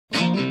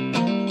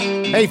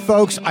Hey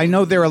folks, I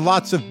know there are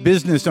lots of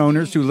business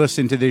owners who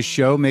listen to this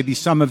show. Maybe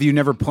some of you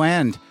never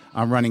planned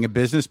on running a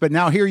business, but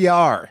now here you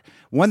are.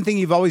 One thing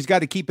you've always got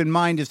to keep in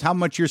mind is how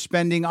much you're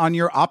spending on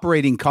your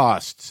operating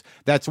costs.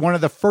 That's one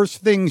of the first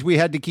things we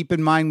had to keep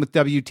in mind with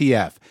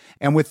WTF.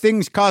 And with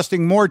things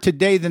costing more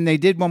today than they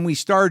did when we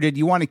started,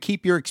 you want to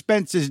keep your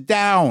expenses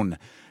down.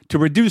 To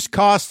reduce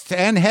costs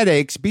and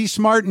headaches, be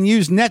smart and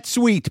use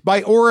NetSuite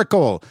by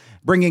Oracle,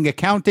 bringing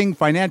accounting,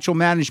 financial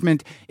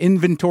management,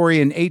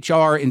 inventory, and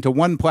HR into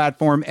one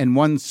platform and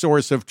one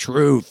source of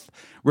truth.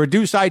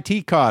 Reduce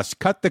IT costs,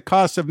 cut the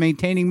costs of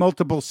maintaining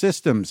multiple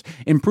systems,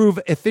 improve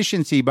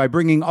efficiency by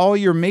bringing all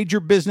your major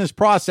business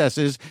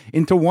processes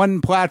into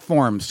one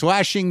platform,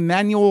 slashing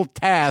manual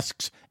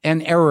tasks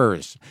and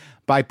errors.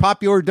 By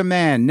popular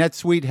demand,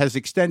 NetSuite has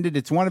extended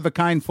its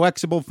one-of-a-kind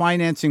flexible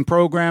financing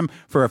program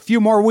for a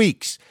few more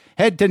weeks.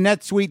 Head to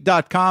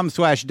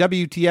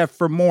netsuite.com/WTF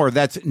for more.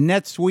 That's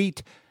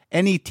NetSuite,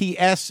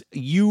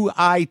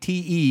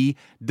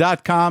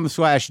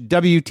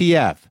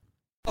 NetSuite.com/WTF.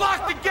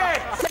 Lock the gate!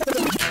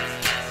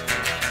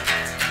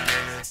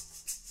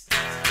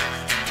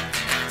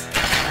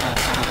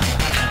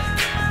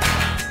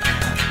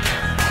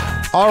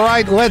 All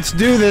right, let's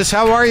do this.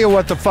 How are you,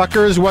 what the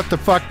fuckers, what the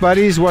fuck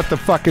buddies, what the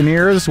fucking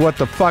ears, what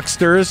the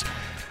fucksters,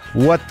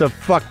 what the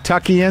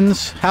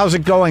fucktuckians? How's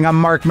it going? I'm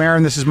Mark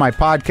Maron. This is my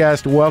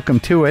podcast. Welcome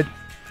to it.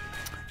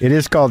 It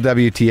is called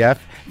WTF.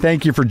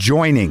 Thank you for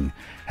joining.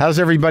 How's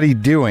everybody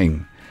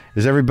doing?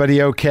 Is everybody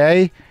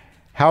okay?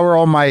 How are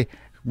all my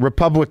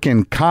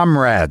Republican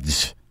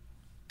comrades?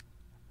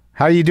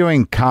 How are you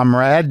doing,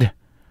 comrade?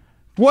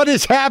 What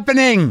is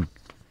happening?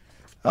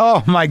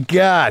 Oh, my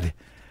God.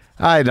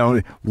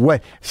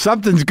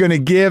 Something's going to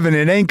give and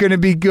it ain't going to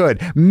be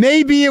good.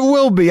 Maybe it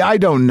will be. I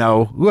don't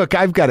know. Look,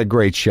 I've got a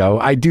great show.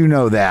 I do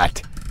know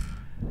that.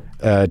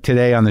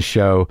 Today on the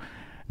show,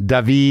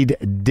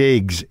 Daveed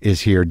Diggs is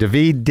here.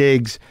 Daveed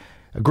Diggs,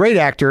 a great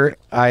actor.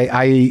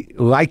 I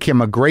like him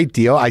a great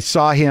deal. I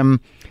saw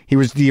him. He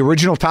was the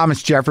original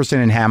Thomas Jefferson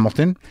in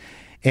Hamilton.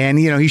 And,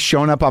 you know, he's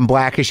shown up on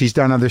Blackish. He's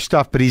done other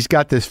stuff. But he's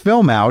got this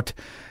film out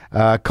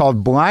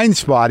called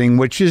Blindspotting,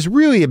 which is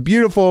really a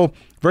beautiful,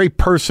 very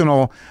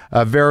personal,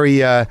 it's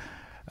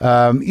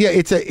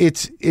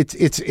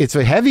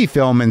a heavy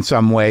film in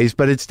some ways,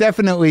 but it's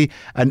definitely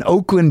an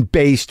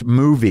Oakland-based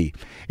movie.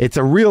 It's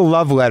a real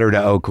love letter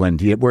to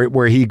Oakland,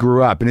 where he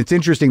grew up. And it's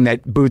interesting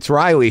that Boots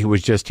Riley, who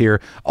was just here,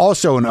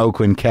 also an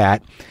Oakland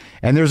cat,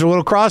 and there's a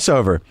little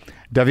crossover.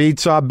 Daveed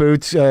saw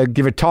Boots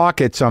give a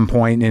talk at some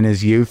point in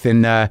his youth,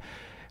 and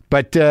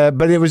But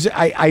it was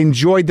I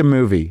enjoyed the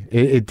movie.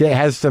 It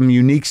has some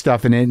unique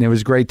stuff in it, and it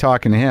was great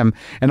talking to him.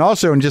 And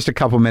also, in just a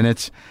couple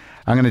minutes,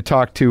 I'm going to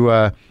talk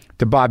to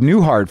Bob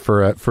Newhart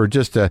for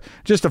just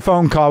a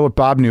phone call with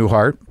Bob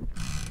Newhart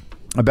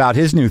about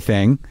his new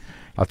thing.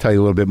 I'll tell you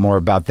a little bit more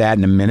about that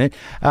in a minute.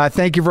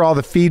 Thank you for all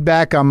the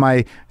feedback on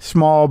my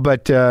small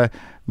but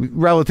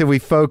relatively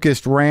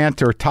focused rant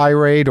or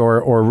tirade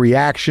or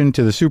reaction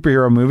to the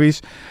superhero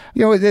movies.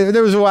 You know,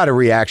 there was a lot of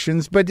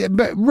reactions, but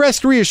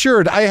rest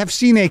reassured, I have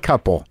seen a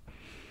couple.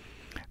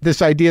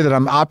 This idea that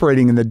I'm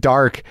operating in the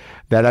dark,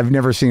 that I've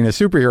never seen a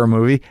superhero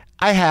movie,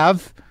 I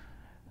have.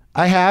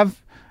 I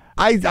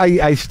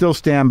still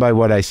stand by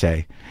what I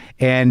say.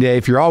 And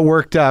if you're all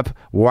worked up,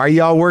 why are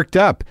you all worked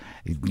up?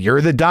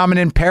 You're the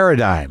dominant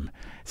paradigm.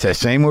 It's the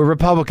same with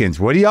Republicans.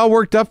 What are y'all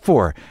worked up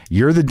for?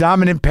 You're the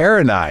dominant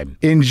paradigm.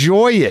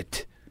 Enjoy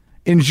it.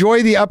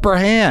 Enjoy the upper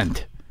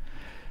hand.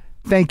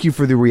 Thank you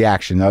for the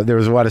reaction. There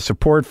was a lot of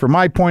support for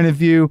my point of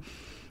view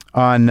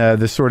on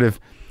the sort of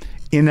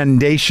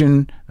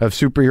inundation of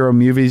superhero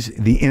movies,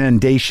 the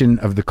inundation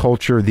of the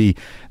culture, the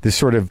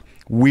sort of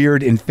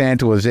weird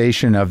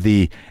infantilization of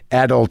the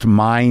adult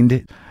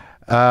mind.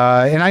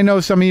 And I know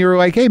some of you are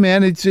like, hey,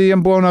 man,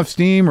 I'm blowing off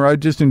steam, or I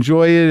just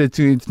enjoy it.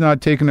 It's not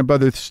taking up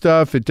other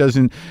stuff. It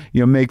doesn't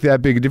make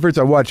that big a difference.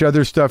 I watch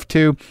other stuff,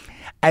 too.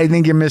 I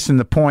think you're missing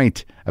the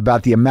point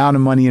about the amount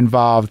of money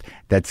involved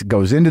that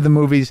goes into the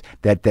movies,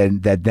 that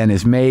then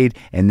is made,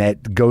 and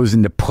that goes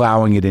into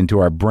plowing it into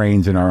our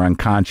brains and our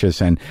unconscious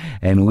and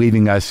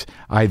leaving us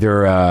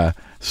either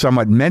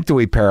somewhat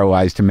mentally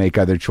paralyzed to make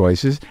other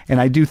choices. And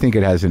I do think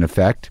it has an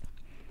effect,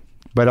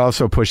 but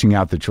also pushing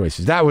out the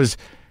choices. That was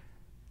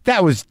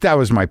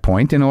my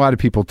point, and a lot of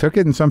people took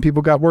it, and some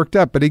people got worked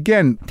up. But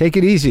again, take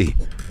it easy.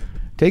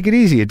 Take it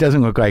easy. It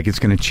doesn't look like it's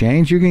going to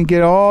change. You can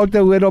get all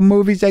the little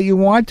movies that you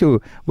want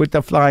to with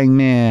the Flying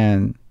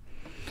Man.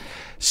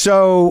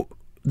 So,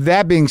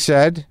 that being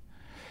said,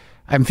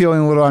 I'm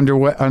feeling a little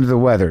under the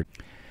weather.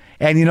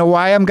 And you know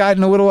why I'm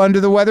gotten a little under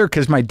the weather?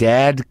 Because my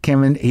dad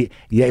came in.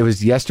 It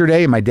was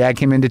yesterday, and my dad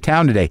came into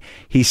town today.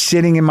 He's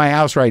sitting in my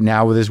house right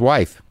now with his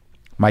wife,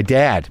 my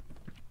dad.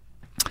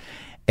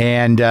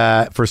 And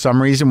for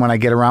some reason, when I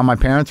get around my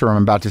parents or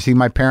I'm about to see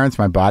my parents,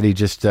 my body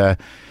just, I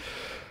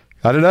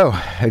don't know.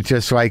 It's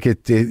just like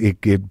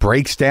it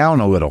breaks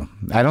down a little.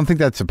 I don't think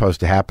that's supposed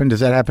to happen.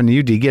 Does that happen to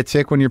you? Do you get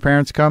sick when your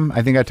parents come?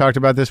 I think I talked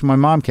about this when my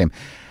mom came.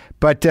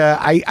 But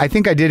I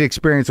think I did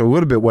experience a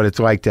little bit what it's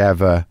like to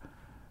have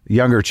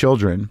younger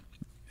children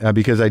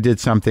because I did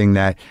something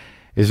that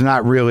is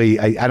not really,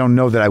 I don't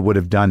know that I would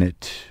have done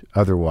it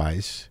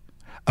otherwise.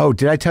 Oh,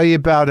 did I tell you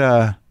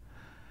about,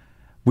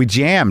 we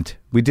jammed.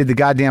 We did the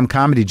goddamn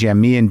comedy jam,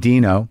 me and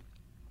Dino.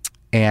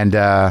 And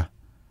I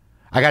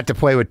got to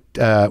play with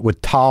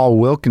Tal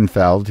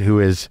Wilkenfeld, who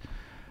is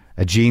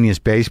a genius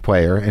bass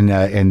player and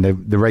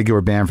the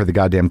regular band for the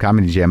goddamn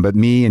comedy jam. But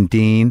me and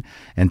Dean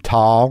and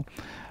Tal,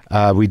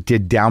 we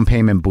did Down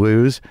Payment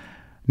Blues.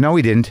 No,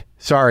 we didn't.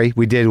 Sorry.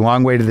 We did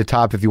Long Way to the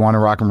Top If You Want to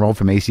Rock and Roll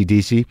from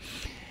AC/DC.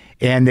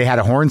 And they had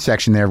a horn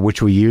section there,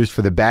 which we used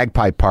for the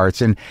bagpipe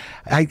parts. And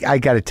I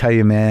got to tell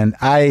you, man,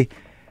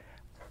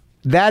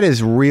 that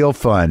is real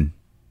fun.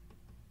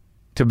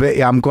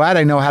 I'm glad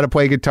I know how to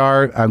play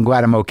guitar. I'm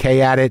glad I'm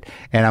okay at it.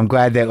 And I'm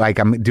glad that like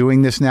I'm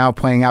doing this now,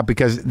 playing out,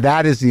 because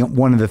that is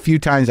one of the few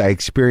times I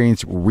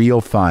experience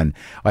real fun,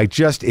 like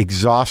just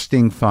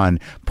exhausting fun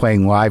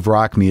playing live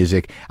rock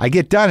music. I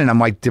get done and I'm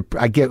like,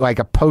 I get like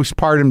a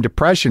postpartum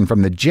depression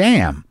from the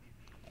jam.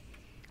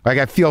 Like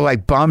I feel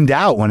like bummed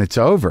out when it's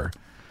over.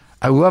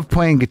 I love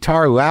playing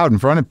guitar loud in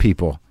front of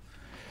people.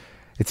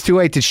 It's too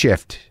late to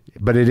shift,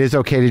 but it is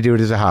okay to do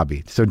it as a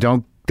hobby. So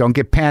don't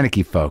get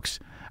panicky, folks.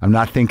 I'm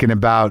not thinking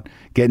about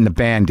getting the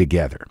band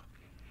together.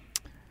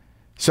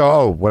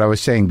 So, what I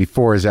was saying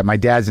before is that my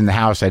dad's in the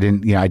house. I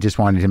just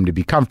wanted him to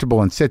be comfortable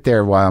and sit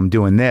there while I'm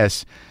doing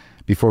this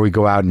before we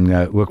go out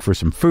and look for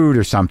some food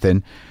or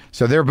something.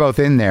 So they're both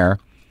in there.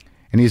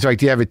 And he's like,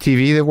 do you have a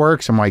TV that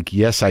works? I'm like,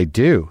 yes, I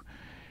do.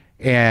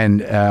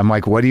 And I'm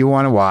like, what do you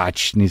want to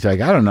watch? And he's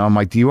like, I don't know. I'm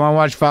like, do you want to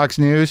watch Fox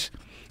News?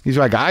 He's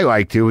like, I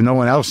like to, and no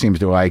one else seems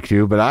to like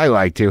to, but I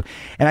like to.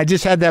 And I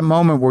just had that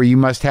moment where you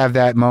must have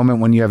that moment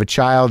when you have a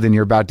child and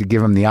you're about to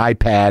give them the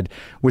iPad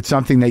with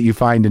something that you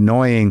find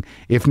annoying,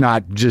 if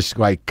not just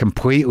like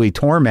completely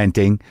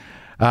tormenting.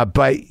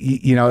 But,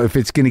 if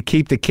it's going to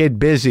keep the kid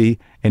busy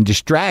and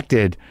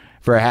distracted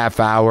for a half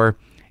hour,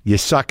 you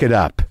suck it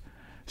up.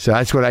 So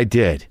that's what I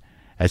did.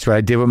 That's what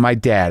I did with my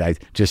dad. I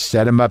just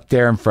set him up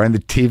there in front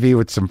of the TV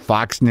with some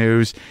Fox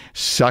News,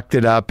 sucked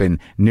it up, and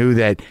knew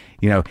that,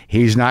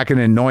 he's not going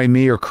to annoy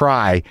me or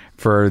cry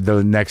for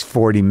the next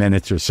 40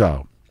 minutes or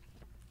so.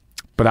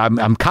 But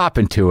I'm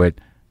copping to it.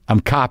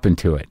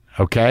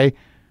 Okay?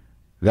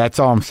 That's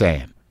all I'm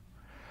saying.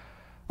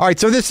 All right,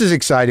 so this is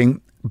exciting.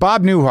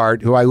 Bob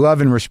Newhart, who I love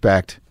and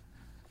respect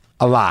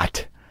a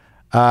lot,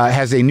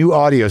 has a new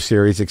audio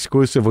series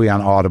exclusively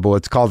on Audible.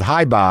 It's called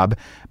Hi, Bob.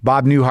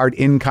 Bob Newhart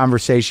in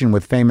Conversation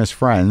with Famous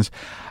Friends.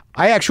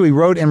 I actually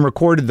wrote and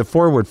recorded the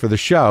foreword for the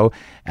show,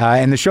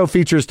 and the show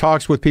features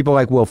talks with people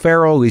like Will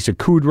Ferrell, Lisa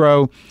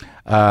Kudrow,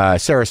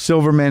 Sarah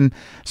Silverman.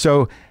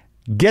 So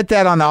get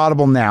that on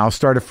Audible now.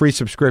 Start a free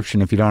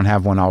subscription if you don't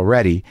have one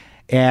already.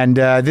 And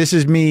this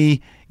is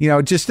me,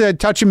 just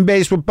touching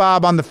base with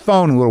Bob on the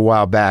phone a little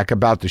while back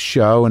about the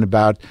show and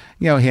about,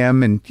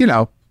 him and,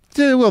 a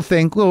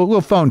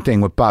little phone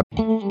thing with Bob.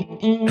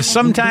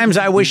 Sometimes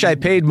I wish I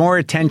paid more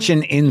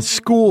attention in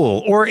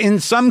school, or in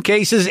some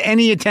cases,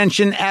 any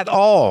attention at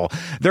all.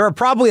 There are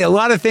probably a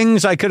lot of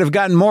things I could have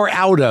gotten more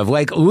out of,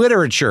 like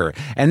literature,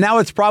 and now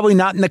it's probably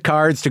not in the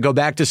cards to go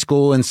back to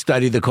school and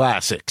study the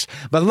classics.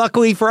 But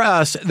luckily for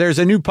us, there's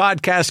a new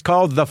podcast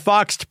called The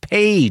Foxed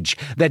Page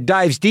that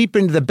dives deep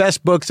into the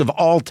best books of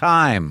all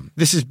time.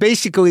 This is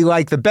basically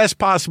like the best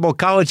possible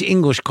college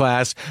English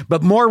class,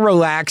 but more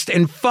relaxed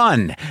and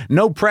fun.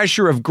 No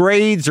pressure of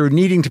grades or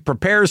needing to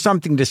prepare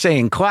something to say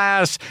in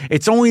class.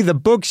 It's only the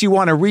books you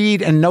want to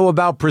read and know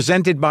about,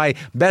 presented by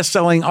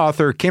best-selling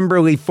author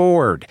Kimberly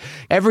Ford.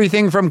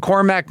 Everything from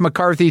Cormac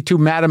McCarthy to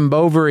Madame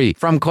Bovary,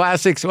 from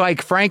classics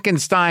like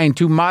Frankenstein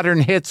to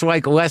modern hits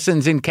like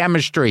Lessons in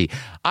Chemistry.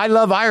 I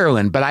love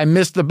Ireland, but I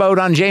missed the boat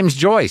on James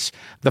Joyce.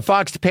 The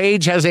Foxed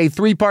Page has a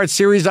 3-part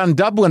series on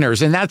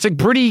Dubliners, and that's a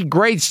pretty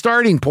great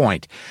starting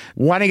point.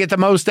 Want to get the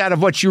most out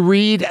of what you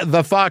read?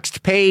 The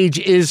Foxed Page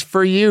is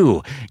for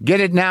you. Get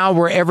it now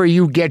wherever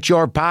you get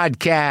your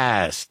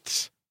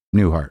podcasts.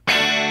 Newhart.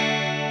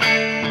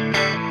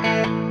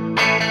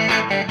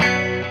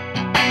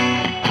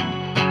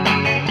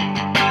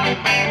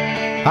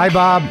 Hi,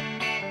 Bob.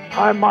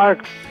 Hi,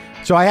 Mark.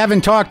 So I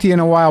haven't talked to you in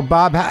a while,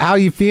 Bob. How are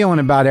you feeling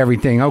about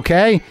everything?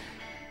 Okay?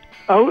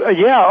 Oh,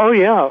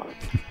 yeah.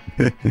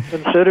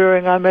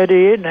 Considering I'm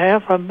 88 and a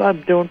half,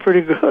 I'm doing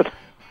pretty good.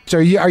 So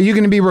are you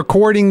going to be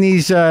recording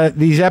these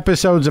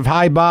episodes of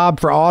Hi, Bob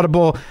for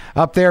Audible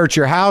up there at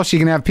your house? You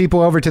going to have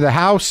people over to the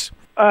house?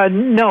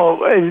 No,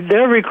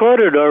 they're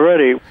recorded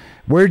already.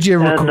 Where'd you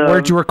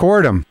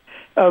record them?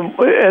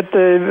 At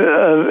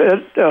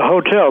the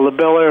hotel, the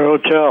Bel Air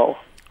Hotel.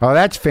 Oh,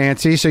 that's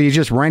fancy. So you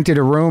just rented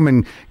a room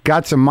and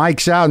got some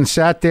mics out and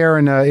sat there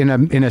in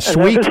a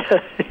suite?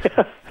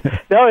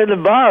 No, in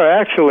the bar,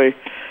 actually.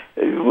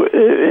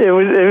 It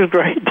was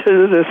great.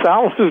 The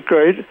sound was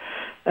great,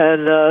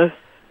 and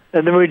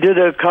then we did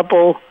a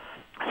couple.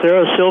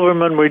 Sarah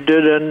Silverman we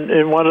did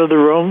in one of the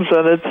rooms,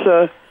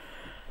 and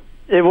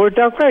it worked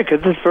out great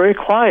because it's very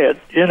quiet,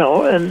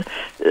 And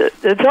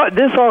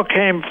this all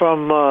came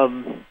from.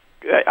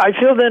 I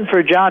filled in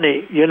for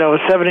Johnny,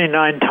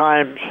 79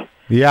 times.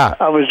 Yeah,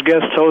 I was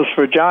guest host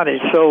for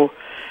Johnny, so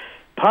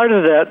part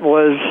of that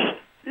was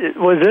it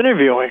was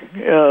interviewing,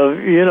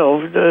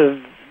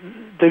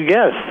 the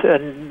guests,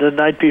 and the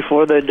night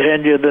before they'd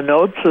hand you the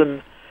notes,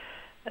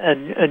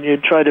 and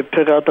you'd try to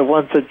pick out the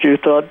ones that you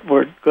thought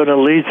were going to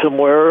lead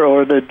somewhere,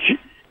 or that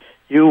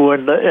you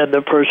and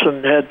the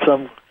person had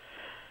some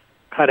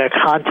kind of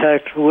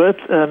contact with,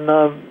 and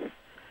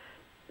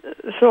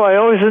so I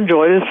always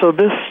enjoyed it. So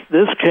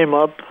this came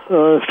up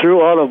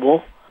through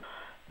Audible,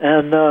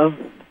 and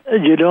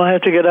you don't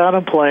have to get on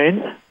a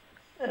plane,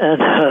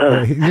 and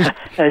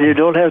and you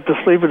don't have to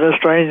sleep in a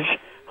strange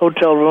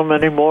hotel room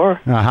anymore.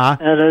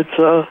 And it's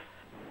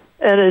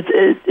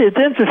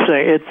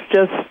interesting. It's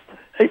just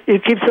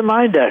it keeps the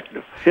mind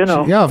active,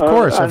 Yeah, of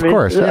course, of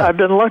course. Yeah. I've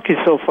been lucky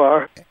so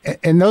far.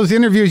 And those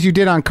interviews you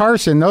did on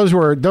Carson, those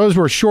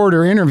were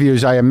shorter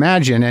interviews, I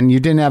imagine, and you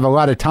didn't have a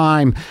lot of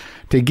time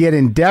to get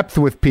in depth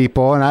with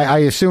people. And I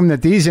assume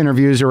that these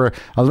interviews are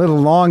a little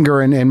longer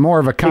and more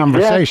of a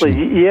conversation.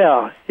 Exactly.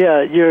 Yeah.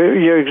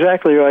 You're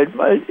exactly right.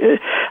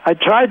 I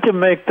tried to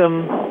make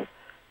them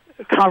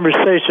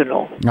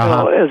conversational,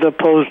 as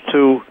opposed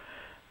to,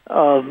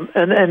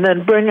 and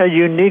then bring a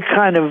unique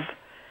kind of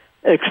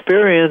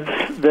experience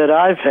that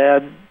I've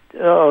had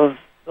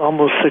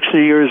almost 60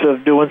 years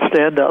of doing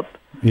stand-up.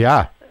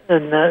 Yeah.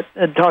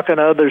 And talking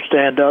to other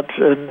stand-ups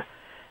and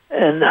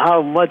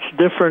how much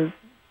different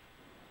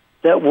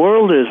that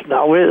world is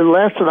now.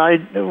 Last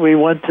night we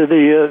went to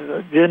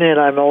Ginny and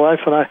I, my wife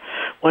and I,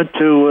 went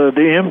to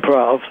the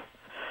Improv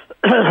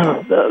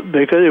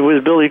because it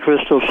was Billy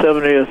Crystal's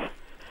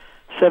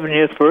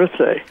 70th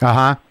birthday.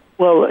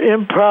 Well,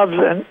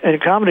 improvs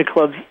and comedy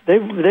clubs, they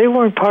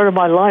weren't part of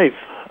my life.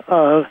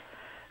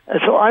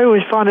 So I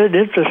always found it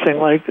interesting,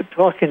 like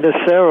talking to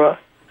Sarah.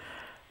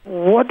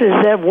 What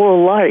is that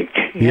world like?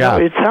 You know,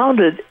 it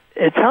sounded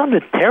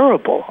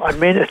terrible. I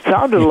mean, it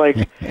sounded like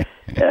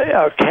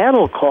a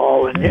cattle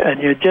call,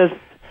 and you just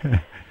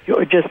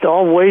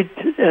all wait,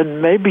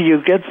 and maybe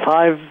you get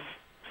 5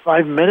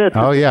 minutes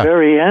at the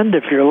very end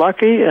if you're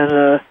lucky,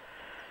 and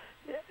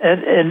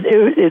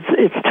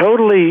it's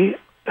totally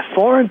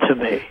foreign to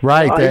me.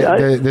 Right.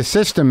 The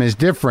system is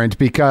different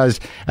because,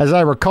 as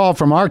I recall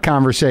from our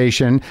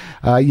conversation,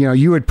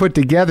 you would put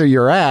together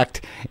your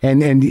act,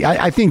 and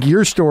I think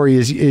your story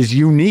is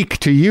unique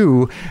to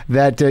you,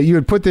 that you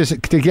would put this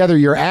together,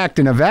 your act,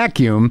 in a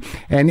vacuum,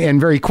 and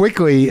very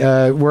quickly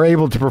were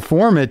able to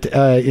perform it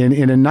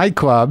in a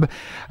nightclub,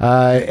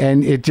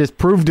 and it just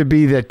proved to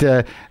be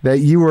that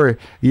you were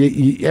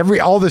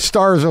all the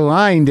stars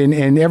aligned,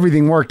 and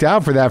everything worked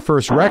out for that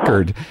first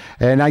record.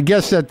 And I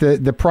guess that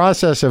the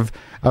process of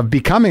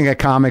becoming a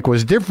comic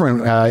was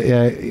different,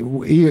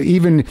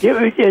 even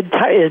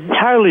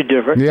entirely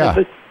different.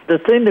 Yeah. The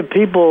thing that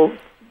people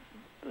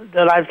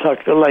that I've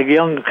talked to, like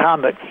young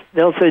comics,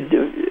 they'll say,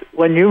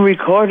 when you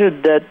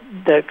recorded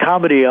that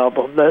comedy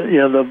album,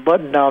 the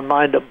Button Down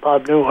Mind of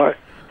Bob Newhart,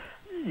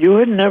 you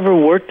had never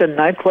worked a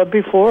nightclub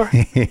before?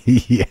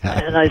 Yeah.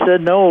 And I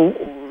said, no,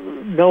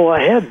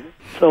 I hadn't.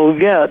 So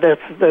yeah,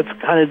 that's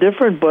kind of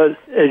different. But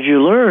as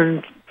you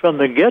learn from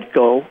the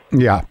get-go,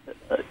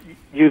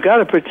 you got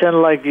to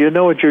pretend like you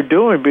know what you're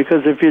doing,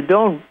 because if you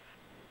don't,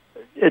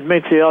 it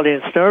makes the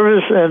audience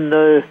nervous, and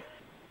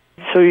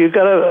so you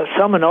got to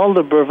summon all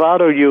the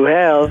bravado you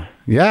have.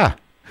 Yeah,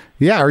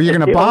 or you're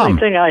going to bomb.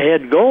 The only thing I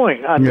had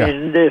going. I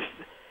mean,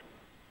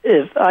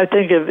 if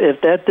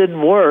that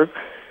didn't work,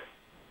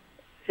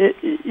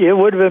 it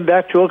would have been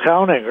back to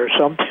accounting or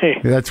something.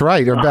 That's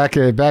right, or back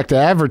to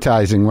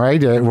advertising,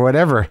 right, or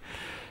whatever.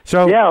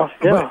 So,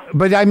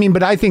 but I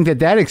think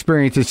that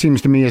experience, it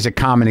seems to me, is a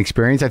common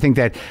experience. I think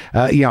that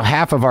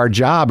half of our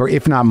job, or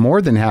if not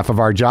more than half of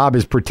our job,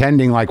 is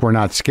pretending like we're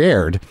not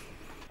scared.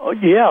 Oh,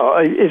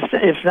 yeah,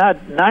 it's not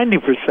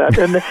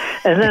 90%.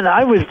 And then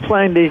I was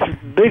playing these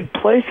big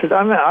places.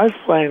 I mean, I was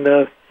playing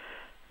the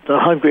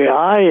Hungry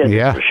Eye and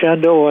the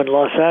Crescendo in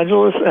Los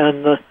Angeles,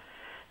 and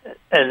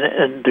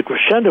the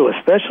Crescendo,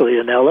 especially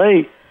in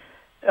L.A.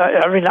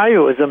 Every night it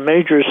was a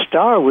major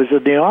star was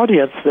in the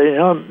audience,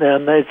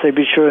 and they'd say,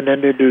 be sure and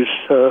introduce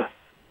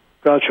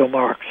Groucho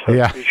Marx.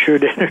 Be sure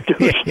to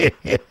introduce.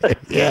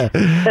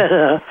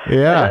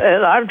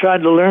 And I'm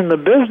trying to learn the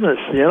business,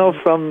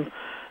 from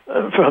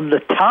the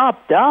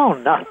top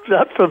down, not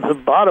from the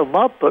bottom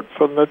up, but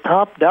from the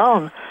top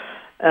down,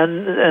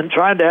 and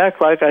trying to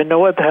act like I know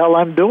what the hell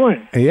I'm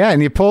doing. Yeah,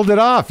 and you pulled it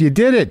off. You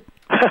did it.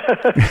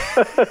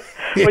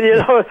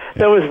 Well,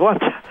 there was one.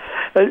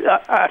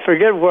 I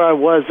forget where I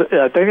was.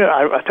 I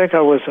think I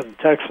was in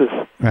Texas,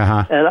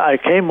 and I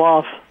came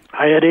off.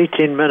 I had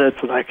 18 minutes,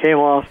 and I came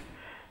off,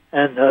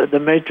 and the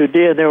maitre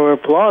d', and they were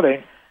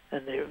applauding,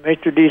 and the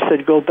maitre d'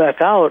 said, "Go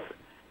back out,"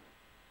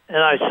 and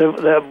I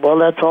said, "Well,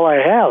 that's all I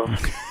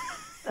have."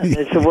 And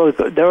they said, "Well,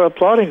 they're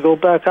applauding. Go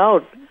back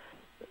out."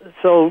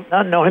 So,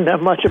 not knowing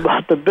that much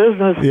about the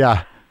business,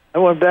 I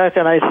went back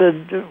and I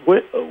said,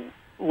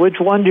 "Which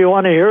one do you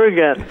want to hear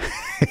again?"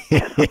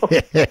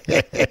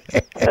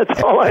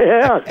 That's all I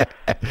had.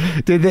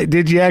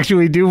 Did you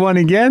actually do one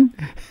again?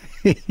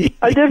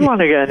 I did one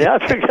again. Yeah,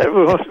 I forget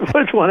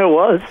which one it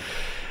was.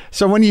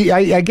 So when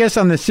I guess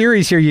on the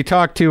series here, you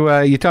talk to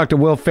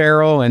Will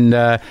Ferrell and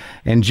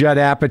Judd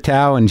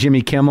Apatow and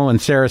Jimmy Kimmel and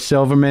Sarah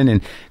Silverman,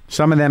 and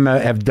some of them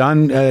have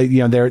done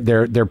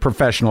they're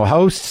professional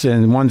hosts,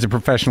 and one's a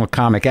professional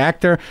comic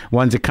actor,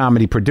 one's a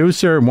comedy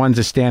producer, and one's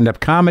a stand-up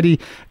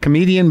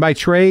comedian by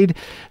trade.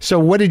 So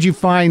what did you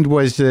find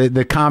was the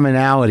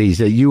commonalities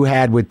that you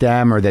had with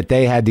them or that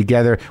they had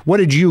together? What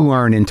did you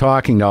learn in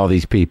talking to all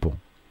these people?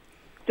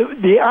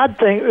 The odd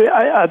thing,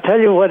 I'll tell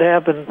you what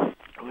happened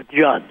with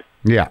Judd.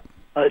 Yeah.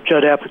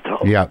 Judd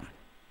Apatow. Yeah.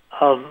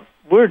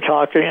 We were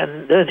talking,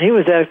 and then he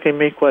was asking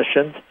me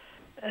questions,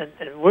 and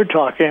we're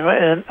talking,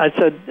 and I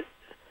said,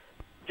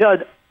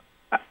 Judd,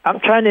 I'm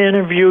trying to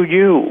interview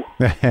you.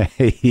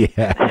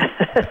 Yeah.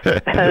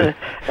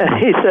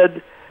 and he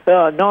said,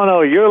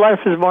 no, your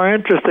life is more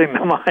interesting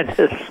than mine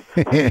is.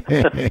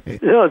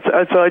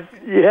 So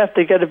you have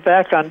to get it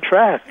back on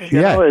track.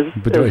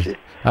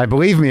 I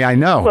believe me, I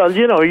know. Well,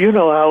 you know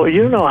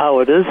how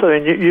it is. I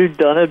mean, you've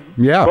done it.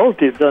 Yeah.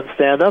 Both. You've done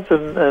stand up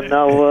and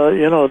now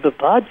the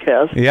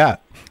podcast. Yeah.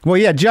 Well,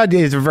 yeah. Judd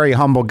is a very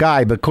humble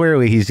guy, but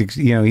clearly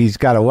he's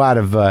got a lot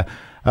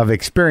of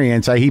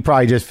experience. He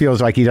probably just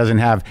feels like he doesn't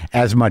have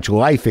as much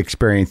life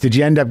experience. Did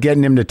you end up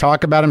getting him to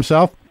talk about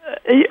himself?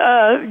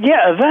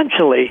 Yeah,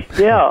 eventually.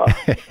 Yeah.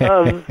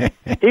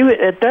 He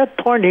at that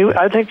point.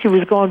 I think he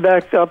was going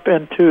back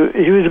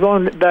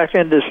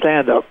into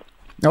stand up.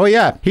 Oh,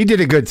 yeah. He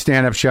did a good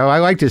stand-up show. I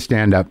liked his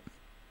stand-up.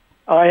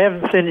 Oh, I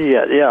haven't seen it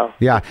yet, yeah.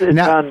 Yeah. It's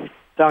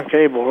on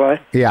cable,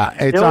 right? Yeah.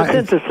 It's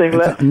interesting.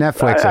 It's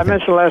Netflix, I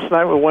mentioned last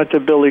night we went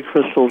to Billy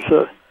Crystal's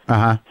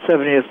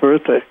 70th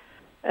birthday.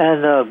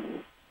 And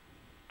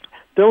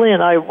Billy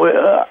and I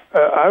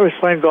was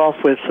playing golf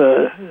with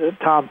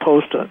Tom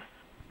Poston.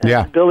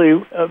 Yeah. Billy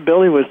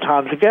was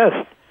Tom's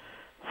guest.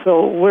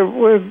 So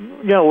we're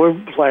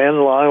playing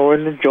along, we're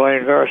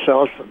enjoying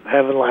ourselves, and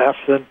having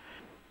laughs,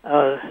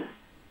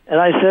 and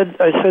I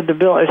said to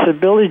Bill,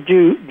 Billy,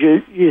 do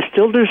you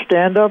still do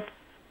stand up?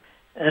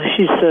 And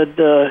he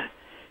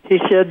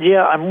said,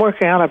 yeah, I'm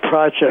working on a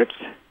project.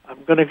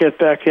 I'm going to get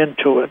back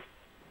into it.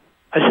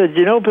 I said,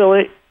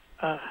 Billy,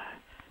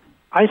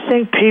 I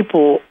think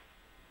people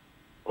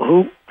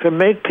who can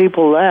make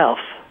people laugh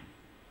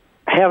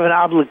have an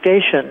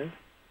obligation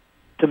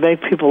to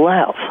make people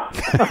laugh.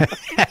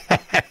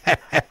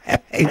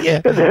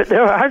 Yeah.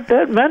 There aren't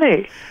that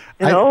many.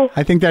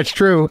 I think that's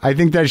true.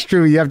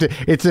 You have to.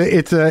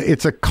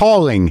 It's a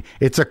calling.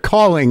 It's a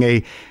calling.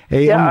 I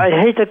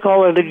hate to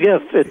call it a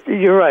gift.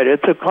 You're right.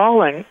 It's a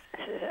calling,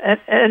 and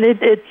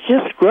it's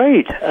just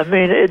great. I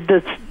mean,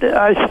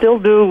 I still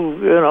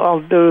do. I'll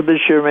do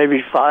this year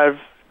maybe 5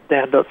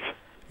 stand-ups.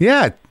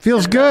 Yeah, it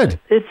feels good.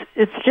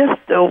 It's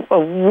just a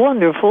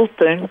wonderful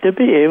thing to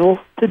be able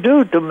to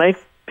do, to make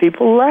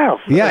people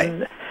laugh. Yeah.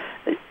 And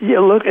you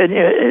look, and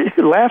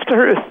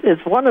laughter is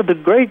one of the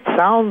great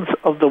sounds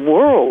of the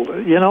world. To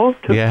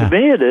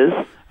me it is.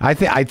 I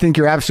think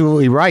you're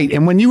absolutely right.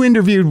 And when you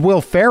interviewed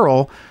Will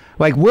Ferrell,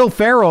 Will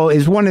Ferrell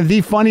is one of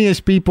the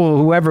funniest people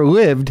who ever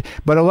lived,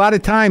 but a lot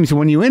of times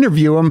when you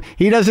interview him,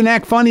 he doesn't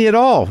act funny at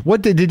all.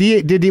 What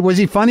was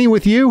he funny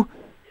with you?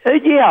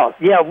 Yeah,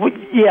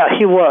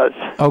 he was.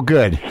 Oh,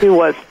 good. He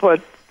was,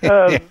 but we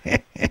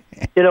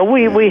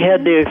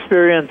had the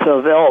experience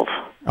of Elf.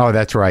 Oh,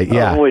 that's right.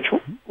 Yeah, which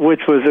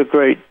was a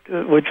great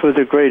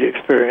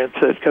experience,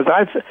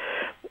 because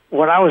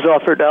when I was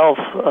offered Elf,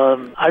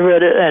 I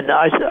read it and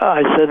I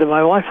said to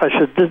my wife, I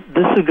said, this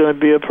is going to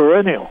be a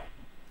perennial.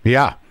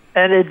 Yeah,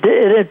 and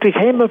it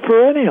became a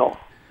perennial.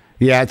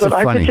 Yeah, it's but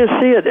funny. I could just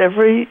see it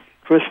every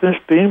Christmas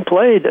being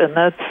played, and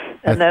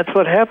that's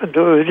what happened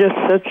to it. It was just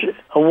such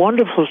a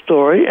wonderful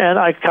story, and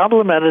I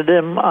complimented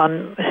him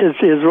on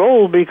his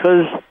role,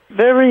 because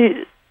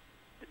very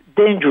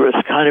dangerous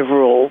kind of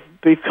role,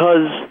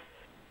 because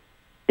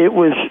it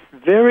was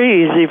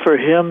very easy for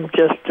him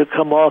just to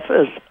come off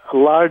as a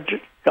large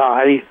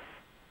guy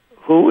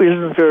who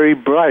isn't very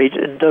bright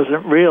and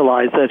doesn't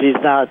realize that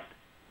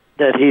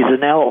he's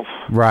an elf.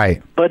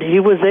 Right. But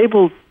he was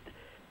able.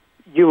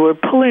 You were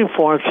pulling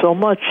for him so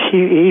much,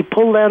 he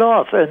pulled that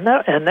off, and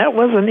that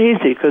wasn't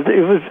easy, because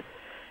it was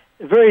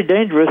very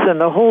dangerous,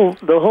 and the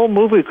whole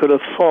movie could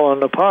have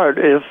fallen apart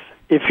if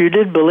you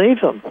did believe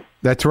him.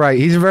 That's right.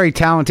 He's a very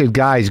talented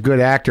guy. He's a good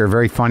actor, a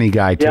very funny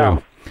guy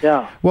too.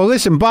 Yeah. Well,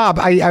 listen, Bob,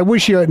 I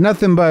wish you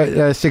nothing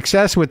but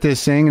success with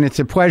this thing, and it's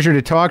a pleasure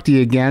to talk to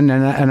you again,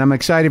 and I'm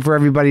excited for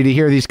everybody to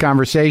hear these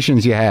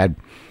conversations you had.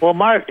 Well,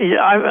 Mark,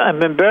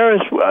 I'm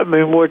embarrassed. I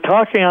mean, we're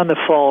talking on the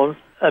phone.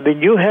 I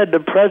mean, you had the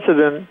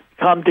president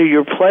come to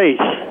your place.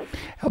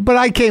 But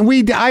I came.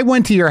 I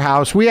went to your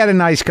house. We had a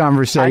nice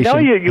conversation. I know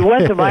you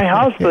went to my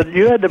house, but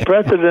you had the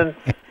president.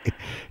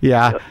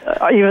 Yeah.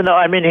 Even though,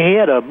 I mean, he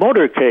had a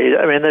motorcade.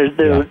 I mean,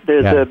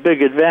 there's a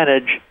big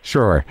advantage.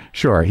 Sure.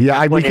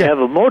 Yeah. When you have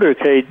a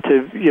motorcade,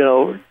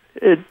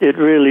 it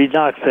really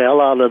knocks the hell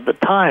out of the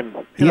time.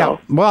 You know?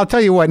 Well, I'll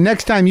tell you what.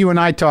 Next time you and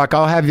I talk,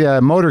 I'll have your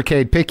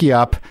motorcade pick you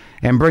up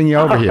and bring you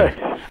over here.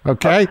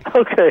 Okay.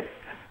 Okay.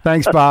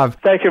 Thanks, Bob.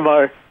 Thank you,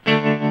 Mark.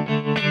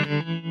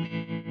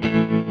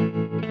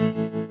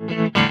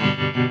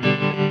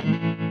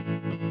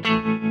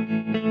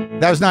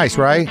 That was nice,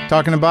 right?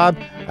 Talking to Bob.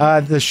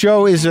 The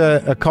show is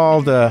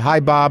called Hi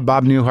Bob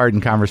Newhart in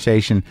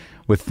Conversation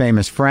with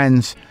Famous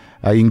Friends.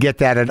 You can get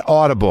that at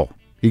Audible.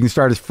 You can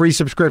start a free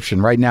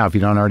subscription right now if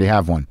you don't already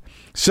have one.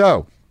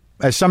 So,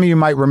 as some of you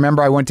might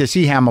remember, I went to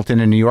see Hamilton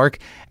in New York,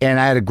 and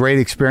I had a great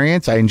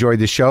experience. I enjoyed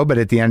the show, but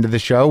at the end of the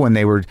show, when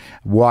they were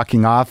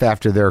walking off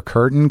after their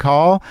curtain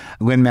call,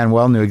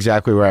 Lin-Manuel knew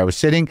exactly where I was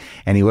sitting,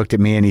 and he looked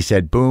at me and he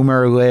said,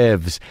 "Boomer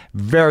lives."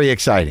 Very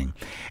exciting.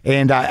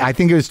 And I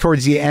think it was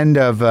towards the end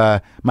of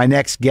my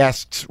next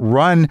guest's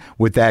run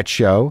with that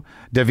show.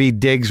 Daveed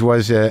Diggs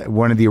was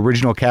one of the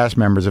original cast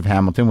members of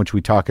Hamilton, which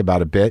we talk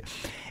about a bit.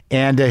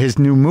 And his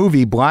new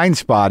movie, Blind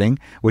Spotting,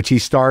 which he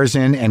stars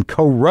in and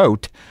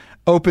co-wrote,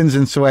 opens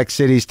in select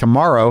cities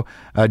tomorrow,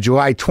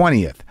 July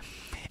 20th.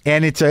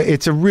 And it's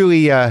a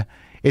really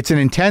it's an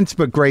intense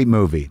but great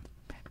movie.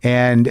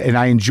 And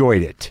I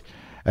enjoyed it.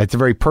 It's a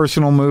very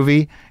personal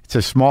movie. It's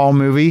a small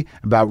movie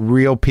about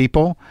real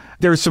people.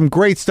 There's some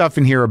great stuff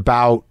in here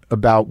about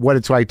what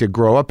it's like to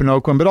grow up in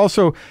Oakland, but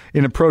also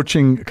in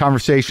approaching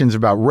conversations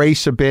about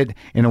race a bit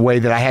in a way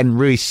that I hadn't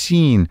really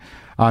seen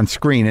on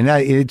screen. And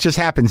it just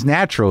happens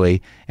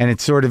naturally, and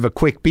it's sort of a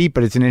quick beat,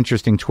 but it's an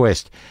interesting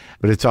twist.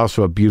 But it's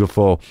also a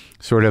beautiful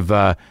sort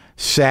of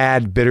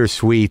sad,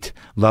 bittersweet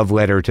love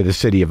letter to the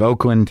city of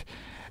Oakland.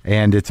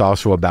 And it's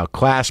also about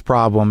class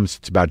problems.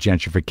 It's about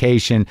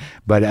gentrification.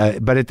 But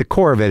at the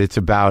core of it, it's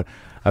about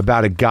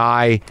a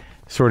guy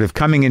sort of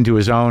coming into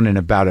his own and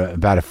about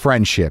a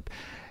friendship.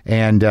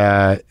 And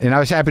I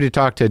was happy to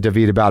talk to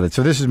Daveed about it.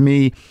 So this is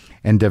me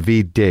and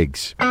Daveed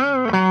Diggs.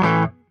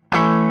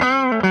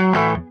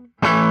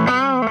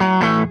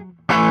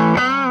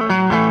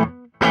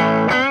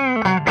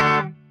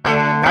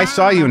 I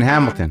saw you in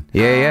Hamilton.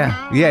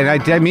 Yeah.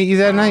 And did I meet you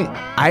that night?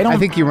 I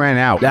think you ran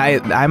out.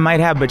 I might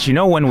have, but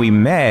when we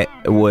met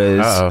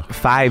was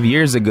 5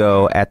 years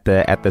ago at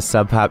the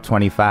Sub Pop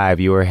 25.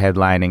 You were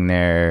headlining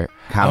their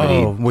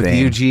comedy with thing.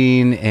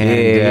 Eugene and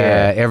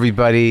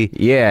everybody.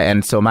 Yeah,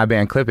 and so my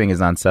band Clipping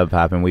is on Sub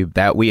Pop, and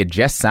we had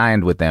just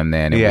signed with them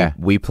then. And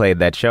we played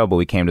that show, but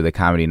we came to the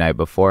comedy night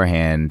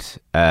beforehand,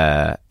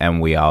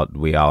 and we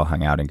all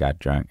hung out and got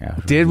drunk.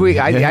 After. Did we?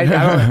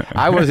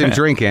 I wasn't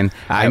drinking.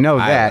 I know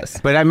that,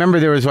 but I remember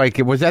there was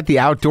was that the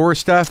outdoor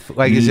stuff?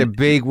 Is it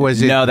big?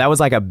 Was it? No, that was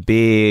like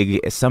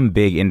some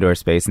big indoor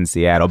space in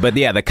Seattle. But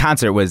yeah, the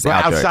concert was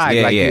outside.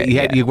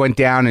 You went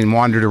down and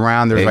wandered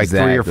around. There was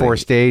 3 or 4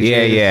 stages.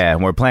 Yeah.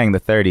 And we're playing the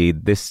 30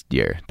 this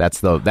year. That's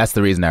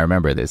the reason I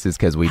remember this is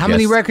because How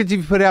many records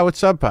have you put out with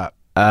Sub Pop?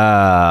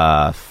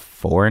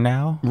 4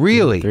 now.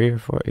 Really? 3 or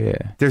 4. Yeah.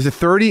 There's a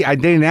 30. They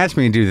didn't ask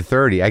me to do the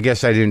 30. I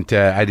guess I didn't do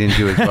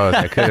as well as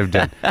I could have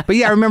done. But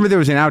yeah, I remember there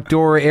was an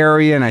outdoor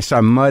area, and I saw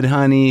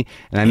Mudhoney,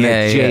 and I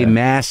met Jay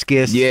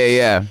Mascis.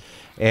 Yeah.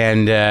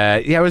 And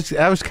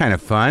that was kind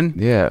of fun.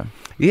 Yeah.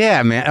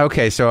 Yeah, man.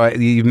 Okay, so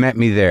you met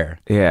me there.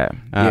 Yeah.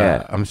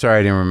 I'm sorry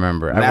I didn't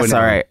remember. That's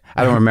all right.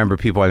 I don't remember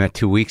people I met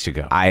 2 weeks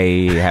ago.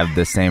 I have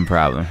the same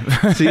problem.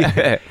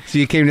 So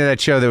you came to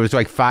that show. There was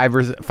 5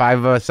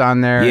 of us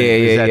on there.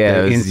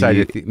 Yeah.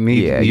 Inside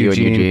me,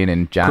 Eugene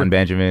and John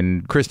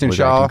Benjamin, Kristen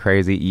Shaw.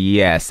 Crazy.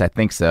 Yes, I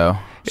think so.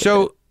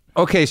 So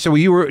okay, so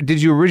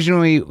did you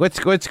originally? Let's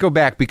go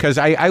back because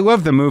I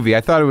love the movie.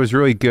 I thought it was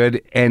really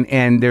good,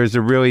 and there's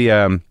a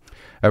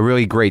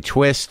really great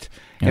twist.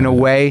 In a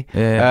way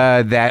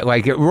that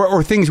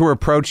or things were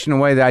approached in a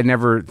way that I'd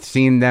never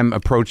seen them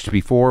approached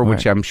before,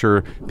 which I'm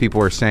sure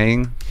people are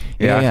saying.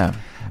 Yeah.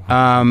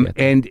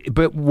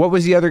 But what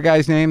was the other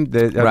guy's name?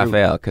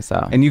 Rafael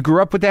Casal. And you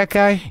grew up with that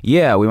guy?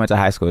 Yeah, we went to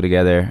high school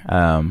together.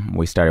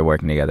 We started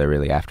working together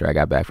really after I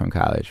got back from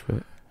college.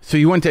 But. So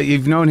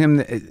you've known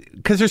him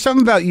because there's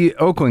something about you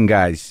Oakland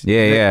guys.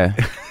 Yeah.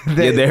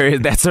 There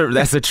is. That's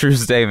a true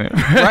statement.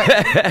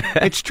 Right?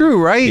 It's true,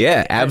 right?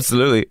 Yeah,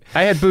 absolutely.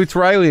 I had Boots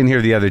Riley in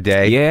here the other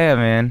day. Yeah,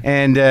 man.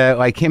 And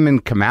him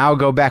and Kamau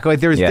go back.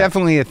 There's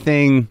definitely a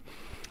thing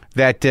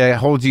that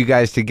holds you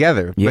guys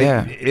together.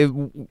 Yeah.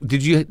 But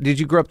did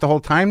you grow up the whole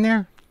time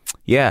there?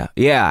 Yeah.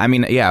 I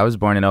mean, I was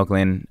born in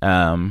Oakland.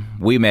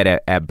 We met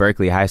at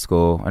Berkeley High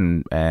School,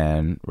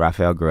 and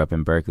Rafael grew up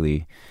in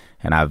Berkeley.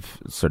 And I've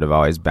sort of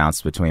always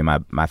bounced between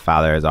my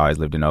father has always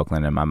lived in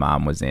Oakland, and my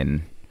mom was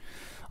in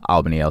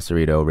Albany, El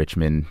Cerrito,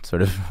 Richmond,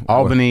 sort of.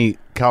 Albany,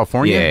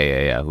 California?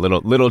 Yeah.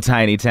 Little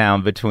tiny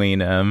town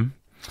between. And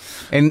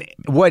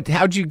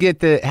how'd you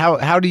get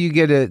how do you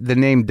get the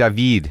name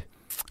Daveed?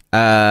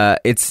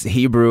 It's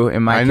Hebrew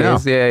in my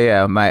case. Know.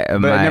 Yeah. But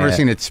I've never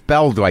seen it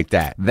spelled like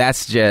that.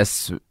 That's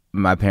just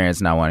my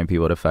parents not wanting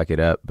people to fuck it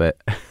up, but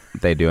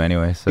they do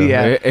anyway. So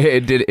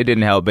it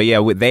didn't help. But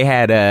yeah,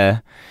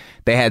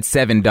 they had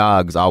 7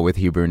 dogs, all with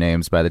Hebrew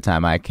names by the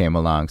time I came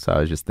along, so I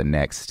was just the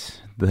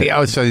next. My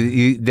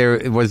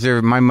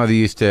mother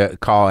used to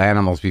call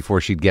animals before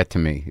she'd get to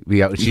me.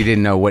 She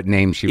didn't know what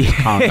name she was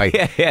calling.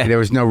 There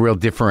was no real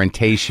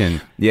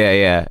differentiation.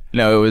 Yeah.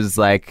 No, it was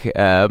like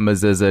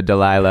Mezuzah,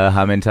 Delilah,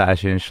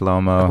 Hamantash, and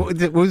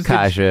Shlomo,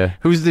 Kasha.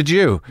 Who's the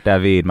Jew?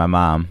 Daveed, my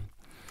mom.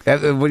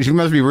 She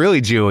must be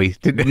really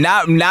Jewy.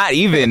 Not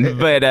even,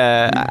 but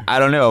I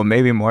don't know.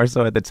 Maybe more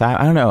so at the time.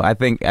 I don't know. I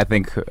think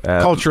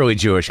Culturally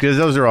Jewish, because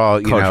those are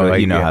all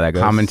Culturally, how that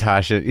goes.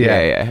 Hamantasha.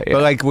 Yeah.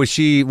 But like, where's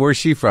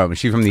she from? Is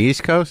she from the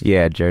East Coast?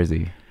 Yeah,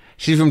 Jersey.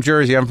 She's from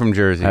Jersey. I'm from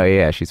Jersey. Oh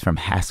yeah, she's from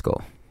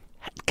Haskell.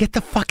 Get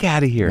the fuck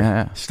out of here.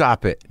 Yeah.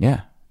 Stop it.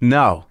 Yeah,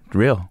 No,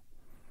 real.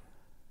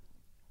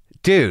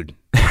 dude.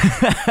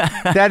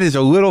 That is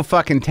a little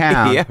fucking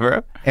town. Yeah,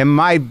 bro. And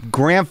my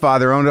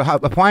grandfather owned a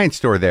appliance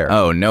store there.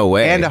 Oh no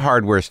way. And a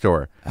hardware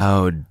store.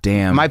 Oh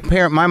damn.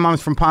 My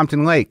mom's from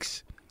Pompton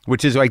Lakes,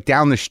 which is like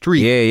down the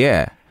street.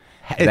 Yeah.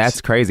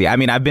 That's crazy. I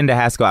mean, I've been to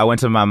Haskell. I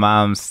went to my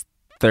mom's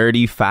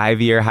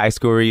 35-year high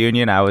school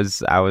reunion. I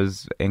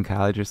was in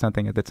college or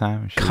something at the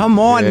time. Come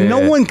on,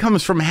 no one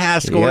comes from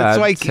Haskell.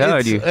 Yeah,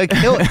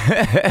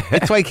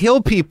 It's like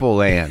hill people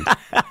land.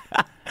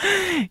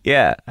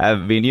 Yeah, I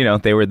mean,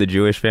 they were the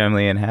Jewish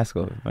family in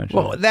Haskell.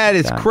 Well, that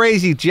is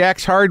crazy.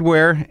 Jack's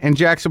Hardware and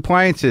Jack's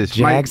Appliances.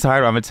 Jack's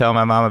Hardware. I'm gonna tell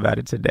my mom about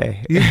it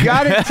today. You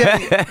got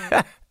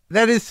it.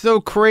 That is so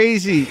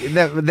crazy.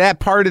 That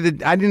part of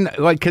I didn't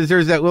like, because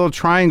there's that little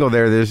triangle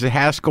there. There's a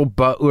Haskell,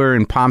 Butler,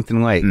 and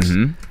Pompton Lakes.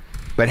 Mm-hmm.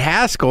 But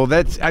Haskell,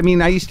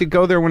 I used to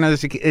go there when I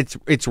was a kid.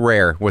 It's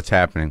rare what's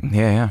happening.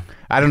 Yeah.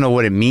 I don't know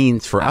what it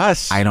means for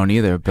us. I don't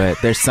either,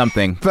 but there's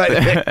something.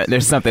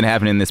 There's something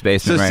happening in this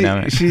basement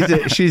now.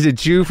 She's a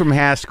Jew from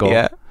Haskell.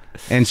 Yeah.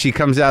 And she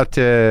comes out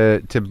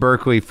to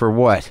Berkeley for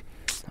what?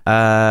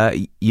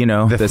 The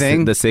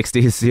thing? The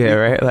 60s, yeah,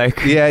 right?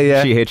 Like,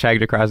 yeah. She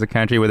hitchhiked across the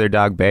country with her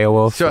dog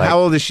Beowulf. So how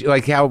old is she?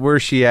 Like,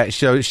 where's she at?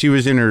 So she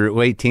was in her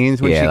late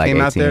teens when she like came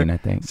 18, out there? I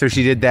think. So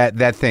she did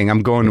that thing.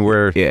 I'm going to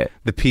where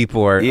the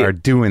people are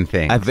doing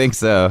things. I think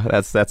so.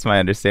 That's my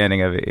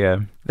understanding of it, yeah.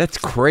 That's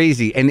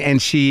crazy.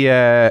 And she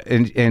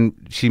and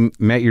she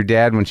met your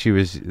dad when she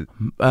was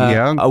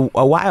young?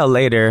 A while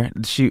later.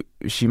 She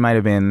might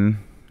have been,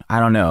 I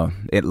don't know,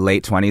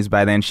 late 20s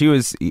by then. She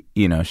was,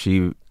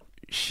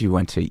 she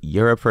went to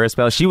Europe for a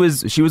spell. She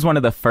was one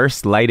of the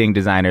first lighting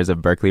designers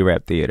of Berkeley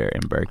Rep Theater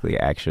in Berkeley,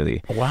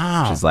 actually.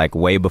 Wow. Which is like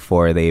way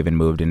before they even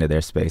moved into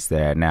their space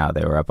there. Now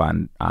they were up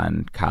on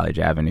College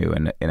Avenue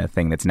in a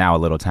thing that's now a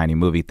little tiny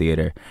movie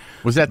theater.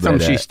 Was that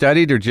something she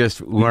studied or just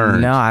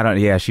learned? No, I don't.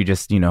 Yeah, she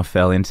just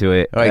fell into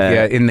it,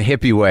 in the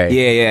hippie way.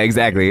 Yeah,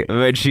 exactly.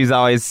 But she's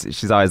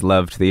always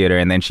loved theater,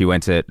 and then she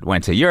went to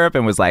Europe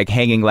and was like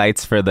hanging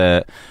lights for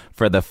the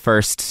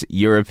first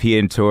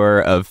European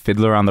tour of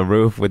Fiddler on the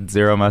Roof with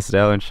Zero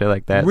Mostel and shit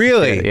like that.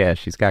 Really? Yeah,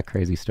 she's got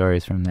crazy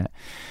stories from that.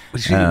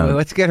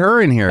 Let's get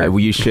her in here.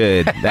 You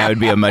should. That would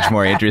be a much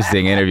more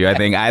interesting interview, I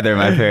think, either of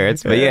my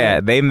parents. But yeah,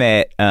 they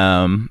met.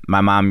 My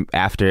mom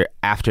after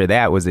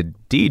that was a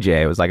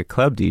DJ. It was like a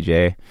club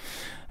DJ,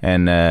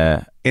 and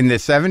in the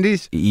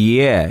 70s.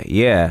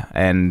 Yeah,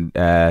 and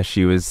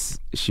she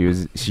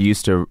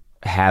used to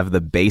have the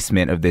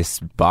basement of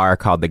this bar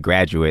called The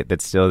Graduate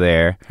that's still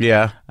there.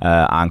 Yeah.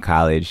 On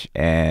College,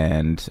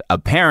 and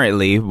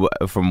apparently,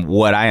 from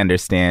what I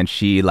understand,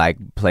 she like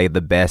played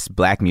the best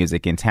black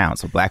music in town.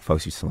 So black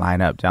folks used to line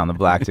up down the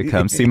block to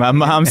come see my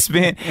mom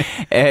spin,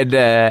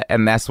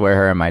 and that's where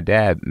her and my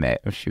dad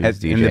met. She was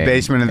DJing in the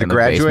basement of The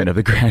Graduate. Basement of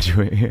The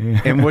Graduate.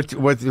 And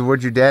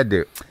what'd your dad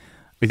do?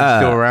 Is he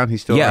still around?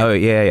 He's still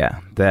around?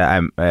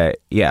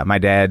 My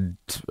dad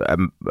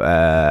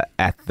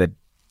at the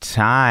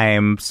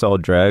time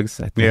sold drugs.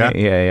 I think.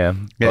 Yeah.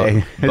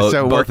 Both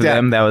of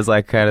them. That was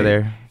like kind of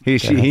their.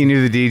 He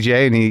knew the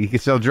DJ and he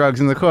could sell drugs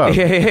in the club.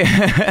 Yeah.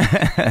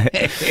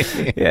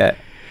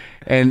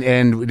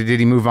 And did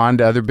he move on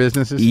to other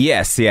businesses?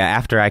 Yes. Yeah.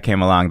 After I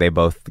came along, they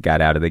both got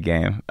out of the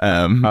game.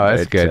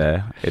 That's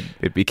good.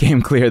 It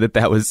became clear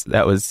that was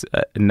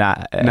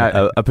not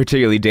a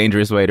particularly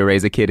dangerous way to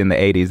raise a kid in the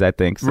 80s. I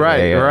think. So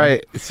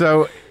right.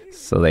 So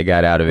they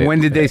got out of it.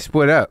 When did they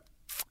split up?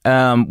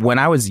 When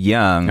I was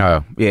young.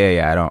 Oh.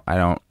 Yeah. I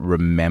don't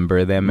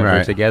remember them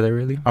ever together,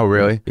 really. Oh,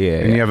 really? Yeah.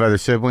 And you have other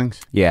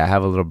siblings? Yeah, I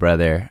have a little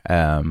brother,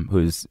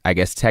 who's, I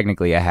guess,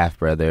 technically a half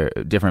brother,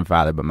 different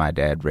father, but my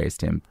dad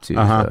raised him too.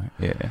 So,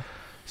 yeah.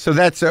 So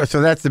that's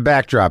the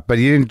backdrop. But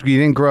you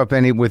didn't grow up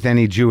with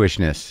any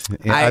Jewishness.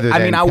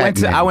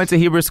 I went to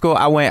Hebrew school.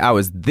 I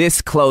was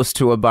this close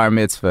to a bar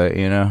mitzvah,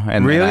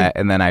 and really?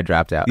 Then I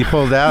dropped out. You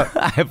pulled out?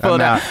 I pulled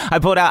out.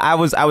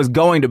 I was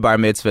going to bar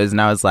mitzvahs, and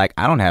I was like,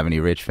 I don't have any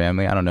rich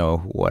family. I don't know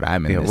what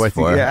I'm in this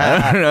for.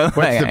 I don't know.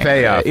 What's the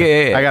payoff?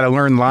 Yeah. I got to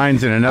learn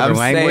lines in another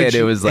language.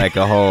 It was like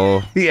a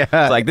whole. Yeah.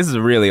 It's like, this is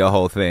really a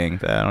whole thing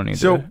that I don't need.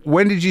 So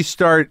when did you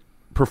start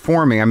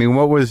performing? I mean,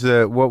 what was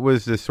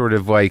the sort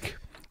of like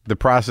the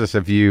process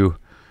of you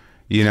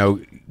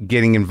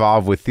getting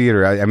involved with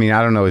theater? I mean,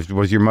 I don't know.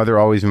 Was your mother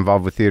always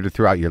involved with theater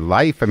throughout your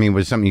life? I mean,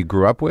 was it something you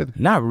grew up with?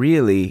 Not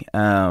really.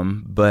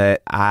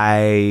 But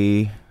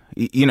she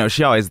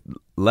always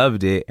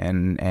loved it,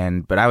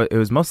 but it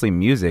was mostly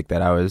music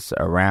that I was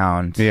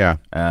around. Yeah.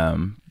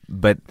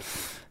 But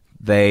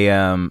they,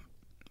 I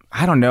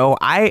don't know.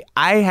 I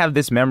have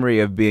this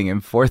memory of being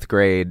in 4th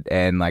grade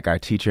and like our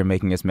teacher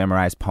making us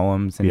memorize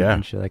poems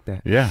and shit like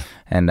that. Yeah.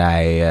 And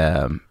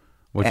I,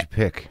 what'd you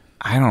pick?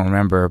 I don't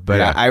remember, but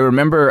Yeah. I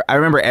remember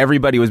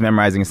everybody was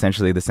memorizing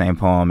essentially the same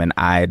poem, and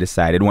I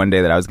decided one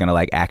day that I was going to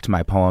like act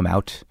my poem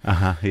out.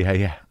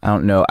 Yeah. I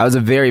don't know. I was a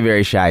very,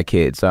 very shy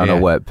kid, so I don't Yeah.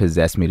 know what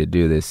possessed me to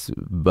do this.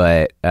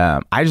 But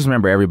I just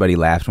remember everybody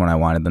laughed when I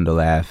wanted them to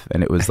laugh,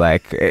 and it was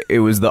like it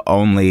was the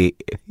only.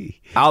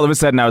 All of a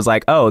sudden, I was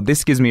like, "Oh,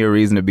 this gives me a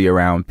reason to be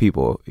around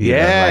people." You know?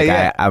 Like,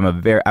 yeah.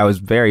 I was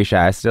very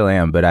shy. I still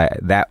am, but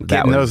that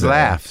Getting was those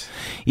laughs.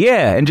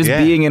 Yeah, and just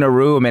Yeah. being in a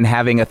room and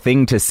having a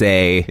thing to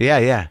say.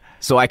 Yeah.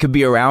 So I could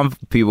be around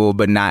people,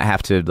 but not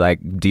have to like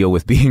deal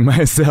with being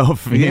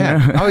myself. you Yeah.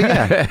 know? Oh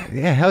yeah.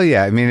 Yeah. Hell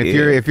yeah. I mean,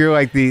 if you're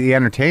like the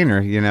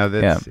entertainer, you know,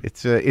 that's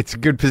it's a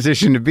good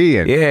position to be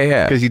in.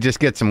 Yeah. Because you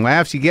just get some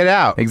laughs, you get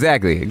out,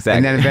 Exactly. and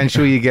then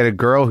eventually you get a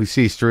girl who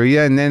sees through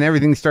you, and then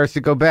everything starts to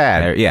go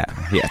bad. Yeah.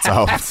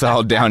 It's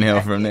all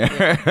downhill from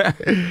there.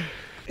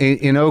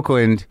 In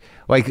Oakland,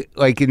 like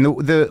in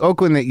the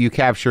Oakland that you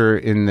capture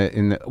in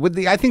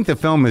the I think the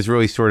film is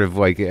really sort of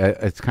like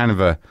it's kind of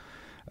a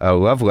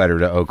love letter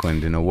to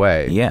Oakland in a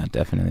way. Yeah,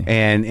 definitely.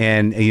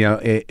 And you know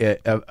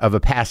of a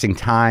passing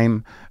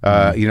time.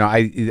 You know,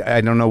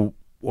 I don't know.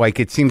 Like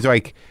it seems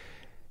like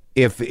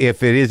if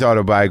it is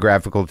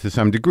autobiographical to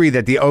some degree,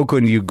 that the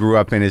Oakland you grew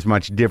up in is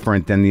much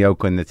different than the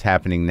Oakland that's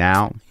happening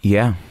now.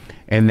 Yeah.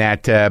 And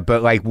that,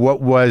 but like,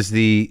 what was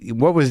the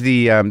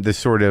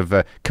sort of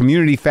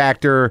community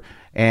factor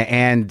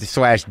and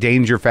 /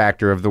 danger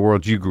factor of the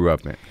world you grew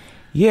up in?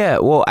 Yeah.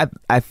 Well,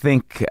 I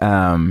think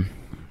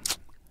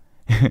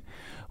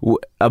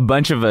a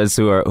bunch of us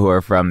who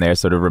are from there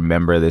sort of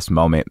remember this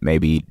moment.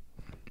 Maybe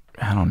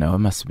I don't know. It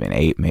must have been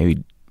 8,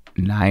 maybe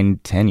 9,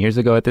 10 years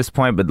ago at this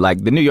point. But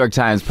like the New York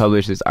Times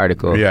published this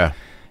article. Yeah.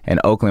 And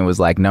Oakland was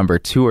like number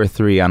 2 or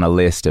 3 on a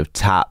list of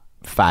top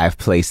 5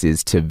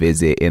 places to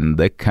visit in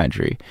the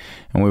country.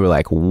 And we were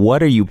like,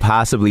 what are you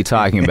possibly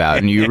talking about?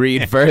 And you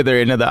read further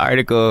into the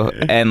article,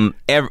 and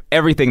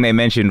everything they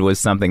mentioned was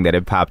something that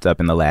had popped up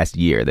in the last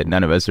year that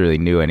none of us really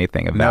knew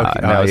anything about.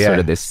 And that was sort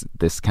of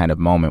this kind of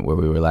moment where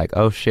we were like,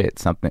 oh shit,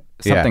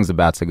 something's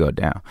about to go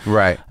down.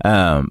 Right.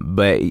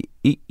 But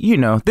you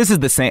know, this is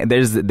the same.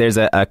 There's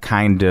a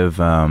kind of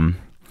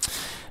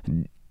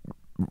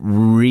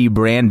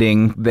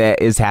rebranding that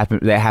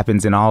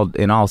happens in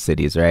all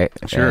cities, right?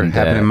 Sure, And,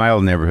 happened in my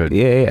old neighborhood.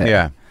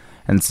 Yeah.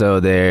 And so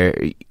there,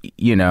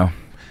 you know,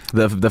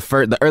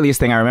 the earliest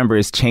thing I remember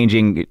is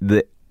changing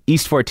the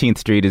East 14th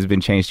Street has been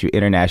changed to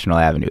International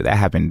Avenue. That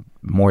happened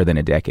more than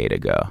a decade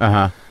ago.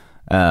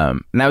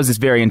 And that was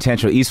just very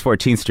intentional. East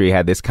 14th Street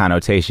had this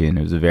connotation.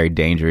 It was a very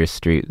dangerous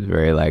street. It was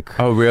very like,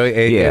 Oh, really?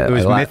 It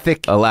was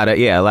mythic. A lot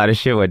of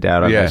shit went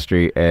down on that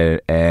street,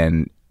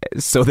 and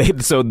so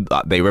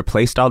they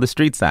replaced all the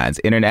street signs,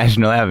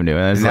 International Avenue,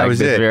 and that like was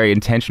this it. very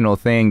intentional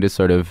thing to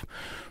sort of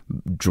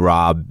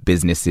draw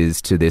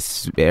businesses to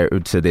this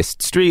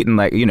street, and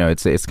like, you know,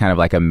 it's kind of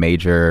like a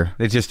major.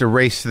 They just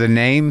erase the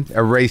name,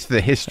 erase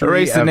the history,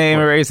 Erase the name,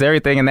 erase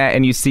everything,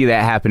 and you see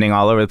that happening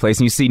all over the place.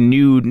 And you see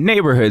new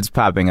neighborhoods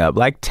popping up.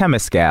 Like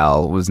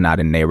Temescal was not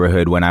a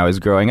neighborhood when I was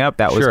growing up.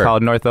 That was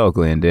called North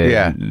Oakland. And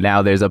Yeah.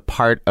 now there's a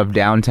part of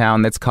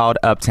downtown that's called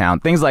Uptown.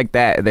 Things like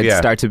that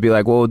start to be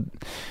like, well,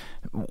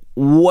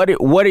 what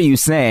are you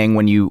saying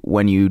when you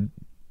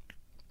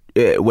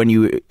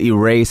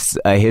erase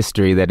a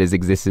history that has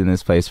existed in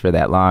this place for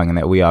that long and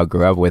that we all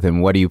grew up with,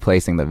 and what are you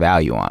placing the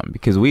value on?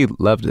 Because we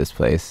loved this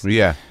place.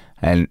 Yeah.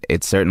 And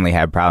it certainly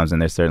had problems,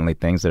 and there's certainly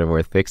things that are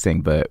worth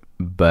fixing, but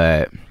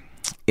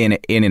in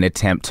an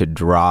attempt to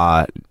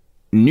draw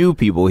new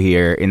people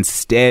here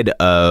instead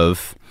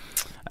of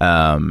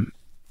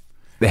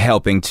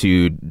helping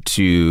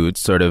to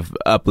sort of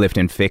uplift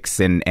and fix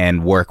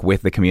and work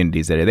with the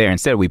communities that are there.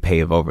 Instead, we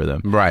pave over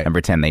them, Right. and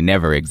pretend they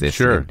never existed.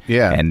 Sure,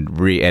 yeah.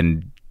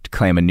 and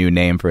claim a new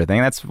name for a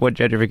thing. That's what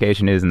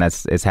gentrification is, and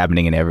it's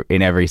happening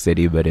in every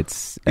city. But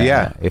it's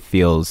it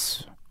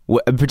feels.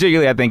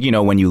 Particularly, I think, you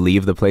know, when you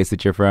leave the place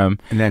that you're from,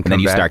 And then you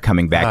come start back.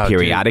 coming back Oh,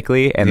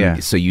 periodically, dude. and Yeah.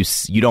 so you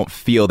don't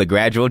feel the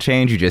gradual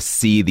change. You just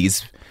see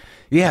these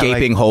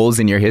gaping like- holes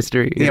in your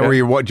history. you know? Where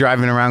you're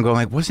driving around going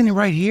like, wasn't it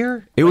right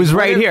here? It was Like,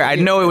 right what here. if- I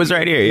know it was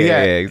right here.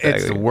 Yeah,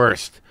 exactly. It's the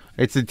worst.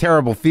 It's a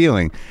terrible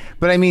feeling.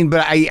 But I mean,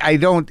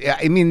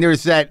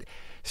 there's that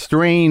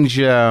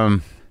strange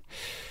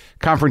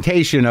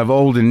confrontation of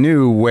old and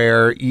new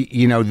where,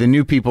 you know, the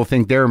new people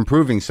think they're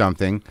improving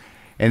something.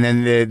 And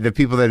then the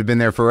people that have been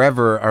there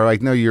forever are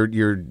like, no,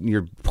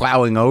 you're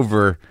plowing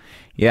over.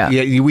 Yeah.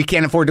 We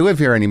can't afford to live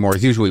here anymore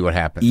is usually what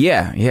happens.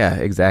 Yeah,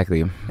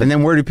 exactly. And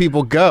then where do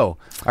people go?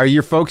 Are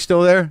your folks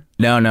still there?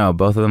 No,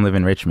 both of them live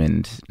in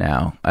Richmond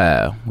now,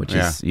 which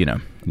is, you know,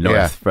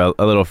 north, a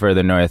little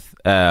further north.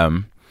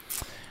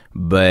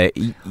 But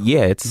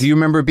yeah, it's. Do you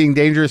remember being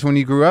dangerous when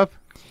you grew up?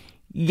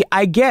 Yeah,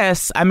 I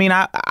guess. I mean,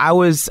 I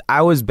was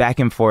back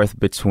and forth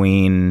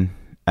between.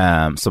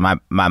 So my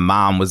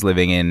mom was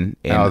living in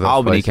those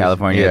Albany, places.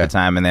 California Yeah. at the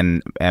time,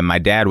 and my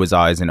dad was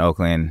always in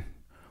Oakland.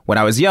 When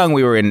I was young,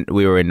 we were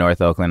in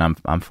North Oakland. I'm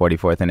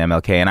 44th and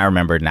MLK, and I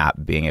remember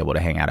not being able to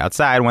hang out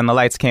outside when the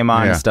lights came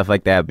on Yeah. and stuff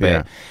like that. But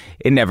Yeah.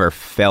 it never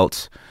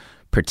felt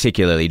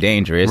particularly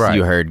dangerous. Right.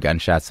 You heard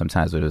gunshots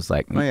sometimes, but it was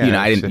like, Well, yeah, you know,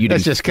 I didn't. You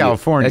that's didn't, just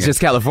California. That's just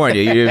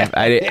California.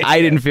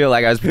 I didn't feel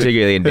like I was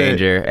particularly in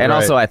danger, and Right.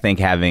 also I think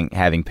having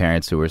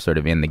parents who were sort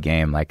of in the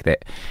game, like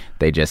that,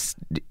 they just,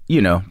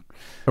 you know.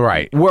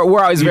 Right.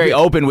 We're always very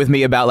open with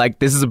me about like,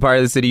 this is a part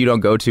of the city you don't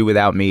go to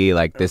without me.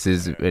 Like, this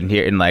is in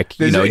here, and like,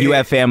 you know, you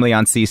have family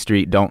on C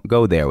Street, don't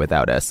go there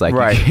without us. Like,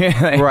 Right.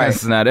 like, Right.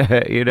 It's not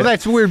a, you know. Well,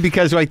 that's weird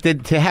because like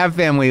to have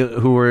family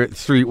who are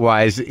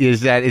streetwise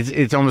is that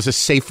it's almost a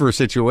safer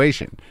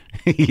situation.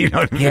 You know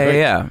what I mean?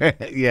 Yeah.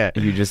 Yeah.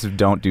 You just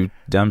don't do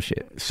dumb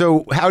shit.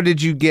 So how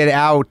did you get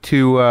out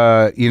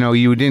to you know,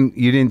 you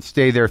didn't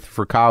stay there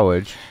for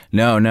college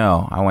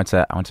No. I went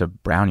to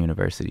Brown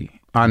University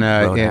on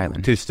Rhode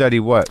Island. to study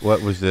what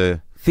was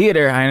the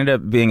Theater. I ended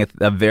up being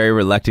a very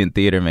reluctant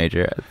theater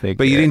major, I think.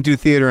 But you didn't do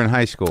theater in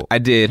high school. I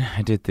did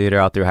theater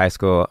all through high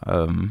school.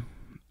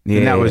 Yeah,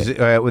 And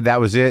that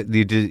was it.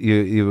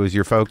 It was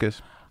your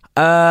focus.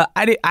 I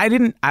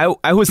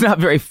was not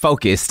very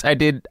focused. I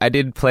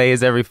did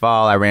plays every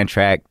fall. I ran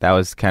track. That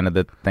was kind of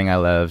the thing I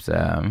loved.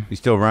 You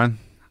still run?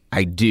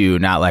 I do,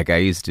 not like I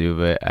used to,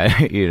 but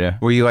I, you know.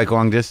 Were you like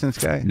long distance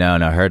guy? No,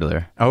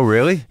 hurdler. Oh,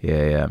 really?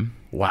 Yeah.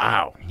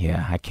 Wow.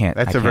 Yeah, I can't.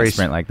 That's I a can't very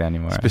sprint like that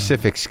anymore.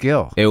 Specific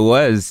skill. It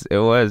was.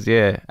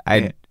 Yeah.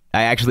 I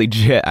actually.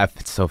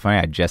 It's so funny.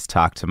 I just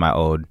talked to my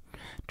old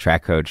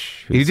track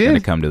coach who's going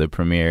to come to the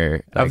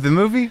premiere of the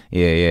movie.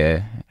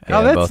 Yeah.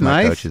 Oh, that's both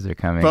nice. My coaches are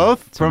coming.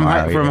 Both from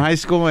tomorrow, high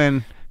school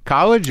and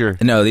college, or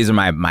no? These are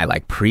my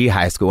like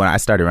pre-high school. When I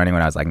started running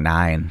when I was like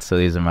 9, so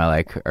these are my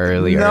like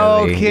early.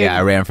 Kidding. Yeah,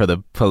 I ran for the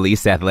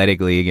Police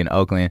Athletic League in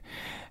Oakland.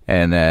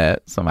 And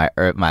so my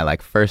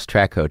like first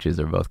track coaches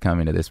are both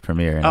coming to this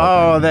premiere. In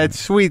Oakland. That's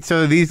sweet.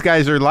 So these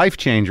guys are life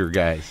changer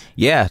guys.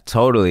 Yeah,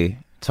 totally.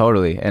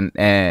 And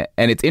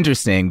it's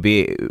interesting.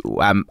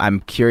 I'm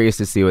curious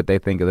to see what they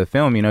think of the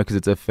film. You know, because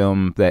it's a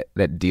film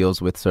that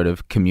deals with sort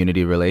of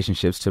community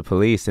relationships to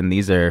police, and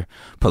these are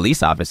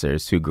police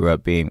officers who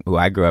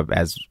I grew up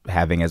as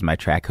having as my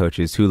track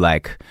coaches, who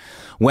like,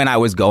 when I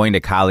was going to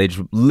college,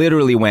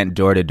 literally went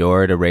door to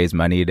door to raise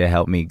money to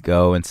help me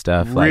go and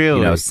stuff. Like, really?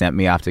 You know, sent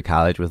me off to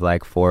college with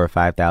like $4,000 or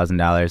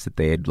 $5,000 that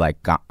they had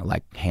like got,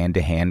 like hand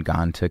to hand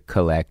gone to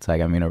collect. Like,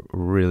 I mean, a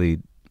really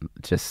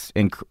just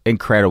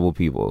incredible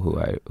people who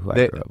I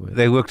grew up with.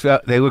 They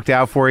looked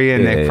out for you,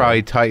 and they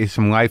probably taught you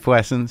some life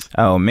lessons.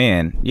 Oh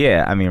man,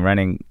 yeah. I mean,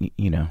 running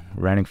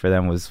for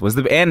them was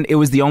and it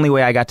was the only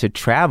way I got to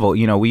travel.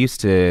 You know, we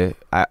used to.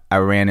 I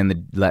ran in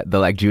the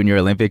like Junior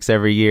Olympics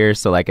every year.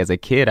 So like as a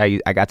kid,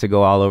 I got to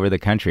go all over the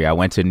country. I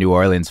went to New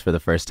Orleans for the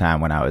first time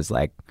when I was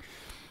like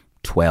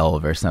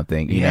 12 or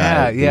something. You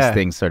know, these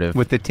things sort of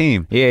with the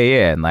team.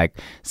 Yeah, and like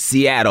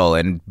Seattle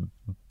and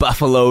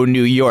Buffalo,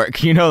 New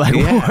York, you know, like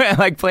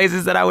like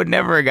places that I would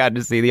never have got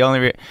to see. The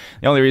only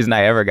reason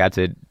I ever got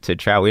to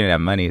travel, we didn't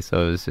have money,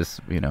 so it was just,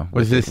 you know,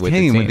 with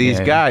these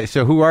guys.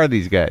 So who are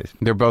these guys?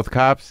 They're both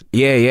cops?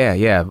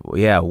 Yeah.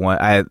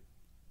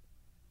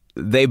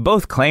 They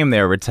both claim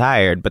they're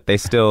retired, but they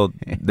still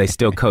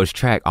coach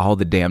track all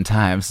the damn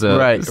time. So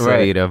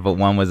right. You know, but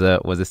one was a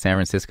San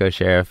Francisco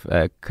sheriff,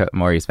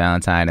 Maurice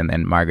Valentine, and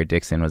then Margaret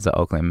Dixon was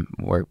Oakland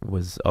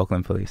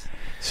police.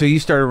 So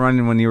you started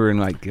running when you were in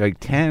like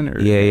 10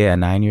 or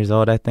 9 years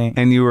old, I think.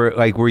 And you were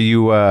like, were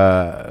you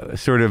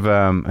sort of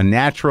a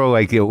natural?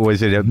 Like,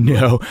 was it a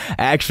no?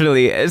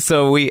 Actually,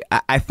 so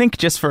I think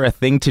just for a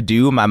thing to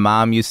do, my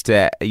mom used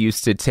to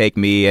take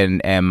me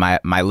and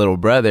my little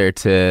brother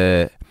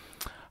to.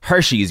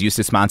 Hershey's used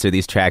to sponsor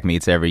these track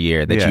meets every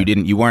year that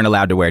you weren't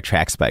allowed to wear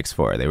track spikes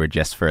for. They were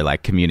just for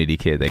like community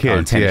kids. They call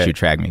them tennis shoe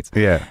track meets.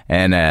 Yeah.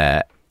 And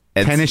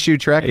tennis shoe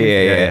track meets?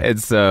 Yeah. And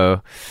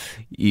so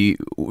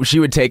she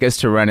would take us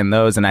to run in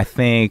those, and I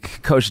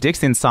think Coach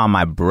Dixon saw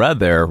my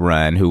brother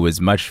run, who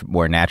was much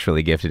more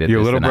naturally gifted at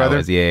your this little than brother? I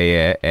was.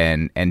 Yeah.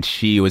 And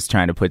she was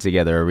trying to put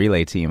together a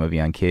relay team of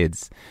young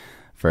kids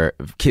for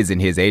kids in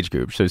his age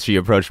group. So she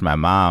approached my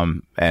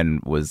mom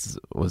and was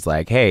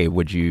like, "Hey,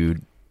 would you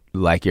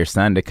like your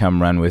son to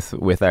come run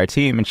with our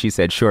team?" And she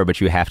said, "Sure,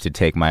 but you have to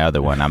take my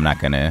other one. I'm not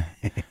gonna.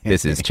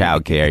 This is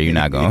childcare. You're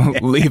not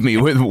gonna leave me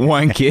with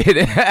one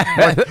kid."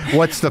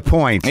 What's the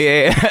point?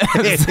 Yeah.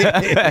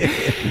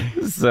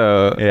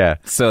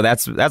 So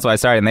that's why I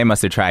started. And they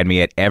must have tried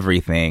me at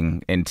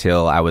everything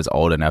until I was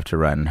old enough to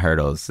run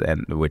hurdles,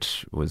 and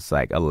which was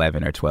like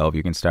 11 or 12.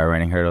 You can start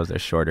running hurdles. They're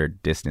shorter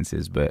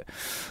distances, but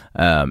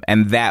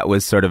and that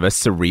was sort of a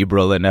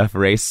cerebral enough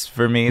race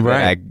for me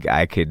that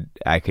I could.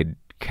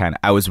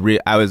 I was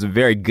a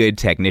very good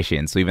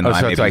technician, so even though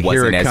I maybe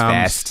wasn't as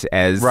fast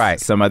as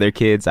some other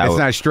kids, it's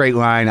not a straight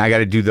line. I got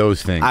to do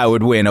those things. I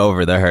would win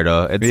over the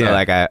hurdle. It's so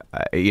like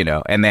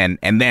and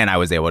then I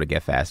was able to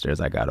get faster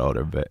as I got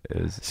older. But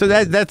it was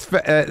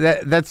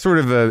that's sort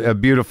of a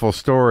beautiful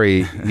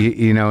story,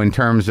 you know, in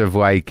terms of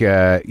like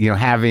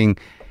having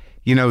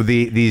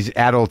these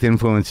adult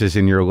influences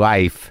in your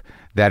life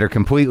that are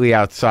completely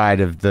outside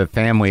of the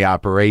family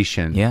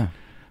operation. Yeah.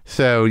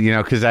 So,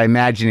 because I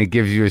imagine it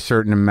gives you a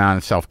certain amount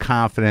of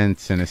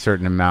self-confidence and a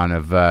certain amount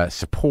of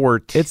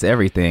support. It's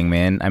everything,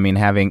 man. I mean,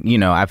 having,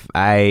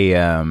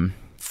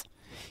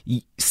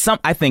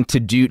 I think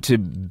to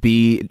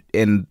be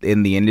in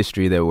the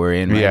industry that we're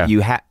in,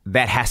 right,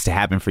 that has to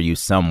happen for you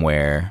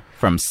somewhere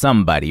from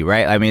somebody,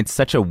 right? I mean, it's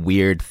such a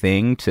weird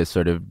thing to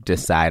sort of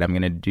decide I'm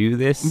going to do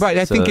this. Right.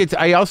 I think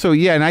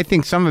and I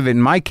think some of it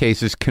in my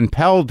case is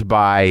compelled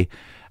by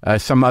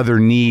some other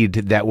need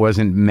that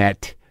wasn't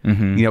met.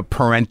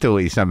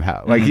 Parentally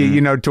somehow, like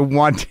to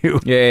want to,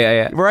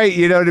 right?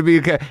 To be,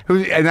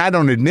 and I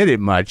don't admit it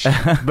much,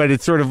 but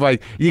it's sort of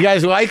like, you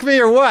guys like me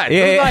or what?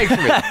 Who likes me?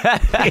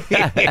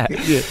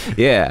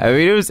 Yeah, I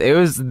mean, it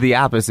was the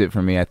opposite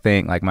for me. I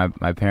think like my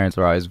parents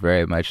were always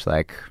very much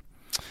like,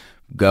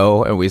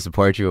 go and we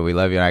support you and we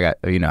love you. And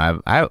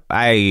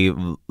I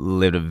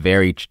lived a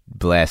very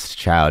blessed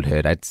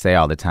childhood. I'd say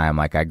all the time,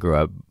 like I grew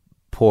up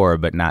poor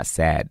but not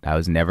sad. I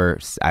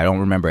don't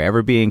remember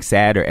ever being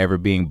sad or ever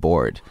being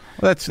bored.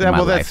 That's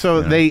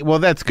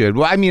good.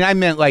 Well, I mean, I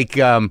meant like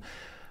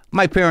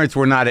my parents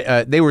were not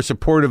they were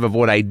supportive of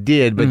what I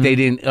did, but they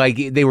didn't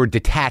they were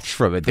detached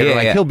from it. They were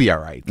like, he'll be all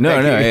right.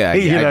 I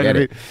get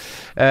it.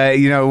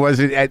 Was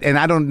it? And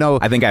I don't know.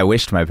 I think I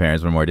wished my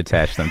parents were more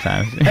detached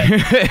sometimes.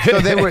 so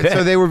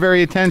they were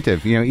very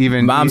attentive.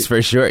 Even mom's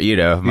for sure.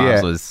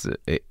 Mom's was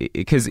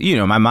because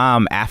my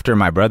mom, after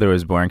my brother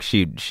was born,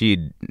 she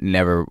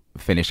never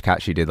finished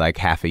college. She did like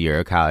half a year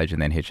of college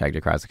and then hitchhiked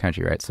across the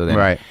country. Right. So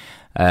then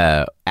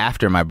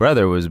after my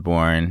brother was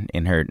born,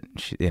 in her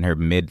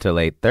mid to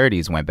late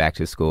 30s, went back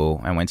to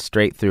school and went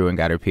straight through and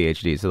got her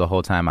PhD. So the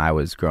whole time I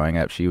was growing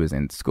up, she was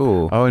in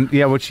school. Oh, and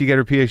what'd she get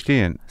her PhD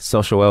in?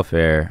 Social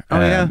welfare. Oh,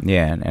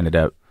 yeah, and ended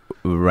up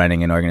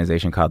running an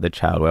organization called the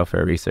Child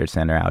Welfare Research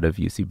Center out of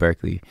UC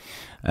Berkeley.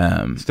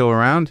 Still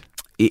around?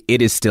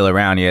 It is still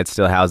around. Yeah, it's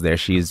still housed there.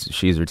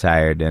 She's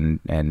retired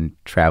and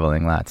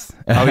traveling lots.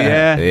 Oh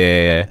yeah?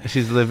 Yeah.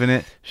 She's living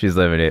it. She's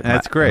living it.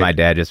 That's great. My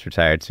dad just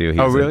retired too.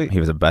 Really? He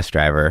was a bus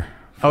driver.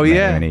 Oh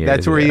yeah, many years.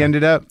 That's where he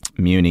ended up.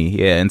 Muni,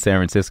 in San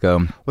Francisco.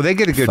 Well, they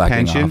get a good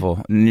pension.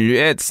 Awful.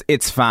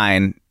 It's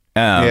fine.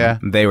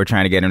 They were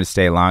trying to get him to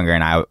stay longer,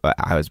 and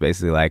I was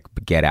basically like,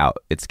 "Get out!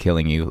 It's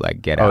killing you!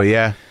 Like, get out!" Oh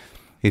yeah.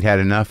 He'd had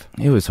enough.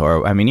 It was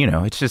horrible. I mean,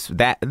 it's just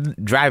that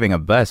driving a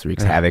bus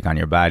wreaks havoc on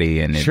your body,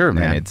 and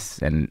man.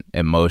 And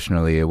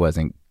emotionally, it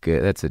wasn't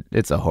good.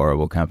 It's a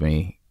horrible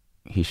company.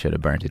 He should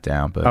have burnt it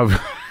down, but.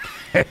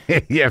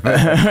 Yeah,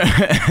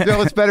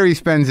 so it's better he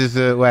spends his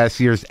last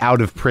years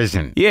out of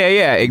prison.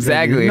 Yeah,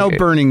 exactly. No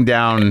burning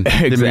down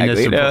the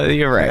municipal. No,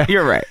 you're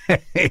right.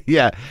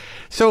 Yeah.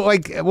 So,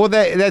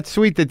 that's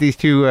sweet that these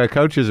two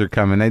coaches are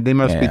coming. They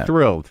must be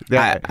thrilled.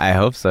 I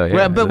hope so.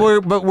 Yeah.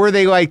 Well, but were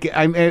they like?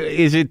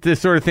 Is it the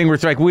sort of thing where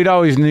it's like we'd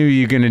always knew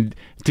you're going to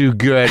do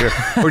good,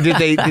 or did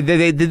they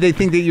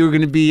think that you were going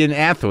to be an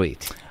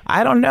athlete?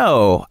 I don't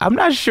know. I'm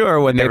not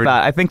sure what they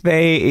thought. I think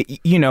they,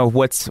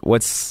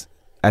 what's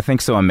I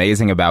think so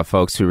amazing about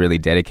folks who really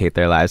dedicate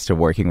their lives to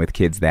working with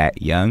kids that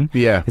young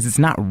is it's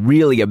not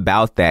really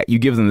about that. You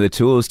give them the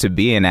tools to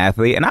be an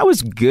athlete. And I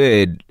was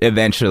good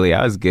eventually.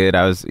 I was good.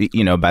 I was,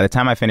 by the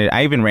time I finished,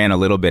 I even ran a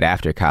little bit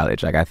after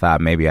college. Like I thought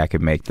maybe I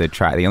could make the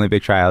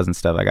Olympic trials and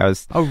stuff. Like I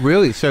was. Oh,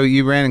 really? So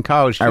you ran in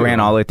college too? I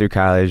ran all the way through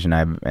college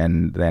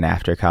and then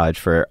after college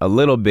for a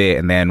little bit.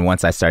 And then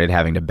once I started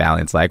having to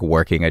balance like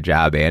working a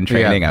job and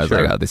training, I was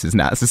like, oh, this is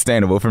not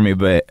sustainable for me.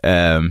 But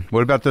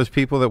what about those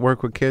people that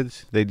work with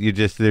kids? They're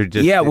just they're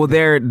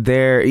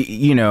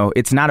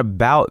it's not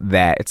about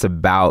that. It's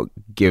about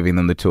giving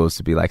them the tools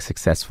to be like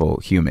successful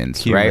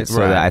humans, right? So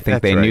that I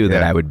think they knew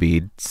that I would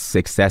be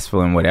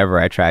successful in whatever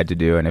I tried to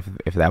do, and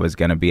if that was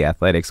going to be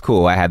athletics,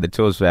 cool. I had the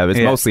tools for that.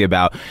 It's mostly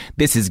about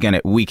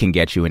we can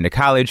get you into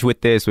college with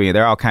this.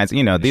 There are all kinds.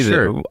 These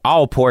are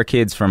all poor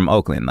kids from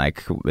Oakland.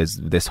 Like is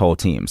this whole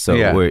team. So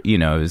it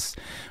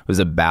was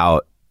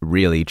about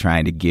really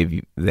trying to give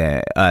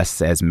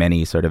us as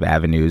many sort of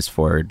avenues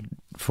for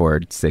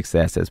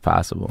success as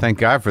possible. Thank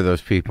God for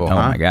those people. Oh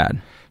my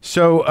God.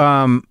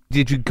 So,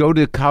 did you go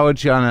to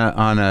college on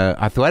a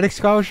athletic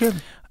scholarship?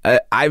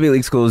 Ivy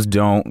League schools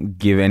don't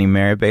give any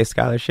merit-based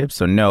scholarships,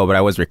 so no. But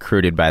I was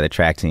recruited by the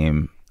track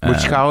team.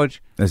 Which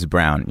college? This is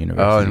Brown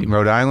University. Oh, in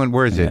Rhode Island.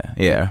 Where is it?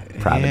 Yeah,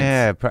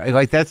 Providence. Yeah,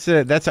 like that's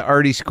an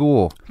arty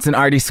school. It's an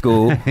arty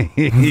school.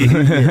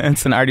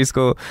 It's an arty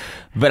school.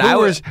 But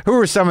who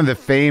were some of the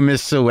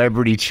famous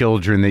celebrity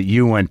children that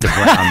you went to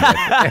Brown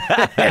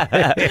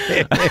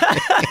with?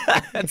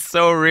 That's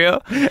so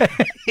real.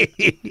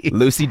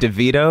 Lucy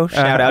DeVito.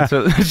 Shout out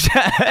to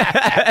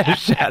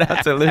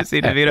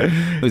Lucy DeVito,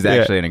 who's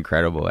actually an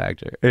incredible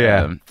actor.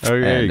 Yeah.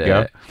 There you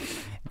go.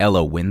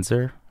 Ella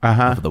Windsor.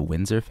 Of the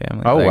Windsor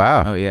family. Oh,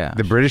 wow. Oh, yeah.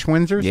 The British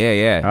Windsors?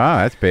 Yeah. Oh,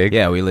 that's big.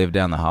 Yeah, we lived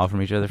down the hall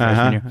from each other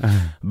freshman year.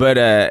 But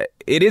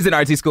it is an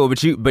artsy school,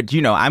 but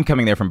I'm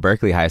coming there from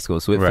Berkeley High School,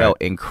 so it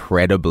felt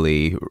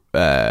incredibly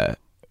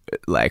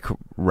like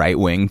right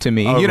wing to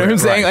me. You know what I'm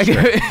saying? Like,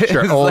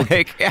 sure.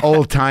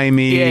 Old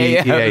timey.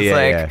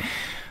 Yeah.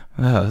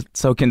 Oh,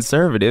 so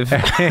conservative.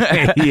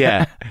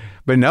 Yeah.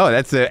 But no,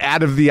 that's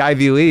out of the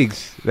Ivy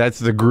Leagues. That's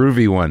the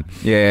groovy one.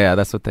 Yeah,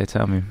 that's what they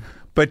tell me.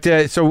 But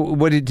so,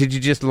 what did you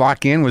just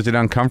lock in? Was it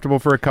uncomfortable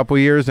for a couple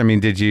years? I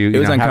mean, did you? It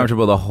was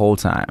uncomfortable the whole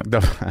time.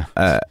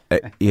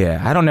 Yeah,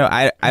 I don't know.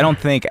 I don't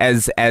think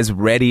as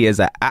ready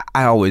as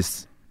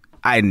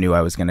I knew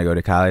I was going to go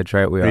to college,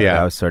 right?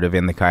 I was sort of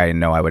in the car. I didn't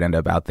know I would end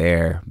up out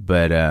there,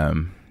 but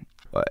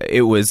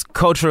it was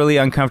culturally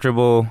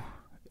uncomfortable.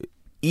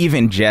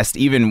 Even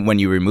when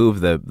you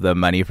remove the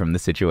money from the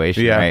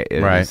situation, right?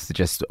 It was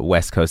just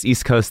West Coast,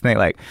 East Coast thing,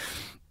 like.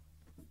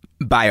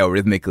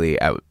 Biorhythmically,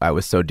 I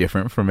was so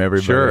different from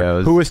everybody.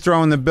 Sure. Who was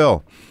throwing the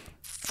bill?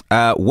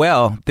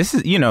 Well, this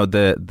is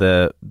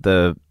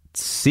the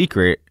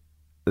secret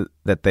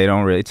that they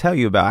don't really tell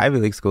you about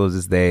Ivy League schools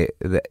is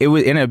it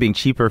would end up being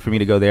cheaper for me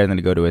to go there than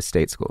to go to a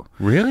state school.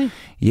 Really?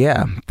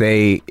 Yeah,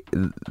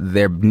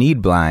 they're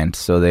need blind,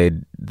 so they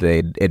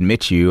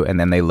admit you, and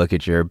then they look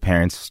at your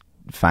parents'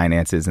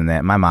 finances, and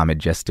that my mom had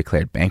just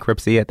declared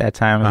bankruptcy at that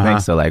time. I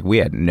think so. Like we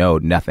had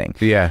nothing.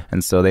 Yeah,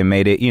 and so they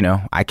made it.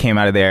 I came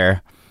out of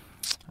there.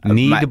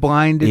 Need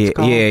blind, it's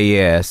called?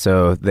 Yeah.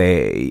 So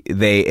they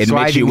admit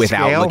sliding you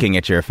without scale? looking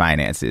at your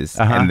finances,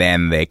 and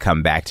then they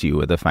come back to you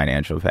with a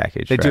financial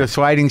package. They do a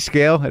sliding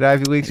scale at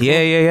Ivy League school?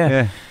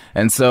 Yeah.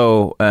 And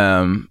so,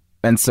 I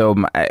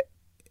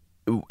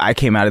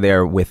came out of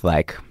there with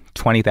like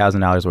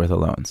 $20,000 worth of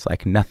loans,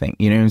 like nothing.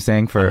 You know what I'm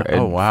saying? For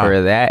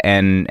that,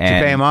 and did you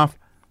pay them off?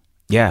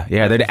 Yeah.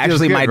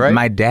 Actually, good,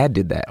 my dad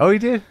did that. Oh, he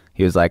did.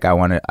 He was like, I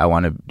want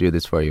to do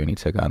this for you, and he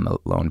took on the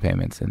loan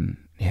payments, and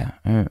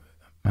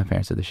my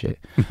parents are the shit.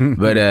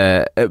 but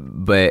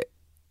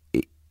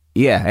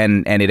yeah,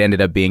 and it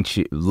ended up being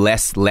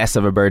less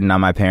of a burden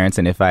on my parents.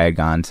 And if I had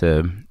gone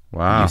to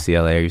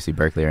UCLA or UC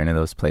Berkeley or any of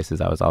those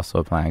places, I was also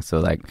applying. So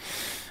like,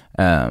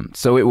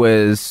 so it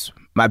was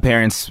my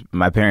parents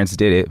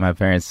did it. My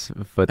parents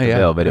foot the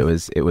bill, but it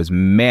was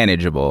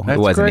manageable. That's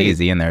it wasn't great.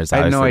 easy, and there's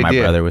obviously my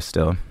brother was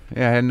still.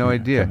 Yeah, I had no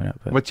idea.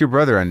 What's your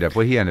brother end up?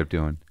 What he end up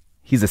doing?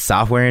 He's a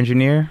software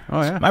engineer.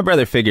 Oh yeah. My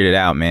brother figured it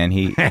out, man.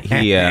 He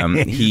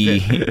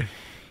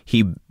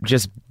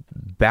just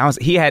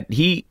bounced.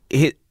 He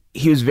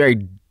was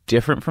very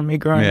different from me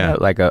growing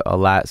up, like a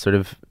lot sort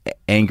of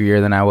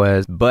angrier than I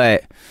was.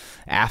 But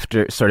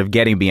after sort of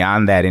getting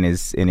beyond that in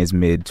his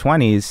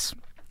mid-20s,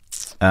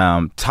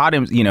 taught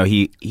him.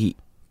 He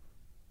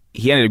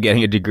ended up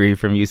getting a degree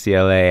from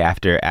UCLA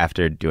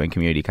after doing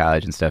community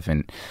college and stuff,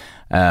 and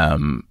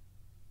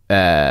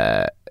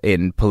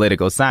in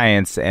political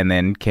science, and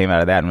then came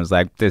out of that and was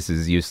like, this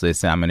is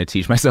useless. I'm going to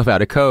teach myself how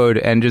to code,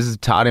 and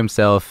just taught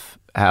himself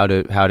how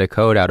to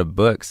code out of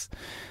books.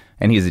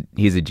 And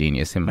he's a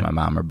genius. Him and my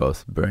mom are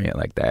both brilliant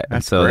like that.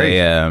 That's and so great.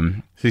 So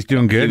he's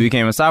doing good. He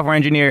became a software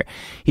engineer.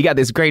 He got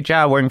this great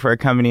job working for a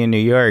company in New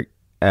York.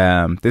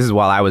 This is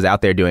while I was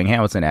out there doing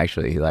Hamilton,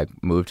 actually. He like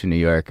moved to New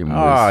York and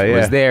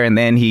was there. And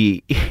then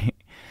he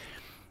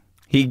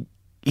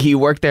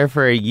worked there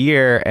for a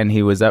year, and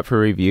he was up for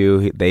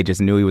review. They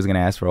just knew he was going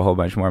to ask for a whole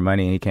bunch more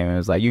money. And he came and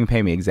was like, you can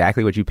pay me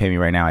exactly what you pay me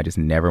right now. I just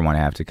never want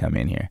to have to come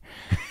in here.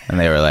 And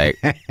they were like,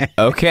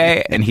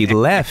 okay. And he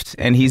left,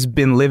 and he's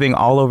been living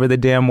all over the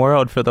damn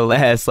world for the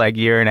last like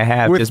year and a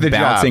half, with just the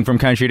bouncing job. from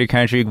country to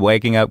country,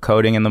 waking up,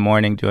 coding in the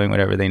morning, doing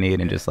whatever they need,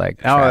 and just like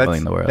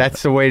traveling the world.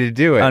 That's the way to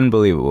do it.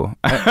 Unbelievable.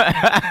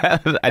 I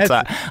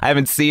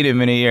haven't seen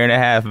him in a year and a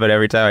half, but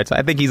every time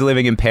I think he's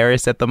living in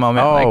Paris at the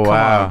moment. Oh, like, come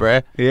wow. on,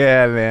 bruh.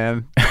 Yeah,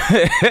 man.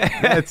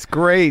 That's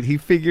great. He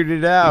figured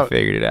it out.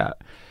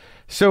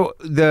 So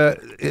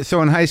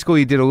in high school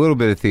you did a little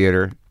bit of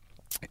theater,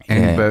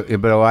 but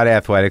a lot of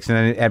athletics, and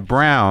then at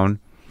Brown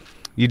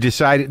you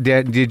decided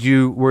that did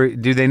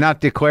they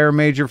not declare a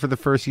major for the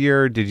first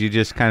year? Or did you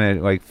just kind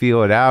of like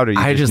feel it out? Or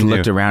I just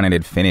looked around and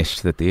had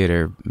finished the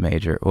theater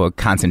major, well,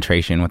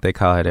 concentration, what they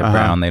call it at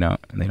Brown. They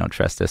don't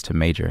trust us to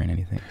major in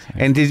anything. So.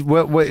 And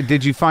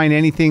did you find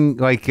anything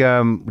like?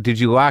 Did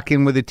you lock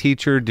in with a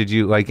teacher? Did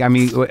you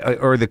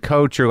or the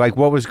coach, or like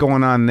what was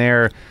going on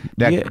there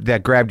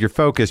that grabbed your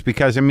focus?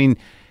 Because I mean,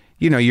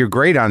 you're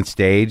great on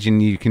stage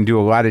and you can do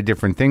a lot of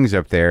different things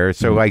up there.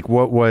 So like,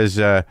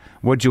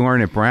 what'd you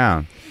learn at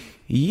Brown?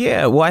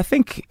 Yeah, well, I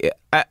think,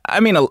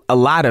 I mean, a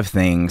lot of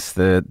things.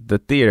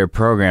 The theater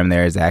program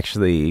there is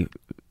actually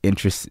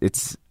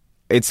it's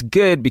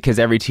good because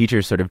every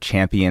teacher sort of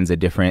champions a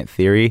different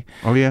theory.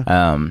 Oh yeah.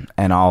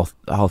 And all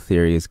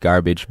theory is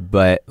garbage,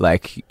 but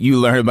like you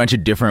learn a bunch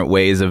of different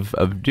ways of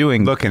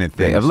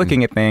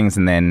looking at things,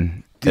 and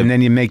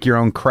then you make your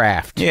own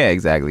craft. Yeah,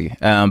 exactly.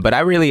 But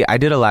I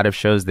did a lot of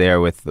shows there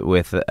with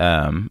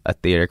a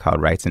theater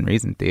called Rights and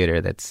Reason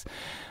Theater. That's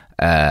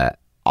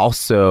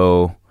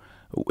also.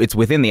 It's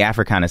within the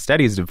Africana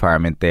Studies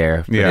department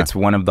there. Yeah. It's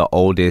one of the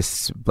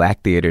oldest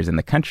black theaters in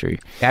the country.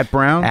 At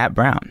Brown? At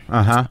Brown.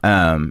 Uh-huh.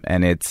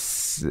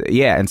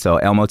 And so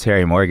Elmo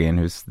Terry Morgan,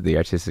 who's the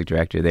artistic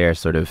director there,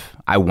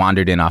 I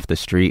wandered in off the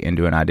street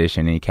into an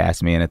audition, and he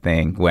cast me in a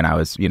thing when I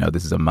was,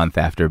 this is a month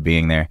after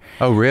being there.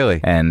 Oh,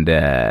 really? And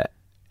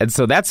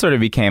so that sort of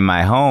became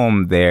my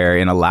home there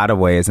in a lot of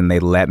ways. And they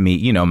let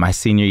me, my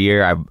senior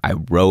year, I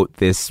wrote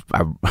this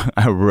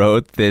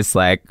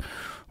like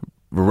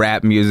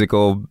rap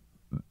musical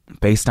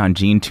based on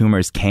Gene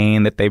Toomer's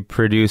Cane that they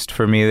produced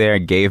for me there.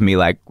 It gave me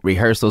like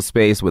rehearsal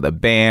space with a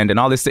band and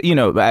all this.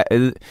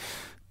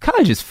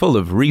 College is full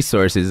of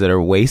resources that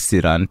are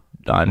wasted on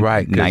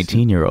Right,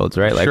 19-year-olds,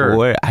 right? Like,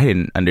 sure. I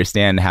didn't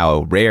understand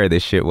how rare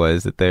this shit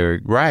was that they were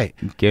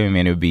giving me,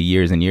 and it would be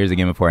years and years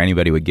again before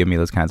anybody would give me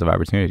those kinds of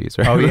opportunities,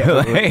 right? Oh yeah,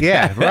 Like,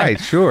 yeah, right,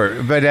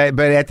 sure. But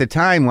at the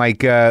time,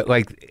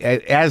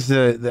 as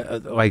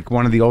the like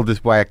one of the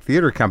oldest black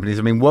theater companies,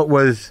 I mean, what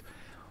was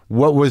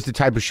the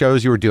type of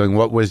shows you were doing?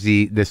 What was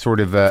the sort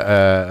of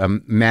a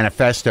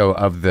manifesto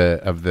of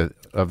the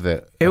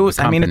It was.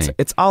 I mean, company?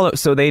 it's all.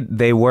 So they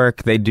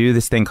do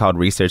this thing called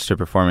research to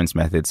performance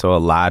method. So a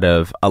lot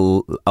of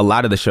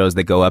the shows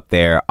that go up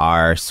there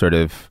are sort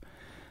of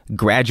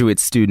graduate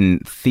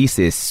student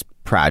thesis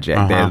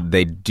project.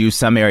 They do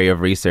some area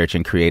of research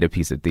and create a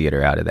piece of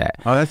theater out of that.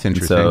 Oh, that's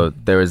interesting. So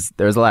there was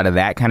a lot of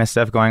that kind of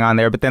stuff going on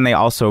there. But then they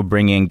also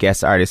bring in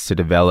guest artists to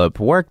develop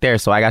work there.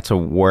 So I got to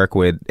work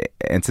with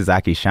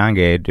Ntozake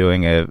Shange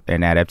doing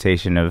an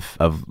adaptation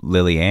of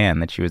Lily Ann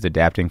that she was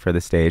adapting for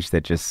the stage.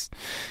 That just,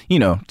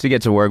 to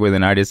get to work with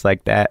an artist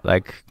like that,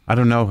 like I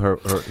don't know her.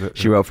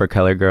 She wrote for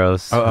Color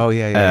Girls. Oh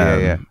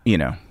yeah.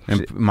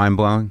 Mind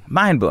blowing.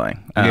 Mind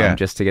blowing.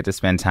 Just to get to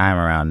spend time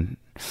around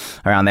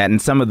that,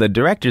 and some of the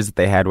directors that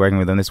they had working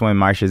with them. This woman,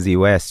 Marcia Z.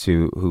 West,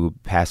 who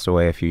passed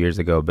away a few years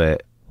ago,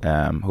 but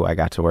who I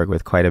got to work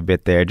with quite a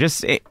bit there.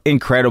 Just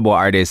incredible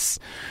artists.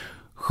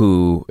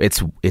 Who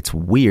it's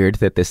weird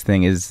that this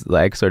thing is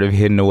like sort of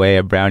hidden away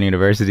at Brown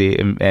University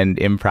and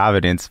in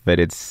Providence, but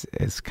it's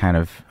kind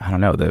of, I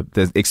don't know,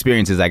 the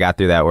experiences I got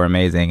through that were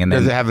amazing. And then,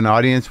 does it have an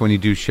audience when you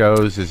do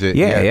shows? Is it?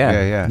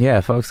 Yeah.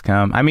 Folks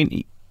come. I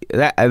mean,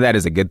 that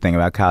is a good thing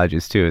about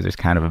colleges too. Is there's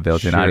kind of a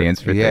built-in audience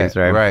for things,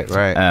 right? Right.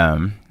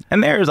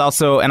 And there's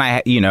also,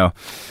 Oscar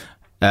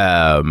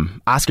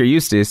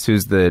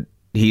Eustis,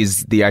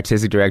 he's the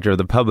artistic director of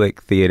the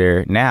Public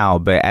Theater now,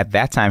 but at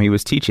that time he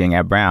was teaching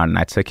at Brown, and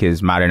I took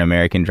his Modern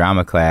American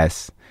Drama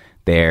class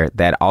there.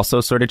 That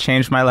also sort of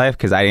changed my life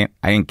because I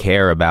didn't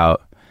care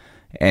about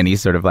any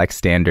sort of like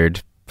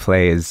standard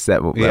plays.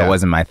 That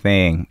wasn't my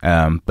thing.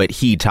 But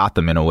he taught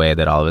them in a way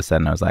that all of a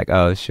sudden I was like,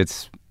 oh, this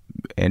shit's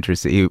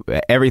interesting.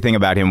 Everything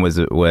about him was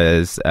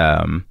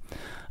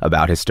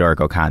about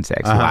historical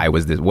context. Why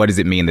was this? What does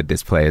it mean that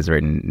this play is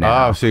written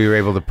now? Oh, so you were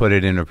able to put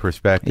it into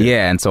perspective.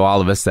 Yeah, and so all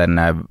of a sudden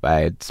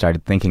I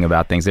started thinking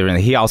about things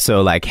differently. He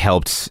also like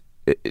helped.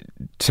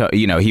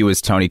 He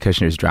was Tony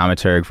Kushner's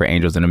dramaturg for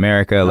Angels in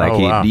America. Like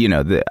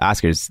the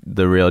Oscar's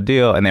the real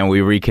deal. And then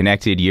we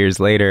reconnected years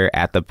later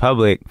at the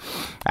Public.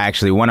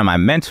 Actually, one of my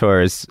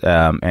mentors,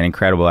 an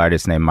incredible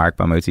artist named Mark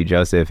Bamuthi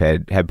Joseph,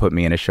 had put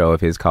me in a show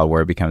of his called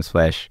Word Becomes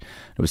Flesh.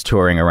 It was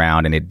touring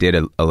around, and it did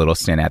a little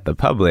stint at the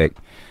Public.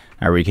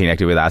 I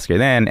reconnected with Oscar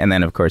then, and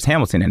then of course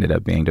Hamilton ended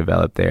up being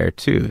developed there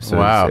too.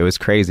 So it was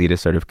crazy to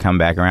sort of come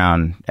back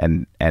around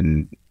and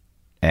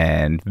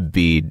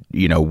be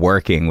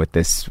working with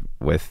this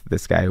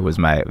guy who was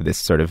this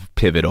sort of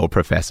pivotal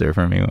professor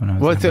for me when I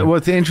was.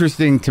 What's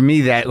interesting to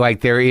me that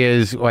like there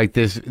is like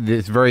this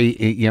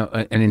very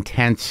an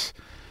intense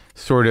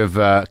sort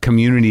of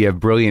community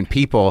of brilliant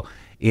people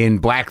in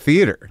black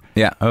theater.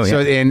 Yeah. Oh, so,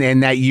 yeah.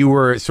 And that you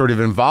were sort of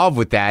involved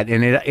with that,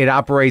 and it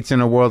operates in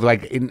a world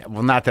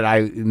not that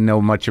I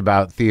know much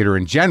about theater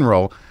in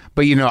general,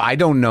 but I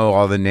don't know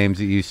all the names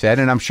that you said,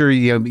 and I'm sure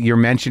you're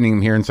mentioning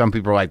them here, and some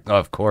people are like, oh,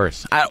 of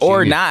course,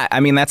 or not. I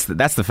mean, that's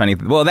the funny.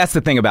 Well, that's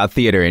the thing about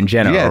theater in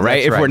general,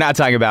 right? If we're not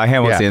talking about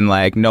Hamilton,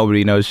 like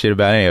nobody knows shit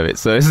about any of it.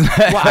 So,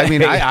 well, I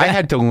mean, I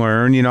had to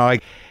learn, you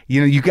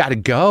got to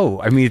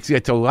go. I mean,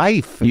 it's a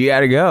life. You got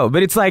to go,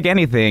 but it's like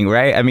anything,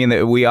 right? I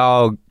mean, we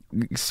all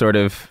sort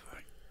of.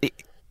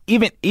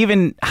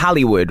 Even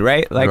Hollywood,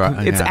 right?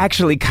 Like it's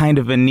actually kind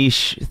of a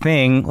niche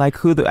thing. Like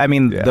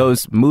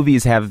those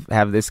movies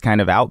have this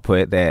kind of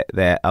output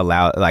that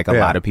allow like a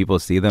lot of people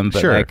see them,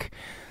 but like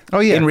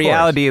in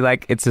reality,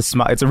 like it's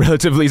a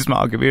relatively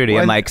small community,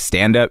 and like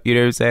stand up, you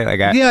know what I'm saying? Like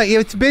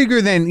it's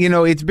bigger than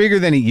it's bigger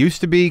than it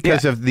used to be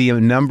because of the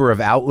number of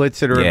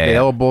outlets that are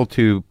available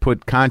to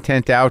put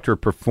content out or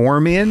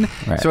perform in.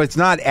 Right. So it's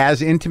not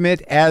as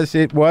intimate as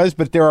it was,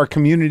 but there are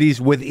communities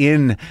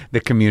within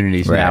the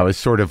communities now. Is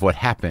sort of what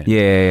happened.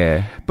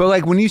 Yeah. But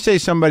like when you say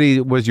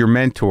somebody was your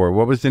mentor,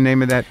 what was the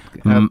name of that?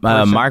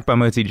 Mark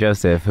Bamuthi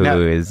Joseph,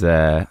 who is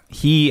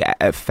he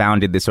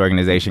founded this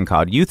organization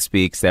called Youth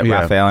Speaks that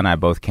Raphael and I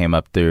both came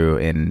up through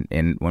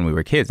in when we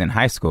were kids in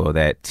high school,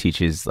 that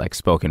teaches like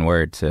spoken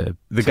word to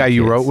the guy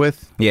you wrote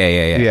with.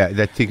 Yeah,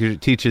 that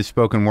teaches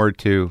spoken word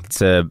to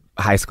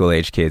high school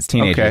age kids,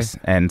 teenagers.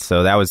 And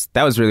so that was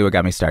really what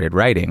got me started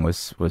writing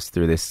was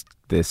through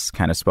this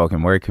kind of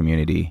spoken word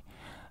community.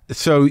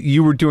 So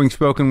you were doing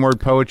spoken word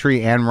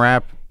poetry and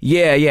rap?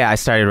 Yeah. I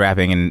started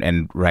rapping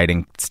and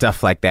writing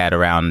stuff like that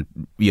around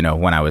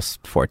when I was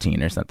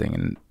 14 or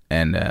something,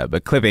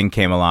 but clipping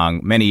came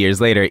along many years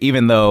later,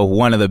 even though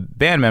one of the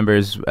band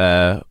members,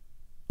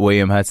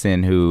 William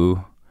Hudson,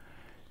 who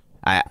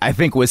I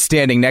think was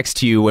standing next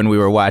to you when we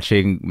were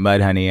watching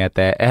Mudhoney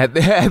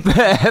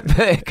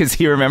because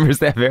he remembers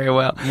that very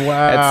well.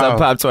 Wow. At Sub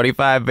Pop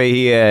 25,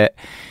 but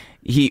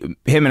him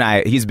and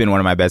I, he's been one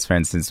of my best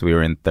friends since we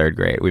were in third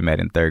grade. We met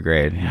in third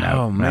grade.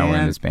 Now we're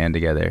in this band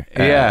together.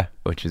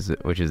 Which is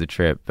a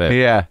trip. But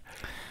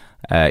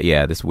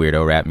this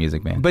weirdo rap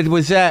music band. But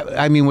was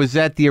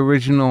that the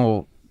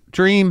original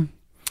dream?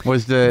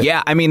 Was the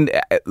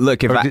look,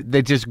 did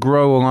they just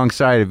grow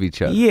alongside of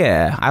each other?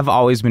 Yeah, I've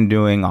always been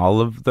doing all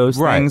of those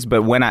things,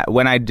 but when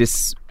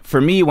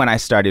I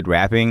started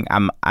rapping,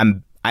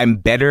 I'm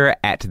better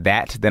at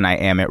that than I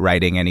am at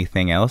writing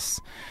anything else.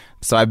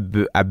 So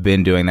I've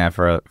been doing that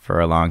for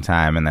a long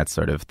time, and that's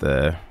sort of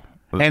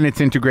and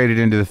it's integrated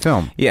into the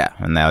film. Yeah,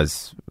 and that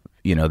was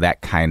that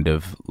kind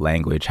of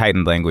language,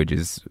 heightened language,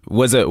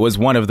 was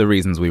one of the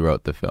reasons we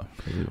wrote the film.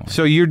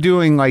 So you're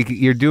doing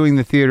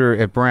the theater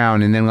at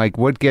Brown, and then like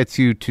what gets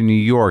you to New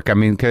York? I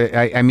mean,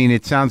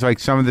 it sounds like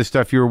some of the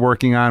stuff you were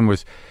working on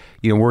was,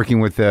 working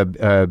with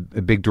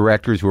big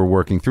directors who were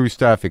working through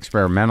stuff,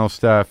 experimental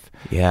stuff,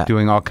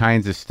 doing all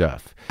kinds of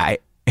stuff. I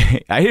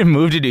didn't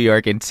move to New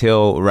York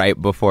until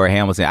right before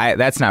Hamilton.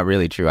 That's not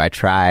really true. I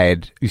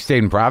tried. You stayed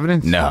in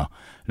Providence? No,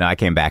 I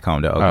came back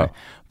home to Oakland. Oh.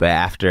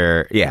 But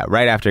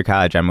right after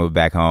college, I moved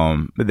back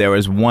home. There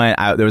was like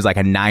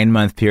a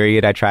 9-month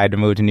period I tried to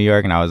move to New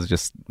York, and I was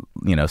just,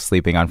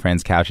 sleeping on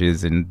friends'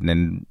 couches and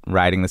then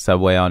riding the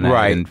subway all night.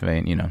 Right.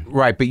 And,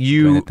 right. But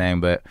doing the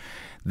thing. But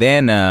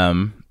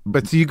then,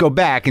 but so you go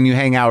back and you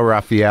hang out with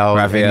Raphael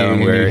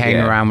and you hang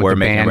around with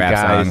the band rap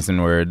guys. Songs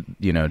and we're,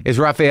 Is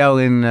Raphael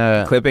in...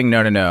 Clipping?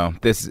 No.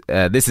 This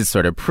is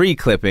sort of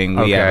pre-clipping.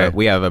 We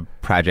have a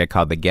project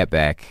called The Get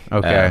Back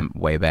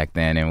way back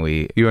then. And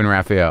You and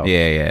Raphael.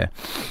 Yeah.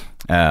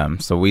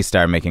 So we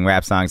started making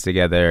rap songs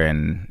together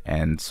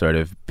and sort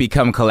of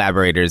become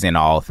collaborators in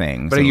all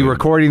things. But are you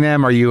recording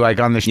them? Are you like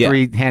on the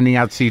street handing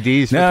out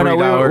CDs for $3?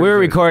 No, we were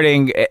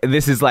recording.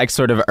 This is like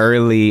sort of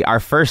early. Our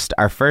first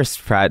sort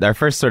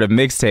of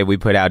mixtape we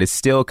put out is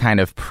still kind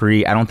of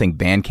I don't think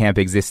Bandcamp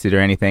existed or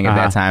anything at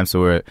that time. So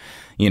we're,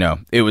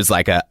 it was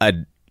like a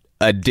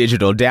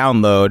digital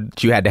download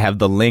that you had to have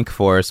the link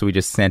for. So we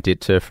just sent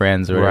it to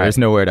friends or there's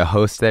nowhere to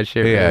host that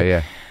shit.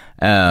 Yeah.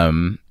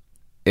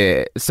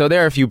 So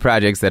there are a few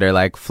projects that are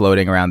like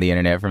floating around the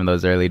internet from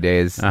those early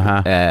days,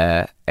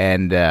 and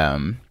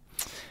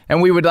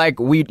we would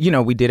we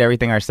did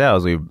everything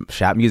ourselves. We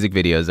shot music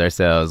videos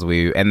ourselves.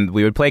 We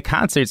would play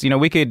concerts.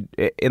 We could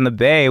in the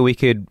Bay. We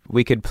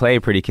could play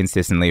pretty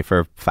consistently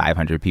for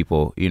 500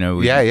 people.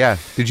 Yeah.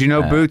 Did you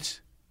know Boots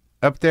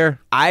up there?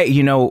 I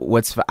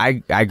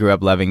grew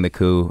up loving the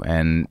Coup,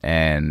 and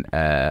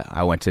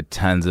I went to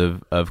tons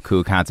of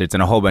Coup concerts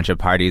and a whole bunch of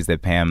parties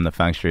that Pam the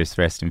Funkstress,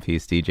 rest in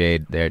peace,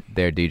 DJ'd, their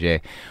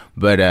DJ.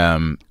 But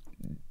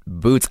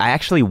Boots, I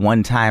actually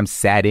one time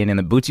sat in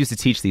the Boots used to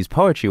teach these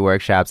poetry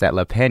workshops at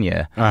La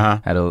Peña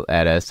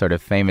at a sort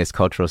of famous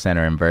cultural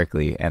center in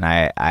Berkeley, and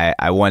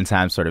I one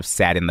time sort of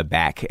sat in the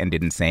back and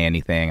didn't say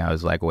anything. I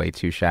was like way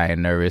too shy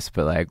and nervous,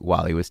 but like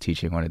while he was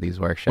teaching one of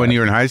these workshops. When you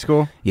were in high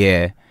school?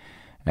 Yeah.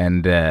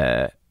 And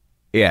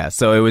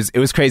so it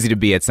was crazy to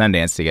be at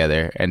Sundance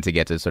together and to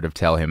get to sort of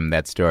tell him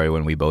that story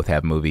when we both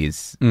have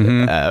movies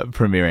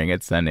premiering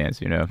at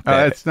Sundance.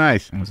 That's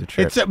nice. It was a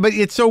trip. But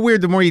it's so weird.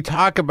 The more you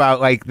talk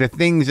about like the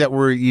things that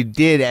you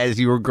did as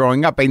you were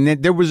growing up,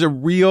 and there was a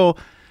real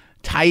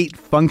tight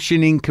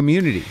functioning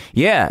community.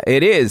 Yeah,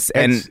 it is,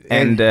 and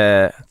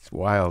it's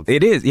wild.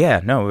 It is.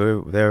 Yeah,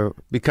 no, there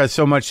because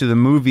so much of the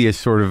movie is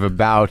sort of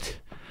about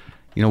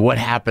what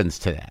happens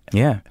to that.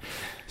 Yeah.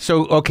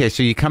 So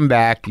you come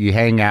back, you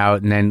hang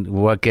out, and then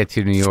what gets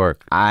you to New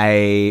York?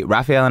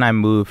 Raphael and I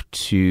moved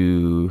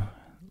to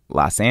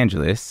Los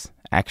Angeles,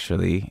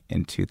 actually,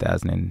 in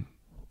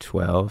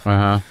 2012.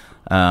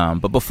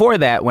 But before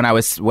that, when I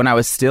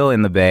was still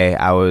in the Bay,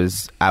 I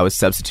was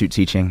substitute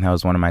teaching. That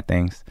was one of my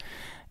things,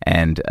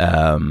 and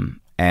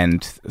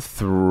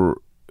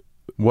through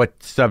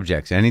what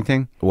subjects?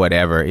 Anything?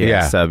 Whatever.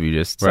 Yeah. Sub. You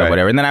just sub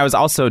whatever. And then I was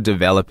also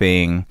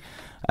developing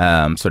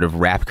sort of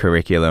rap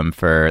curriculum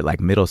for like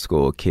middle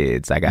school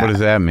kids. What does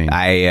that mean?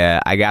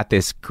 I got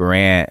this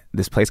grant.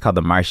 This place called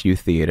the Marsh Youth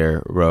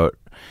Theater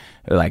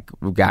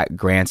got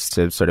grants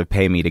to sort of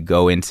pay me to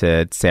go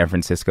into San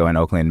Francisco and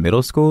Oakland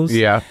middle schools.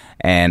 Yeah.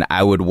 And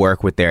I would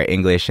work with their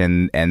English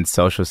and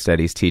social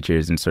studies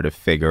teachers and sort of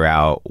figure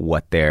out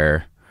what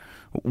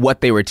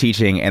they were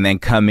teaching, and then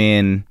come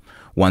in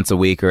once a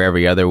week or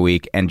every other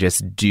week and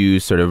just do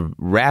sort of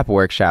rap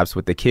workshops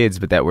with the kids,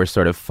 but that were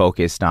sort of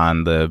focused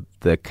on the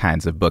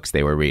kinds of books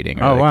they were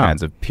reading or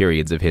kinds of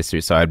periods of history.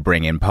 So I'd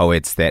bring in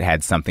poets that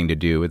had something to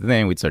do with the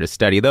thing. We'd sort of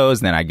study those,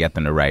 and then I'd get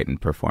them to write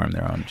and perform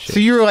their own shit. So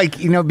you were like,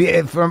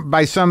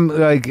 by some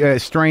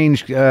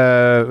strange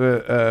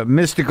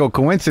mystical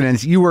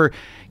coincidence, you were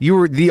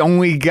the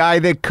only guy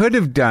that could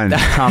have done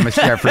Thomas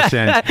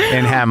Jefferson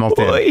in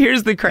Hamilton. Well,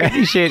 here's the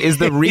crazy shit: is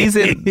the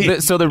reason.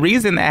 The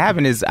reason that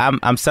happened is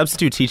I'm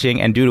substitute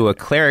teaching, and due to a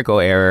clerical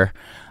error,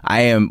 I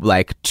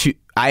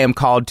am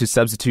called to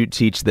substitute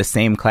teach the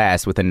same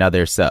class with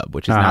another sub,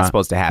 which is not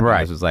supposed to happen.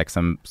 Right. This was like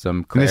some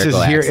clerical This is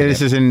here. accident.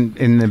 This is in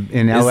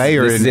LA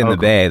or this is in the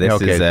Bay.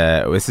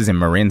 This is in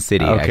Marin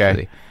City. Okay.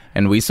 Actually.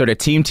 And we sort of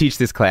team teach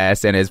this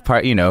class, and as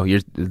part,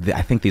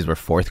 I think these were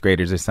fourth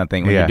graders or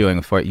something. When you're doing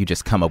a fourth, you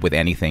just come up with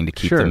anything to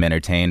keep them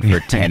entertained for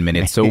 10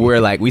 minutes. So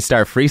we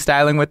start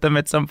freestyling with them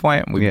at some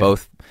point. We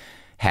both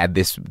had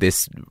this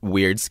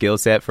weird skill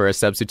set for a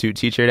substitute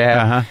teacher to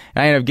have.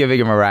 And I ended up giving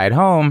him a ride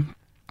home.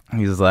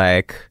 He was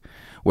like,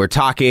 we're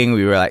talking.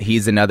 We were like,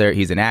 he's an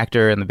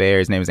actor in the Bay Area.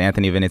 His name is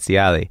Anthony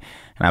Viniziali.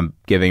 And I'm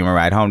giving him a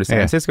ride home to San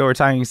Francisco. We're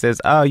talking. He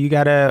says, "Oh,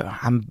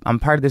 I'm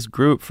part of this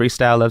group,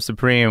 Freestyle Love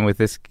Supreme, with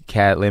this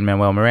cat,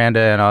 Lin-Manuel Miranda,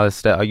 and all this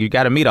stuff. You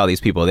got to meet all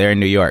these people. They're in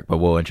New York, but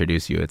we'll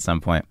introduce you at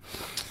some point."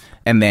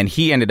 And then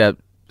he ended up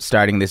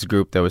starting this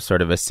group that was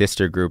sort of a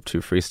sister group to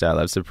Freestyle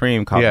Love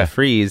Supreme called The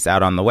Freeze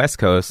out on the West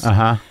Coast.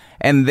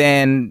 And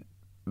then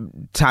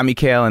Tommy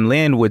Kail and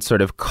Lynn would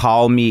sort of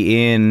call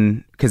me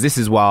in, because this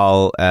is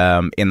while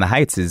In the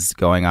Heights is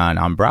going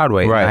on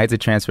Broadway. Right. In the Heights had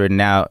transferred.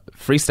 Now,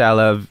 Freestyle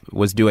Love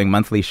was doing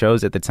monthly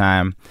shows at the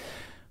time,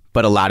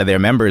 but a lot of their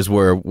members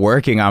were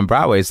working on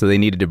Broadway, so they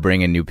needed to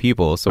bring in new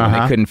people. So when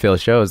they couldn't fill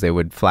shows, they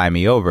would fly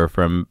me over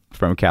from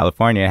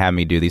California and have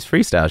me do these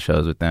freestyle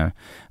shows with them.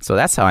 So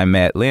that's how I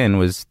met Lynn,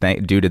 was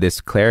due to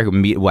this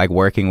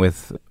working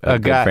with a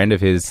good friend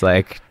of his.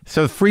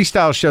 So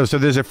freestyle show. So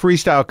there's a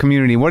freestyle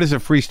community. What is a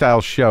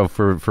freestyle show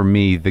for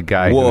me, the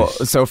guy? Well,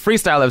 so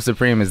Freestyle Love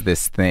Supreme is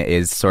this thing,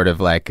 is sort of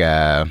like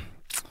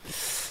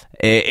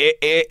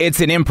it's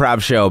an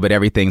improv show, but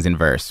everything's in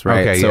verse,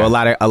 right? Okay, so a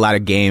lot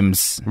of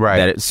games,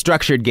 that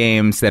structured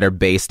games that are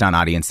based on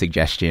audience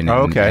suggestion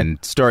and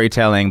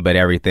storytelling, but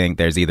everything,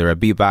 there's either a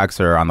beatbox,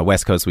 or on the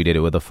West Coast we did it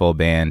with a full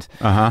band,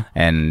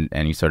 and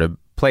you sort of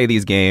play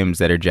these games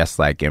that are just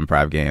like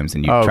improv games,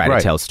 and you try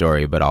to tell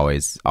story, but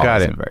always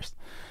in verse.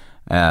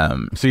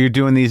 So you're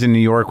doing these in New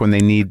York when they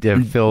need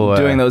to fill.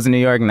 Doing those in New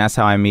York, and that's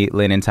how I meet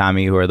Lynn and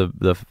Tommy, who are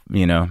the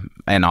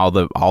and all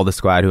the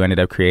squad who ended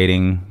up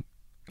creating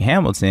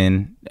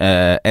Hamilton,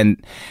 and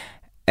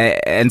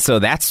so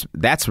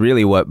that's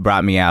really what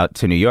brought me out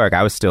to New York.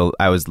 I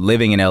was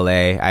living in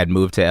LA. I had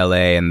moved to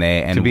LA,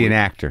 to be an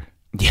actor.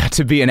 Yeah,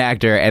 to be an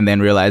actor, and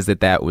then realized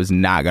that was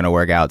not going to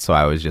work out, so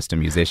I was just a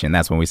musician.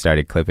 That's when we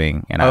started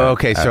clipping. And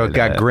so it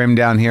got grim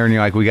down here, and you're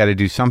like, we got to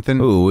do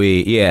something?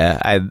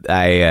 I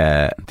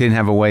didn't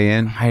have a way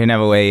in? I didn't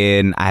have a way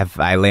in.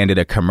 I landed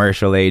a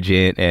commercial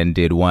agent and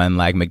did one,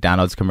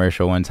 McDonald's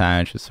commercial one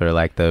time, which was sort of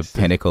like the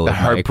pinnacle of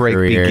my career. The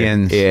heartbreak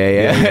begins.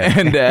 Yeah.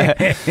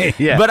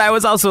 And, but I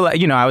was also,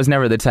 I was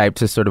never the type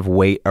to sort of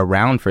wait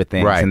around for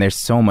things, and there's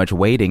so much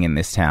waiting in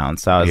this town,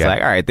 so I was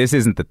like, all right, this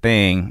isn't the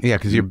thing. Yeah,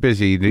 because you're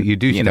busy,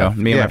 you do stuff.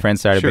 Me and my friends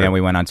started a band.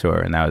 We went on tour,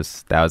 and that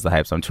was the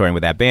hype. So I'm touring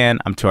with that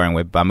band. I'm touring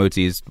with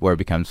Bamuti's Where It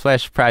Becomes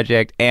Flesh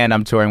project, and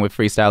I'm touring with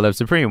Freestyle Love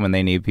Supreme when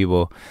they need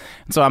people.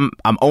 And so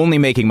I'm only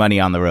making money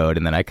on the road,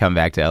 and then I come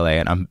back to LA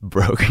and I'm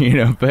broke.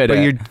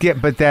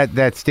 But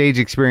that stage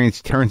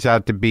experience turns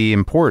out to be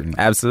important.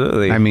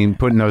 Absolutely. I mean,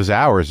 putting those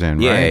hours in.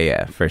 Right?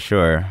 Yeah, for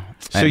sure.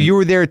 So you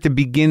were there at the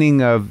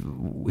beginning of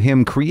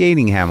him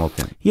creating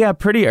Hamilton. Yeah,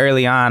 pretty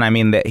early on. I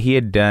mean, that he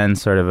had done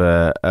sort of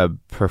a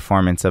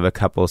performance of a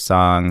couple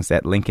songs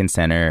at Lincoln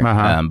Center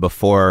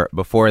before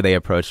they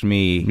approached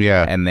me.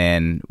 Yeah. And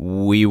then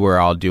we were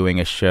all doing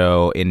a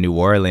show in New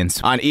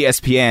Orleans on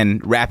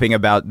ESPN, rapping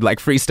about,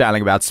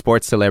 freestyling about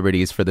sports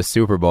celebrities for the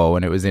Super Bowl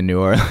when it was in New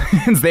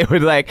Orleans. They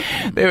would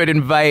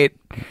invite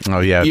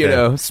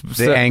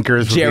the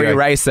anchors, Jerry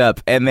Rice up,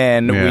 and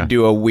then we'd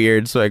do a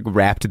weird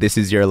rapped "This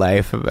Is Your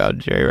Life" about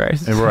Jerry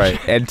Rice, right?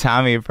 And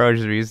Tommy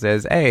approaches me and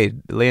says, "Hey,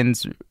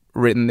 Lynn's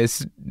written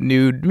this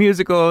new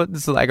musical.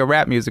 This is like a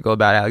rap musical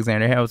about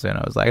Alexander Hamilton."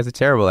 I was like, "It's a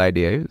terrible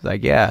idea." He was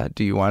like, "Yeah,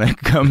 do you want to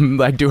come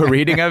do a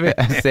reading of it?"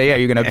 I say, "Yeah,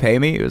 you're gonna pay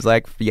me?" He was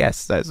like,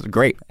 "Yes, that's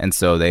great." And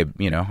so they,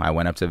 I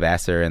went up to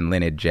Vassar, and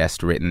Lynn had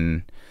just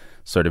written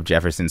sort of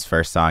Jefferson's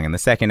first song in the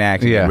second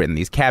act. He had written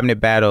these cabinet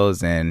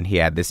battles, and he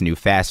had this new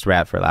fast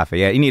rap for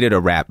Lafayette. He needed a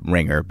rap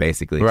ringer,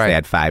 basically. Right. They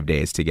had 5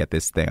 days to get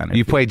this thing on it.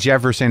 You played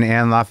Jefferson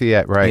and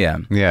Lafayette, right?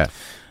 Yeah.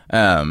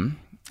 And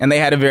they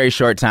had a very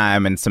short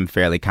time and some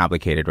fairly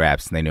complicated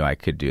raps, and they knew I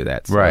could do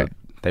that. So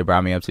they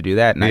brought me up to do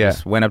that, and I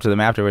just went up to them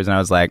afterwards, and I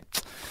was like,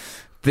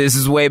 this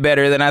is way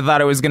better than I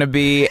thought it was going to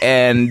be,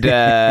 and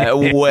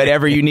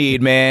whatever you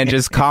need, man,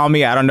 just call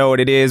me. I don't know what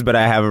it is, but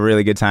I have a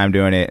really good time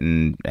doing it,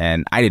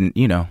 and I didn't,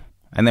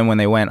 And then when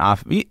they went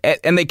off,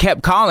 and they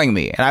kept calling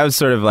me, and I was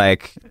sort of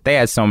like, they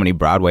had so many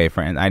Broadway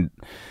friends.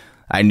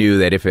 I knew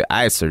that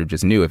I sort of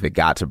just knew if it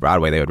got to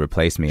Broadway, they would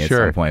replace me at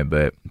some point,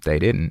 but they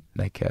didn't.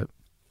 They kept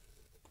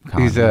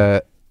calling He's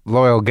a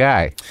loyal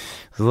guy.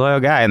 He's a loyal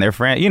guy, and they're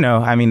friends.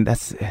 I mean,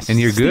 that's and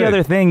you're good. The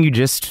other thing,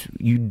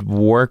 you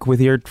work with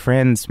your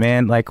friends,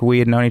 man. We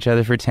had known each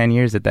other for 10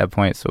 years at that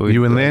point. So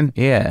you and Lynn?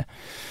 Yeah.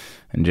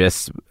 And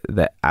just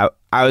that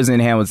I was in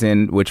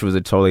Hamilton, which was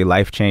a totally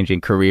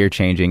life-changing,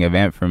 career-changing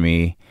event for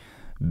me,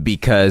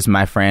 because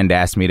my friend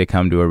asked me to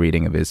come do a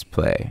reading of his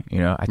play.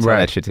 I tell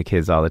that shit to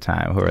kids all the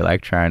time who are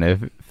trying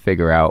to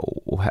figure out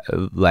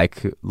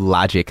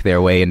logic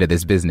their way into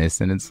this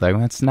business, and it's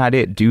that's not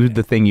it. Do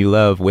the thing you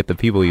love with the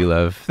people you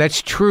love.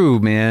 That's true,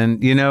 man.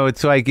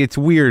 It's it's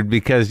weird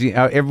because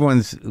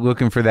everyone's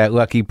looking for that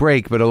lucky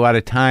break, but a lot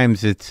of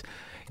times it's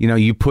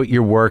you put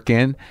your work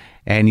in,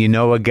 and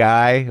a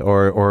guy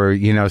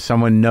or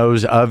someone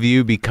knows of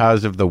you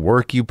because of the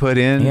work you put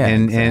in,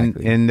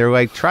 and they're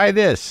like, try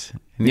this.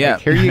 And you're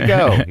like, here you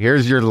go.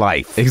 Here's your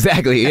life.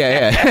 Exactly.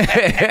 Yeah.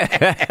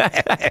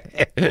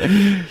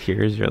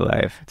 Here's your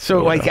life.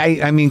 So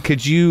I mean,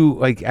 could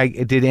you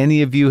did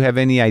any of you have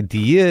any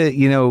idea,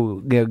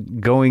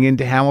 going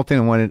into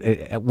Hamilton,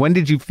 when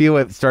did you feel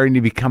it starting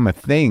to become a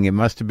thing? It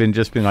must have been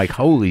like,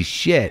 holy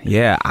shit.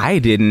 Yeah, I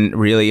didn't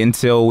really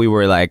until we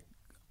were like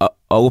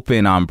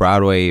open on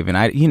Broadway. Even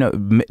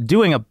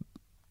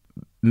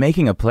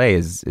making a play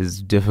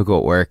is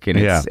difficult work, and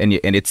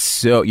it's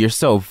so you're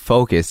so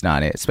focused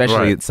on it,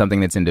 especially it's something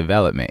that's in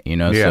development.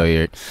 So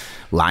your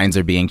lines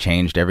are being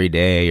changed every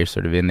day. You're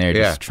sort of in there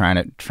just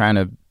trying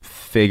to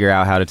figure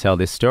out how to tell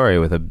this story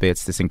with a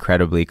bits. This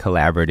incredibly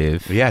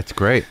collaborative. Yeah, it's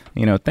great.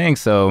 Thing.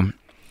 So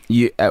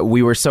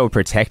we were so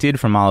protected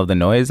from all of the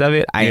noise of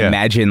it. I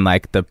imagine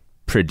like the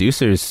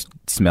producers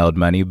smelled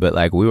money, but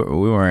like we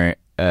weren't.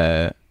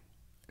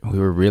 We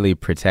were really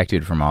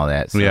protected from all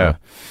that. So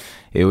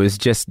it was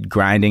just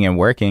grinding and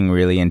working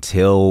really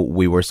until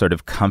we were sort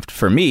of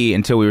comfortably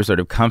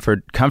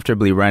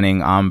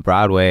running on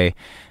Broadway. And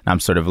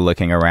I'm sort of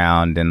looking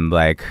around and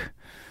like,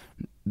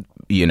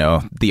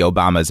 the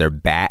Obamas are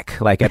back,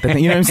 like at the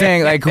thing, you know what I'm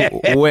saying? Like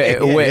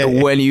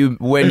when you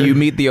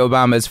meet the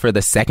Obamas for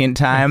the second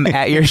time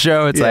at your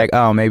show, it's like,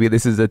 oh, maybe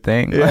this is a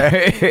thing.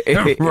 Right.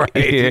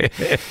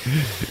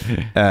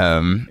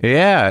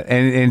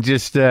 And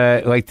just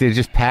like they're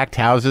just packed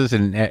houses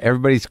and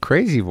everybody's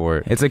crazy for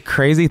it. It's a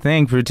crazy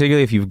thing,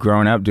 particularly if you've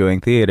grown up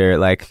doing theater.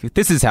 Like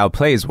this is how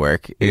plays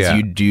work.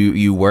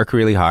 You work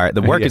really hard.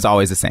 The work is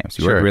always the same.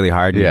 So you work really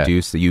hard and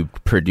you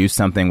produce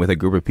something with a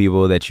group of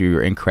people that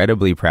you're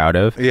incredibly proud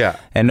of. Yeah.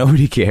 And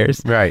nobody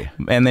cares. Right.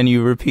 And then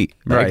you repeat.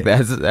 Like, right.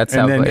 That's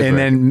how plays work. And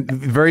then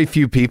very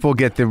few people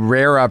get the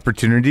rare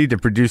opportunity to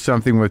produce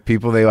something with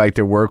people they like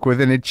to work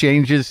with, and it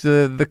changes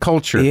the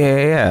culture.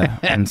 Yeah.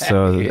 And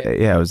so,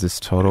 it was this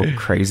total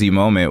crazy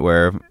moment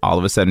where all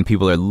of a sudden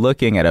people are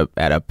looking at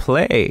a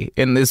play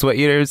in this way,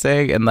 you know what I'm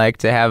saying? And like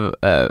to have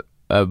a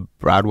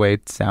Broadway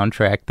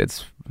soundtrack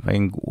that's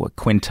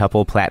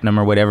quintuple platinum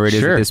or whatever it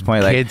is at this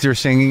point. Like, kids are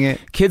singing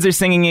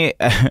it.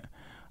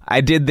 I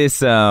did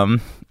this.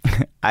 And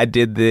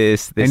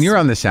you're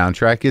on the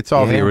soundtrack. It's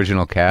all the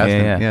original cast.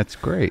 Yeah, it's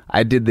great.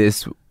 I did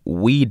this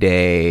We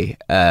Day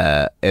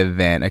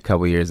event a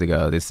couple years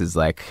ago. This is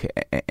like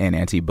an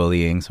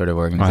anti-bullying sort of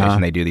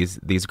organization. They do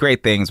these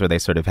great things where they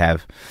sort of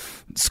have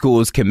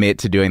schools commit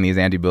to doing these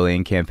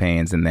anti-bullying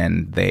campaigns, and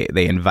then they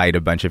invite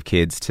a bunch of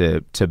kids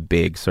to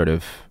big sort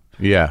of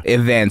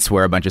events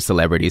where a bunch of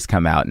celebrities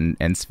come out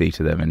and speak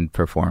to them and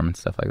perform and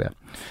stuff like that.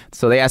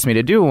 So they asked me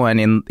to do one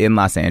in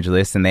Los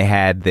Angeles, and they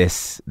had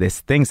this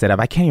thing set up.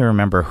 I can't even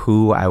remember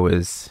who I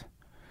was.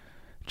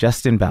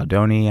 Justin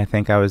Baldoni, I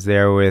think I was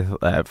there with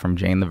from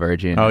Jane the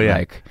Virgin. Oh yeah.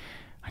 Like,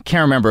 I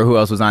can't remember who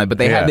else was on it, but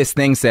they had this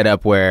thing set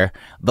up where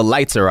the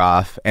lights are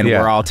off and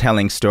we're all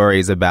telling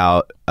stories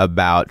about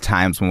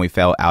times when we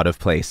felt out of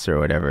place or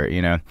whatever,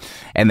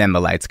 and then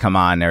the lights come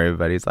on and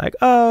everybody's like,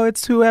 oh,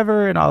 it's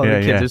whoever, and all of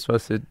the kids are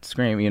supposed to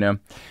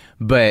scream,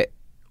 but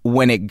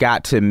when it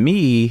got to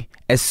me,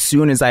 as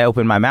soon as I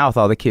opened my mouth,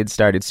 all the kids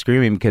started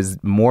screaming because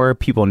more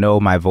people know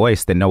my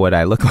voice than know what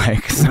I look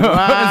like. So, so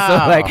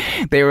like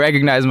they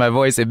recognized my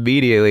voice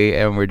immediately,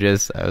 and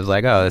I was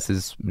like, oh, this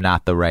is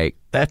not the right.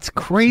 That's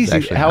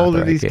crazy. How old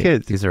are these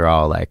kids? These are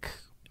all like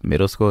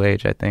middle school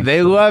age, I think.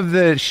 They love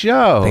the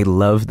show. They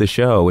love the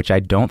show, which I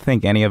don't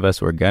think any of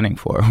us were gunning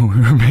for when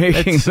we were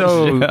making That's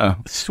so the show.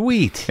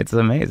 Sweet. It's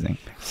amazing.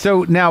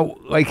 So now,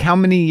 like, how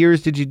many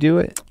years did you do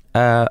it?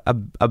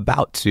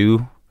 About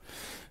 2.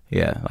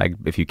 Yeah, like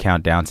if you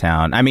count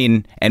downtown. I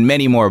mean, and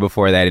many more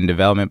before that in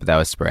development, but that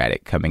was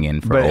sporadic coming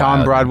in for a while. But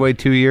on Broadway,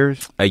 2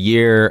 years? A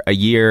year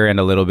and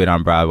a little bit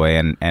on Broadway,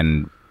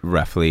 and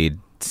roughly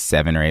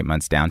 7 or 8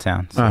 months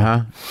downtown.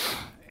 So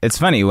it's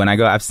funny, when I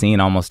go, I've seen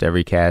almost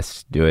every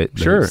cast do it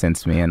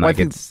since me, and like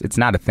it's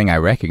not a thing I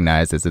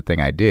recognize as a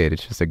thing I did.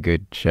 It's just a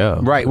good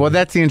show. Right. Well,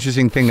 that's the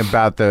interesting thing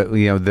about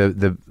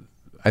the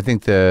I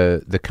think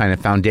the kind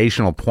of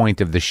foundational point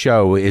of the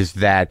show is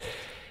that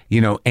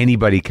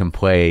anybody can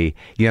play,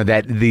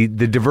 that the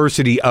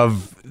diversity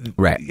of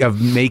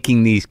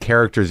making these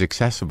characters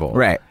accessible,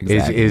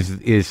 exactly.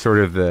 is sort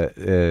of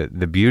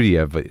the beauty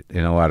of it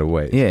in a lot of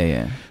ways.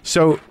 Yeah.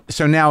 So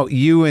now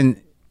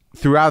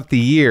throughout the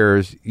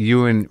years,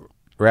 you and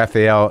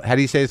Raphael, how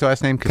do you say his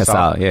last name?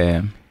 Casal.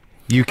 Yeah.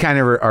 You kind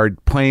of are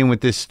playing with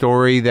this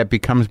story that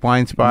becomes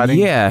Blind Spotting.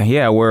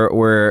 Yeah.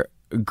 We're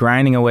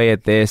grinding away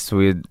at this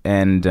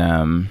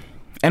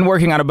and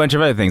working on a bunch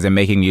of other things and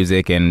making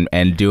music and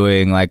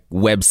doing like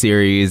web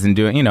series and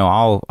doing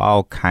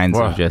all kinds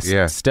of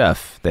just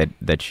stuff that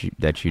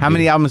you How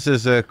many albums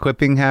does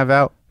Clipping have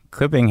out?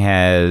 Clipping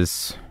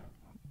has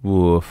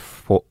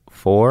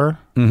 4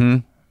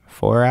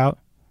 out.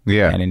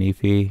 Yeah, and an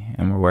EP,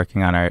 and we're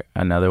working on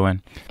another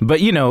one.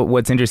 But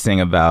what's interesting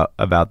about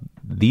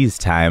these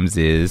times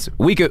is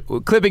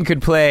Clipping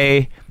could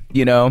play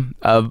you know,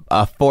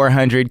 a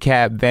 400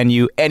 cap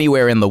venue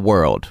anywhere in the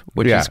world,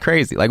 which is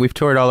crazy. Like, we've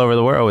toured all over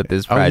the world with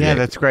this project. Oh, yeah,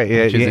 that's great.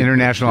 Yeah,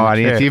 international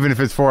audience. Sure. Even if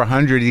it's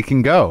 400, you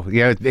can go.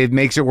 Yeah, it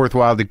makes it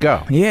worthwhile to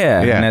go.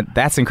 Yeah, and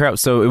that's incredible.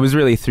 So it was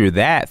really through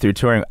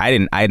touring.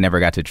 I had never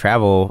got to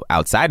travel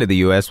outside of the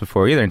U.S.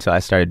 before either until I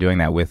started doing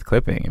that with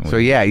Clipping. So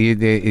yeah,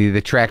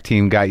 the track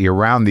team got you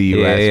around the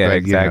U.S. Yeah, but,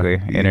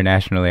 exactly.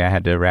 Internationally, I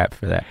had to rap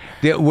for that.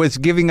 Was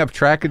giving up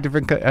track a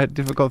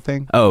difficult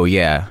thing? Oh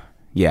yeah.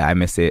 Yeah, I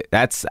miss it.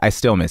 I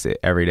still miss it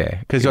every day.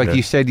 Because like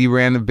you said, you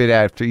ran a bit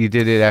after, you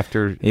did it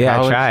after Yeah,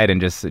 college? I tried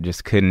and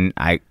just couldn't,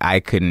 I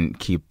couldn't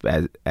keep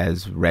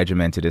as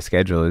regimented a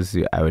schedule as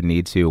I would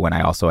need to when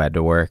I also had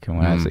to work and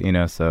when I was, you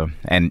know, so,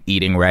 and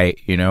eating right,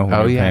 you know.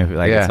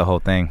 It's the whole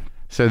thing.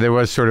 So there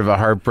was sort of a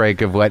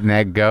heartbreak of letting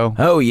that go?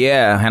 Oh,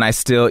 yeah. And I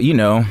still, you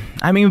know,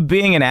 I mean,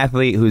 being an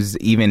athlete who's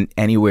even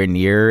anywhere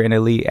near an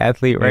elite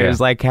athlete, right, is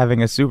like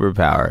having a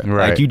superpower.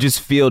 Right. Like, you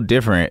just feel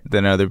different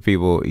than other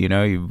people, you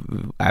know?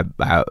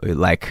 I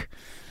like,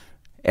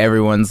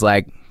 everyone's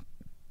like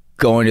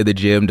going to the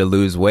gym to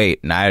lose weight.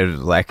 And I was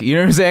like, you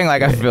know what I'm saying?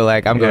 Like, I feel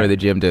like I'm going to the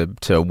gym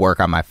to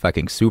work on my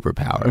fucking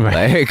superpower.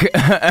 Right.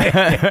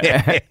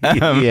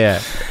 Like,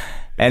 yeah.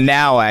 And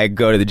now I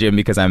go to the gym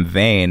because I'm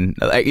vain.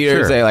 Like, you know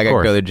what I'm saying? Like, I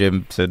go to the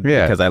gym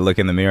because I look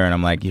in the mirror and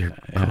I'm like, you're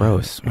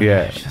gross. Man.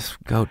 Yeah.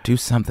 Just go do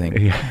something.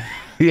 Yeah.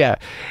 Yeah.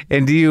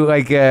 And do you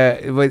like,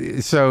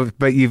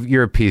 but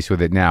you're at peace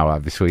with it now,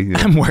 obviously.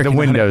 I'm working the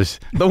windows.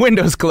 The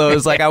windows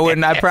closed. Like,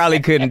 I probably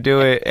couldn't do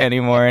it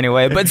anymore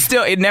anyway. But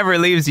still, it never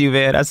leaves you,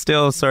 man. I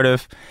still sort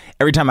of,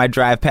 every time I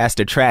drive past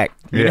a track,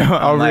 you know,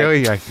 I'm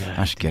really? Like,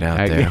 I should get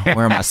out there.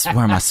 Where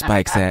are my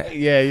spikes at?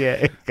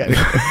 Yeah.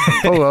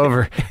 Pull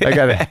over. I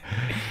got it.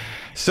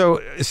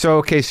 So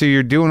okay. So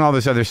you're doing all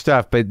this other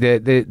stuff, but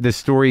the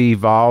story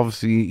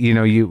evolves. You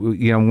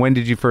know. When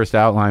did you first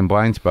outline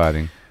Blind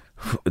Spotting?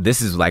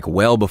 This is like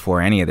well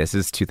before any of this.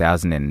 This is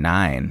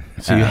 2009.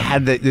 So you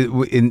had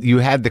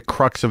the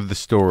crux of the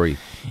story.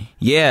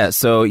 Yeah.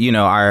 So, you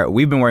know,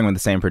 we've been working with the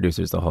same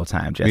producers the whole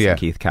time, Jess and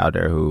Keith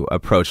Calder, who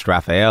approached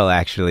Raphael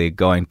actually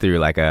going through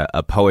like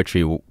a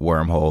poetry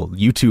wormhole,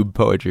 YouTube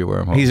poetry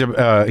wormhole. He's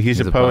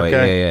a poet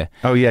guy? Yeah.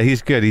 Oh yeah,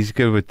 he's good. He's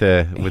good with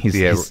the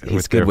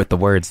he's good with the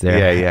words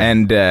there. Yeah.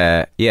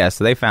 And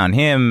so they found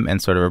him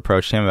and sort of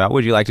approached him about,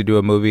 would you like to do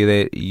a movie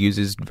that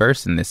uses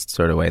verse in this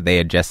sort of way? They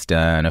had just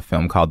done a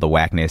film called The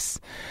Whackness.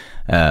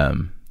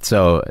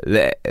 So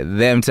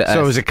them to us. So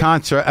it was a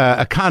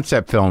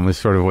concept film was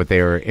sort of what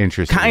they were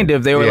interested in. Kind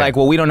of. They were like,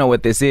 well, we don't know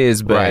what this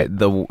is, but right.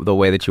 the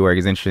way that you work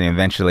is interesting.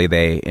 Eventually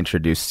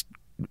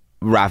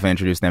Rafa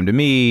introduced them to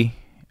me.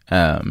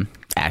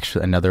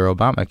 Actually, another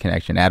Obama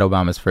connection. At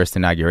Obama's first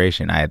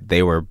inauguration,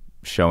 they were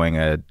showing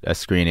a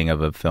screening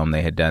of a film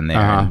they had done there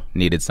and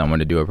needed someone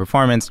to do a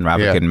performance, and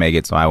Rafa couldn't make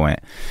it, so I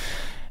went.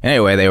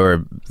 Anyway, they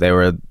were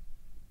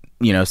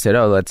you know, said,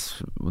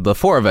 the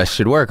four of us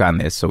should work on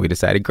this. So we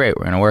decided, great,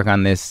 we're going to work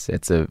on this.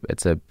 It's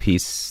a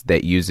piece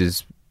that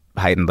uses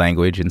heightened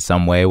language in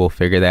some way. We'll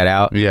figure that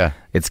out. Yeah.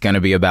 It's going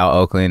to be about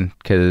Oakland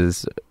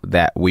because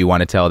that we want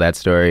to tell that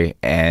story,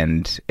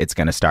 and it's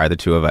going to star the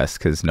two of us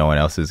because no one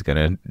else is going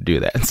to do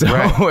that. So,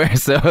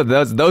 so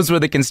those were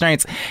the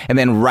constraints. And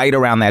then right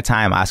around that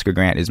time, Oscar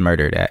Grant is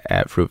murdered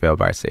at Fruitvale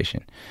Bar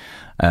Station,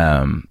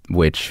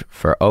 which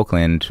for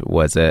Oakland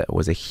was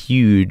a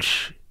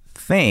huge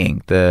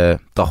thing, the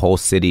whole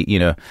city, you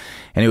know,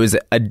 and it was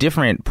a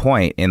different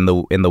point in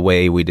the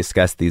way we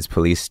discussed these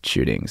police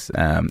shootings.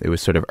 It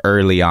was sort of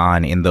early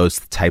on in those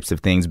types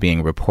of things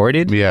being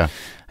reported. Yeah.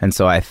 And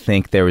so I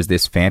think there was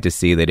this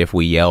fantasy that if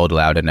we yelled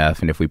loud enough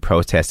and if we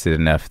protested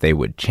enough, they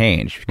would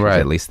change because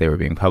at least they were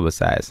being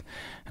publicized.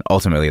 And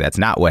ultimately, that's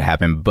not what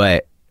happened,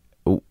 but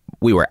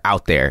we were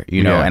out there,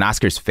 you know, and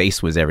Oscar's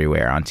face was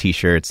everywhere on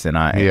T-shirts and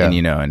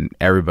you know, and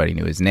everybody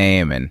knew his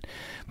name, and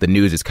the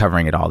news is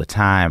covering it all the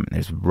time.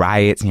 There's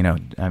riots, you know,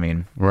 I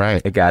mean,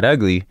 it got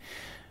ugly.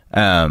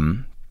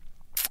 And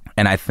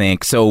I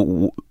think,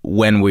 so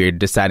when we're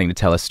deciding to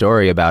tell a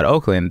story about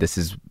Oakland, this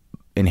is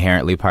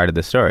inherently part of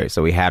the story.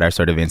 So we had our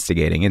sort of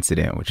instigating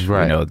incident, which, you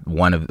know,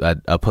 one of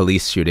a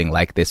police shooting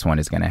like this one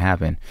is going to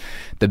happen.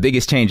 The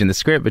biggest change in the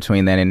script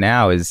between then and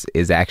now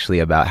is actually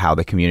about how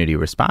the community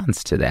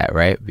responds to that,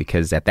 right?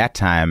 Because at that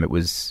time it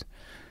was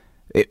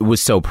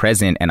so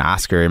present, and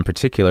Oscar in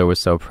particular was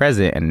so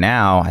present. And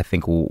now I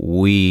think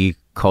we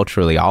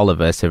culturally, all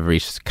of us, have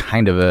reached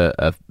kind of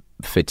a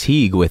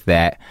fatigue with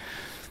that,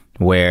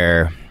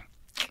 where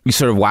you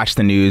sort of watch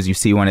the news, you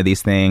see one of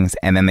these things,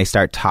 and then they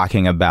start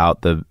talking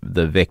about the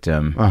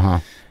victim.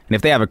 And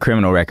if they have a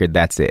criminal record,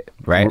 that's it,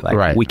 right?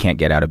 Like, we can't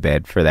get out of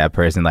bed for that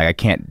person. Like, I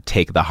can't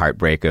take the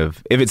heartbreak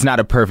of, if it's not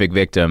a perfect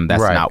victim,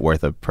 that's not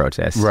worth a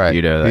protest. Right.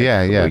 You know,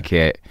 like, we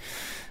can't,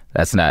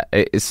 that's not,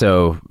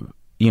 so,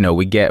 you know,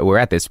 we're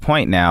at this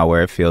point now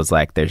where it feels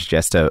like there's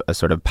just a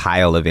sort of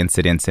pile of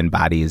incidents and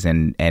bodies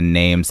and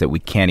names that we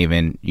can't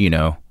even, you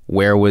know,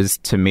 where was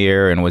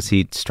Tamir and was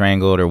he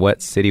strangled or what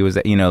city was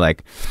that? You know,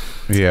 like,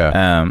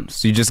 so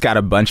you just got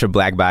a bunch of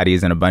black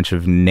bodies and a bunch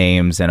of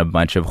names and a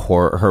bunch of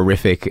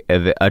horrific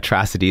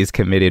atrocities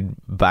committed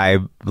by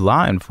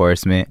law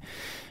enforcement.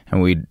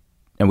 and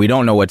we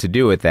don't know what to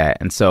do with that.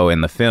 And so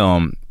in the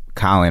film,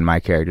 Colin, my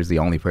character, is the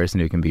only person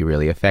who can be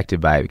really affected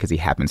by it because he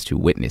happens to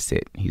witness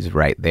it. He's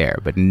right there,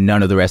 but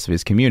none of the rest of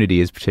his community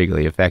is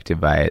particularly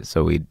affected by it.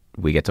 So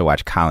we get to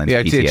watch Colin's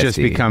PTSD. It just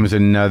becomes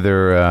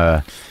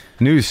another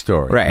news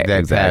story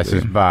that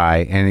passes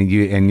by,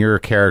 and your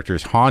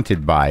character's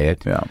haunted by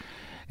it. Yeah.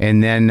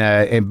 And then,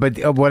 but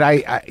what I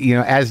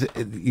as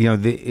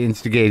the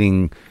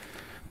instigating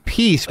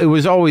piece, it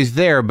was always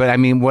there. But I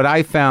mean, what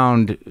I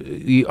found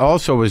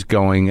also was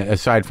going,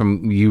 aside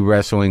from you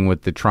wrestling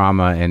with the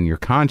trauma and your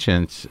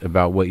conscience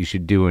about what you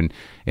should do in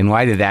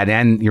light of that,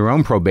 and your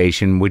own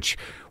probation, which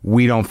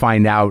we don't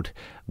find out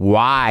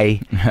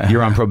why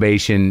you're on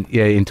probation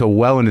until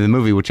well into the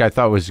movie, which I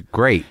thought was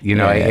great.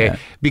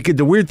 Because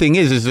the weird thing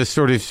is this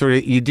sort of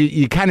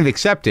you kind of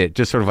accept it,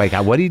 just sort of like,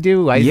 what do you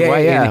do?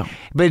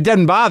 But it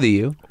doesn't bother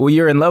you. Well,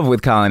 you're in love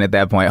with Colin at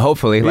that point.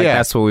 Hopefully,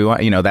 that's what we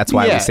want. That's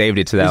why we saved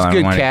it to that long.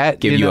 Good I want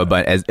cat, to give you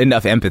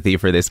enough empathy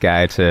for this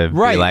guy to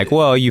be like,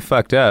 well, you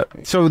fucked up.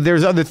 So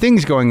there's other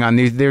things going on.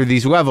 There are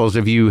these levels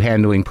of you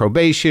handling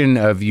probation,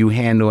 of you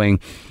handling,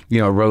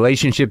 a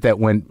relationship that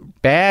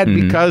went bad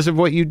because of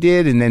what you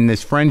did, and then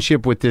this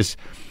friendship with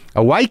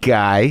a white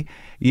guy,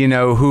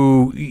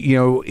 who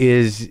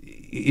is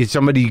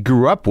somebody you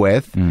grew up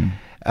with, and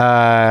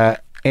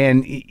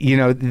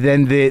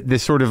then the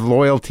sort of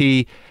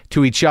loyalty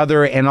to each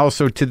other and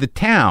also to the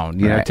town,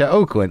 to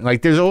Oakland.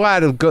 Like there's a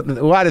lot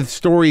of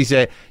stories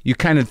that you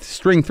kind of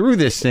string through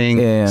this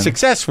thing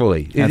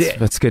successfully.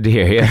 That's good to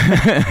hear.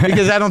 Yeah,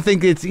 because I don't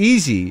think it's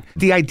easy.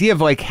 The idea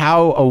of like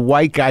how a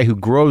white guy who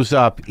grows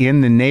up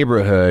in the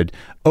neighborhood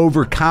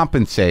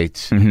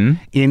overcompensates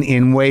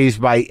in ways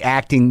by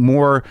acting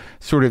more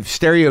sort of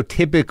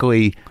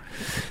stereotypically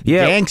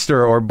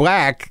gangster or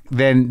black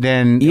than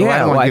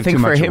I think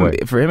for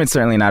him it's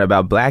certainly not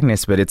about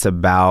blackness, but it's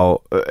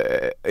about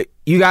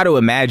you got to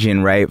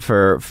imagine, right,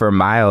 for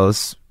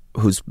Miles,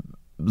 who's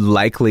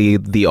likely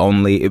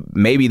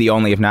maybe the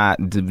only, if not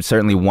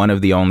certainly one of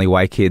the only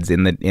white kids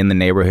in the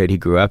neighborhood he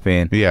grew up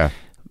in.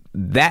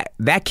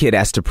 That kid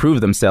has to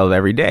prove themselves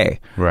every day,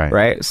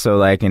 right? So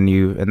like,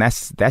 and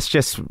that's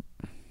just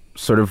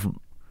sort of,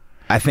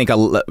 I think,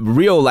 a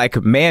real like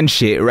man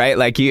shit, right?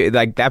 Like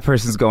that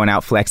person's going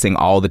out flexing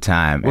all the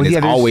time, and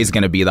it's always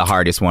going to be the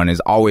hardest one. Is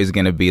always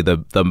going to be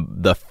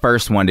the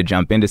first one to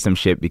jump into some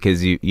shit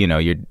because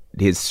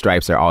his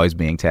stripes are always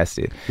being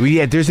tested. Well,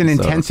 yeah, there's an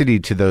intensity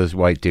to those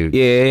white dudes.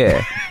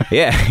 Yeah.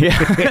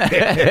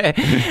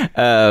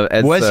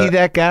 Was he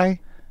that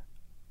guy?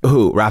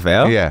 Who,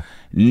 Raphael? Yeah.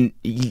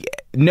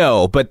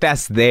 No, but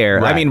that's there.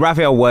 Right. I mean,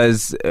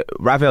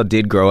 Raphael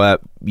did grow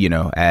up,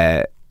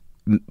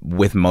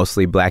 with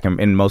mostly black and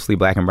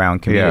brown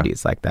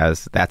communities. Like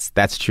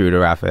that's true to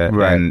Raphael.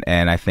 Right.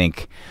 And I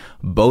think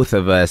both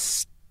of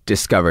us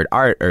discovered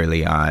art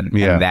early on,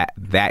 and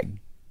that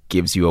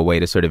gives you a way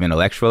to sort of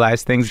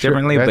intellectualize things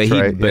differently.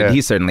 But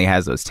he certainly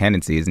has those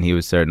tendencies, and he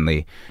was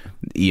certainly,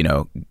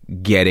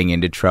 getting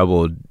into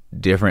trouble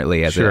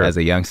differently as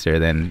a youngster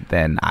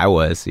than I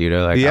was.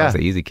 I was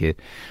an easy kid.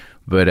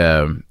 But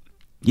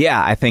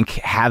I think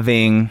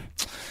having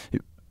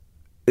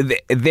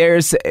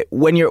there's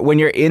when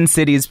you're in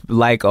cities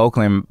like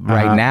Oakland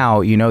right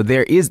now,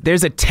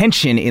 there's a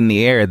tension in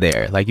the air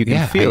there. Like you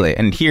can feel it,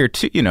 and here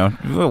too,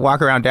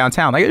 walk around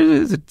downtown, like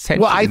there's a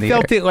tension. Well, I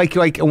felt it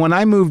like when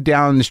I moved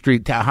down the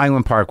street to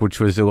Highland Park, which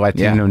was a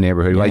Latino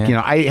neighborhood.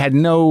 I had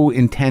no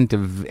intent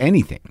of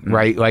anything,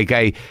 right? Like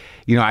I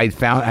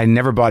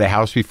never bought a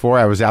house before.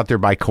 I was out there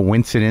by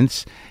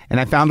coincidence, and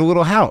I found a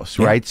little house,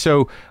 right?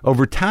 So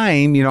over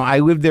time, I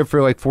lived there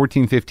for like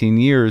 14, 15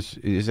 years.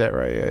 Is that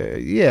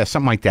right?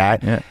 Something like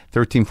that. Yeah.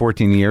 13,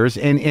 14 years.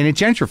 And it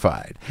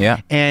gentrified. Yeah.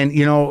 And,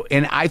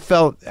 and I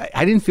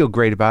didn't feel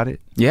great about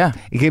it. Yeah.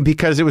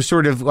 Because it was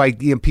sort of like,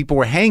 people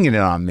were hanging it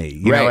on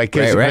me,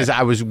 because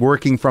I was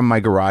working from my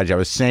garage. I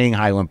was saying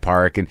Highland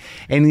Park, and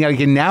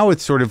now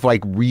it's sort of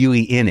like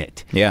really in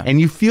it. Yeah.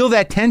 And you feel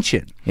that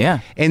tension. Yeah.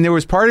 And there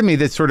was part of me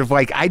that's sort of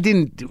like, I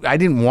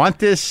didn't want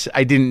this.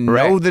 I didn't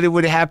know that it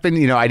would happen.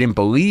 I didn't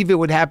believe it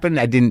would happen.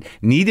 I didn't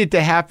need it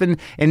to happen.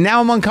 And now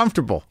I'm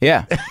uncomfortable.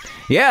 Yeah.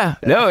 Yeah.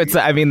 No,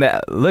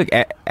 look,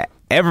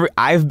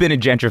 I've been a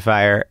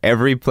gentrifier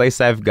every place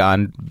I've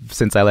gone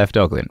since I left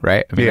Oakland,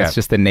 right? I mean, that's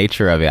just the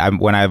nature of it.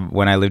 When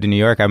I lived in New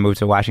York, I moved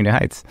to Washington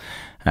Heights.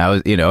 And I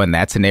was, and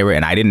that's a neighborhood,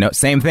 and I didn't know,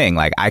 same thing.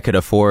 Like I could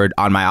afford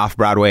on my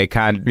off-Broadway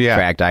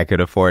contract, I could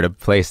afford a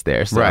place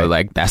there. So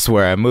like, that's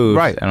where I moved.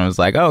 Right. And I was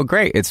like, oh,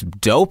 great. It's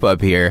dope up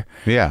here.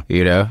 Yeah.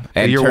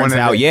 And it turns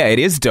out, it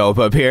is dope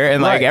up here.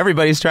 And like,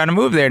 everybody's trying to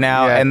move there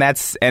now. Yeah.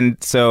 And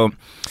so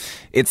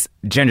it's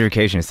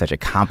gentrification is such a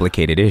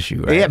complicated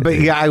issue, right? Yeah, but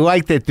I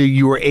like that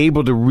you were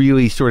able to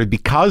really sort of,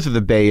 because of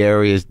the Bay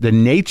Area, the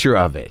nature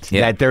of it,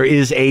 that there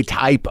is a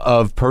type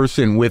of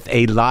person with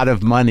a lot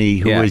of money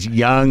who is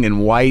young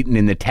and white and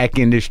in the tech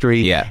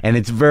industry, and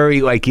it's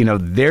very like,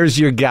 there's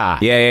your guy.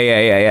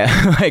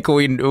 Yeah. Like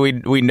we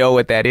know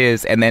what that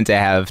is, and then to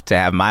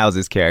have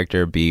Miles's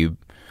character be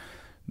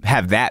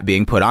have that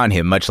being put on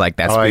him, much like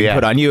that's being yeah.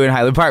 put on you in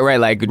Highland Park, right?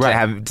 Like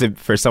Right.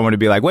 for someone to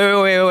be like,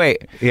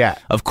 wait. Yeah.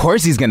 Of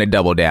course he's gonna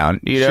double down.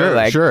 You know, Sure,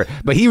 like, sure.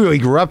 But he really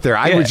grew up there.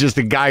 I was just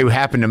a guy who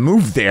happened to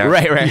move there.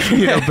 Right.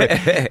 You know,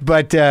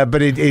 but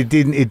it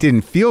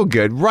didn't feel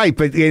good. Right.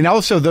 But and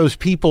also those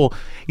people,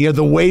 you know,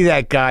 the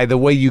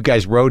way you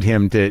guys wrote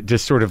him to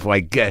just sort of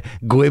like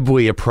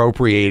glibly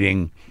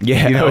appropriating.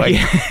 Yeah, you know, like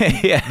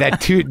yeah.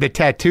 the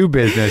tattoo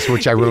business,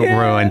 which I wrote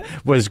ruin,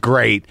 was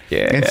great.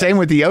 Yeah, and same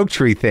with the oak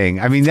tree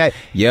thing. I mean that.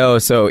 Yo,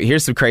 so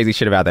here's some crazy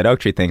shit about that oak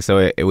tree thing.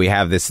 So we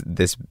have this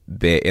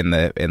bit in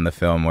the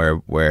film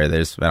where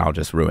there's, and I'll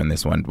just ruin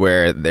this one,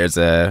 where there's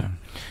a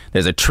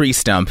tree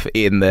stump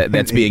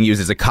that's being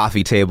used as a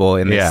coffee table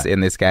in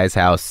this guy's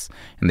house,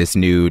 in this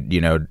new, you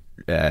know,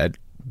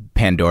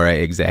 Pandora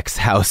exec's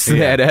house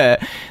that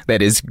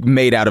is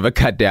made out of a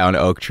cut down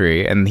oak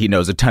tree, and he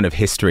knows a ton of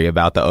history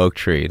about the oak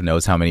tree,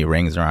 knows how many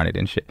rings are on it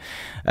and shit.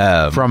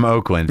 From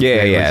Oakland.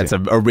 Yeah, it's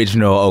an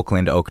original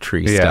Oakland oak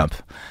tree stump.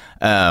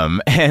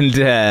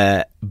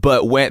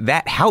 But when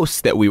that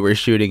house that we were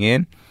shooting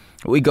in,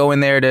 we go in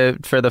there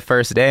for the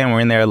first day, and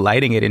we're in there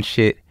lighting it and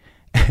shit.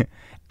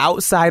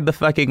 Outside the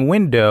fucking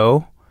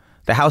window,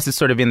 the house is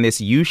sort of in this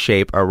U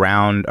shape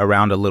around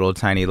a little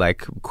tiny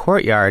like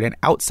courtyard, and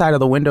outside of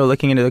the window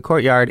looking into the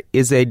courtyard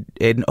is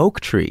an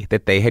oak tree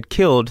that they had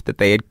killed, that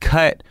they had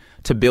cut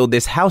to build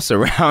this house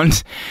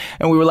around.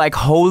 And we were like,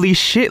 holy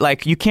shit,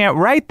 like you can't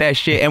write that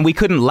shit. And we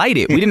couldn't light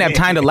it. We didn't have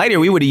time to light it, or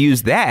we would have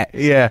used that.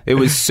 Yeah. It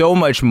was so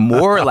much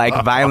more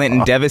like violent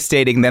and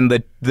devastating than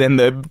the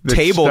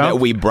table stump? that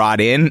we brought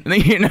in.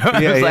 You know,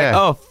 I was like,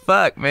 oh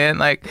fuck, man,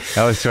 like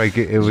That was like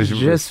it was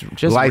just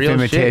life real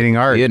imitating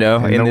shit, art, you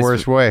know, in the this,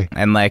 worst way.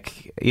 And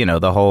like, you know,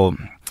 the whole.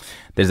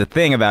 There's a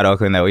thing about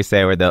Oakland that we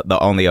say where the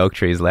only oak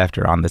trees left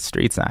are on the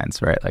street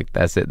signs, right? Like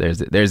that's it.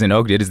 There's an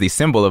oak. It is the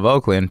symbol of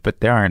Oakland, but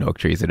there aren't oak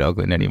trees in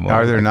Oakland anymore.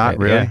 Are there like not that.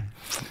 really? Yeah.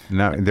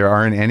 No, there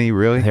aren't any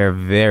really. There are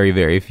very,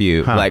 very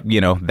few. Huh. Like, you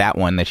know, that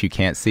one that you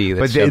can't see.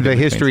 But the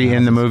history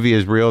in the movie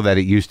is real. That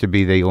it used to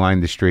be they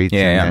lined the streets.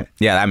 Yeah.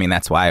 I mean,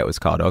 that's why it was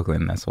called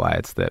Oakland. That's why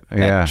it's that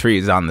tree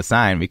is on the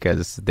sign,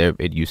 because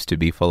it used to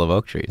be full of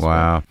oak trees.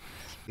 Wow.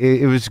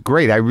 It was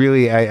great.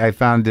 I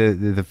found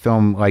the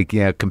film like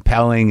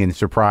compelling and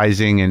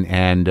surprising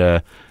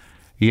and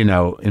you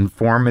know,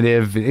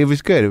 informative. It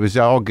was good. It was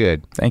all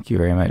good. Thank you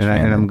very much.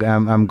 And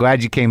I'm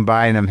glad you came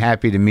by, and I'm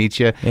happy to meet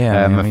you.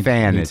 Yeah, I'm a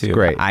fan. Me It's too.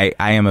 great. I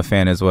am a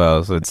fan as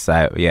well. So it's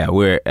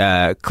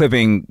we're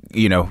clipping.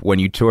 You know, when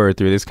you tour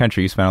through this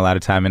country, you spend a lot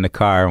of time in the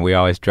car, and we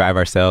always drive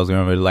ourselves. We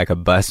don't really like a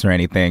bus or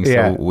anything,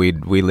 so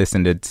we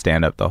listen to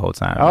stand up the whole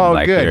time. Oh,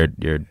 like, good.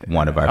 You're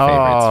one of our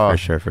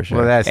favorites for sure.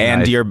 Well, that's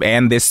and nice.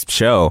 and this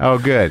show. Oh,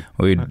 good.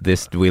 We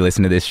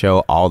listen to this show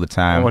all the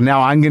time. Well, now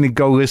I'm going to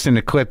go listen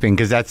to clipping,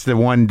 because that's the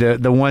one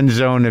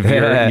zone of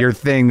your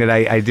thing that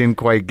I didn't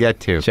quite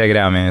get to. Check it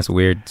out, man. It's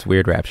weird. It's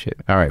weird rap shit.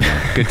 All right,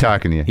 man. Good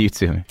talking to you. You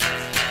too, man.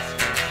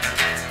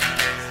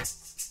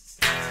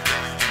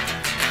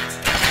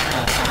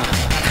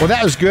 Well,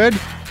 that was good.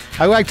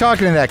 I like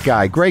talking to that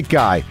guy. Great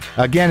guy.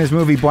 Again, his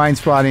movie Blind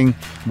Spotting,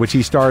 which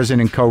he stars in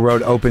and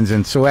co-wrote, opens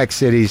in select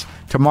cities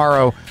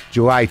tomorrow,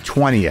 July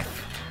 20th.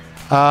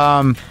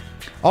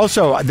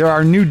 Also, there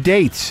are new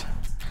dates.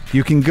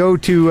 You can go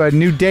to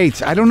new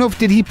dates. I don't know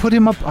did he put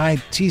him up?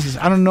 Jesus,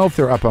 I don't know if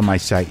they're up on my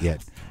site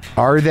yet.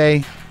 Are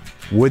they?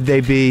 Would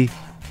they be?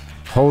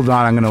 Hold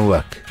on, I'm going to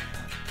look.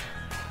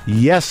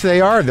 Yes,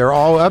 they are. They're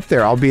all up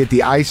there. I'll be at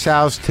the Ice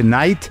House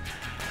tonight,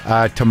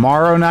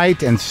 tomorrow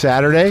night, and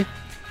Saturday.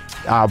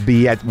 I'll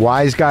be at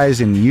Wise Guys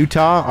in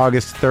Utah,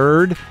 August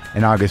 3rd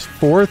and August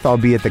 4th. I'll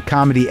be at the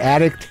Comedy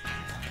Addict.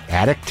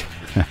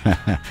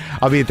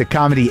 I'll be at the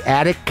Comedy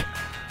Attic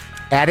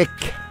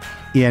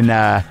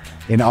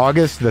in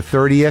August, the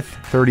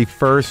 30th,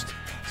 31st,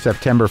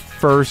 September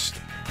 1st,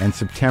 and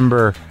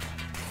September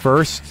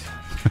 1st.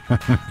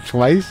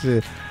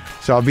 Twice.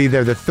 So I'll be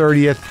there the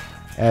 30th,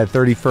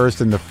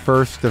 31st, and the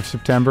 1st of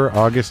September,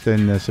 August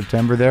and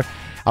September there.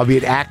 I'll be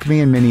at Acme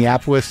in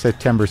Minneapolis,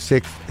 September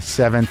 6th,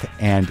 7th,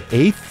 and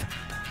 8th.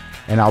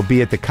 And I'll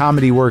be at the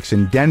Comedy Works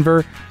in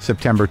Denver,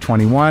 September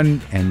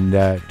 21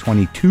 and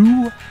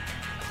 22.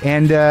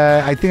 And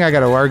I think I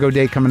got a Largo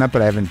date coming up,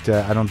 but I haven't.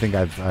 I don't think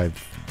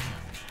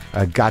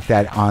I've got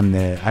that on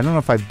the. I don't know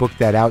if I've booked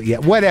that out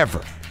yet.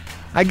 Whatever.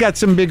 I got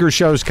some bigger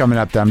shows coming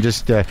up that I'm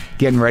just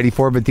getting ready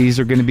for, but these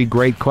are going to be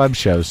great club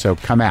shows, so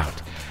come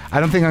out.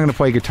 I don't think I'm going to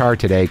play guitar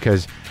today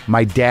because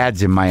my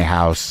dad's in my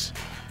house,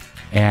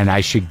 and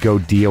I should go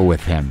deal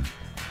with him.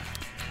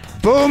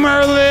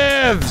 Boomer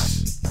lives!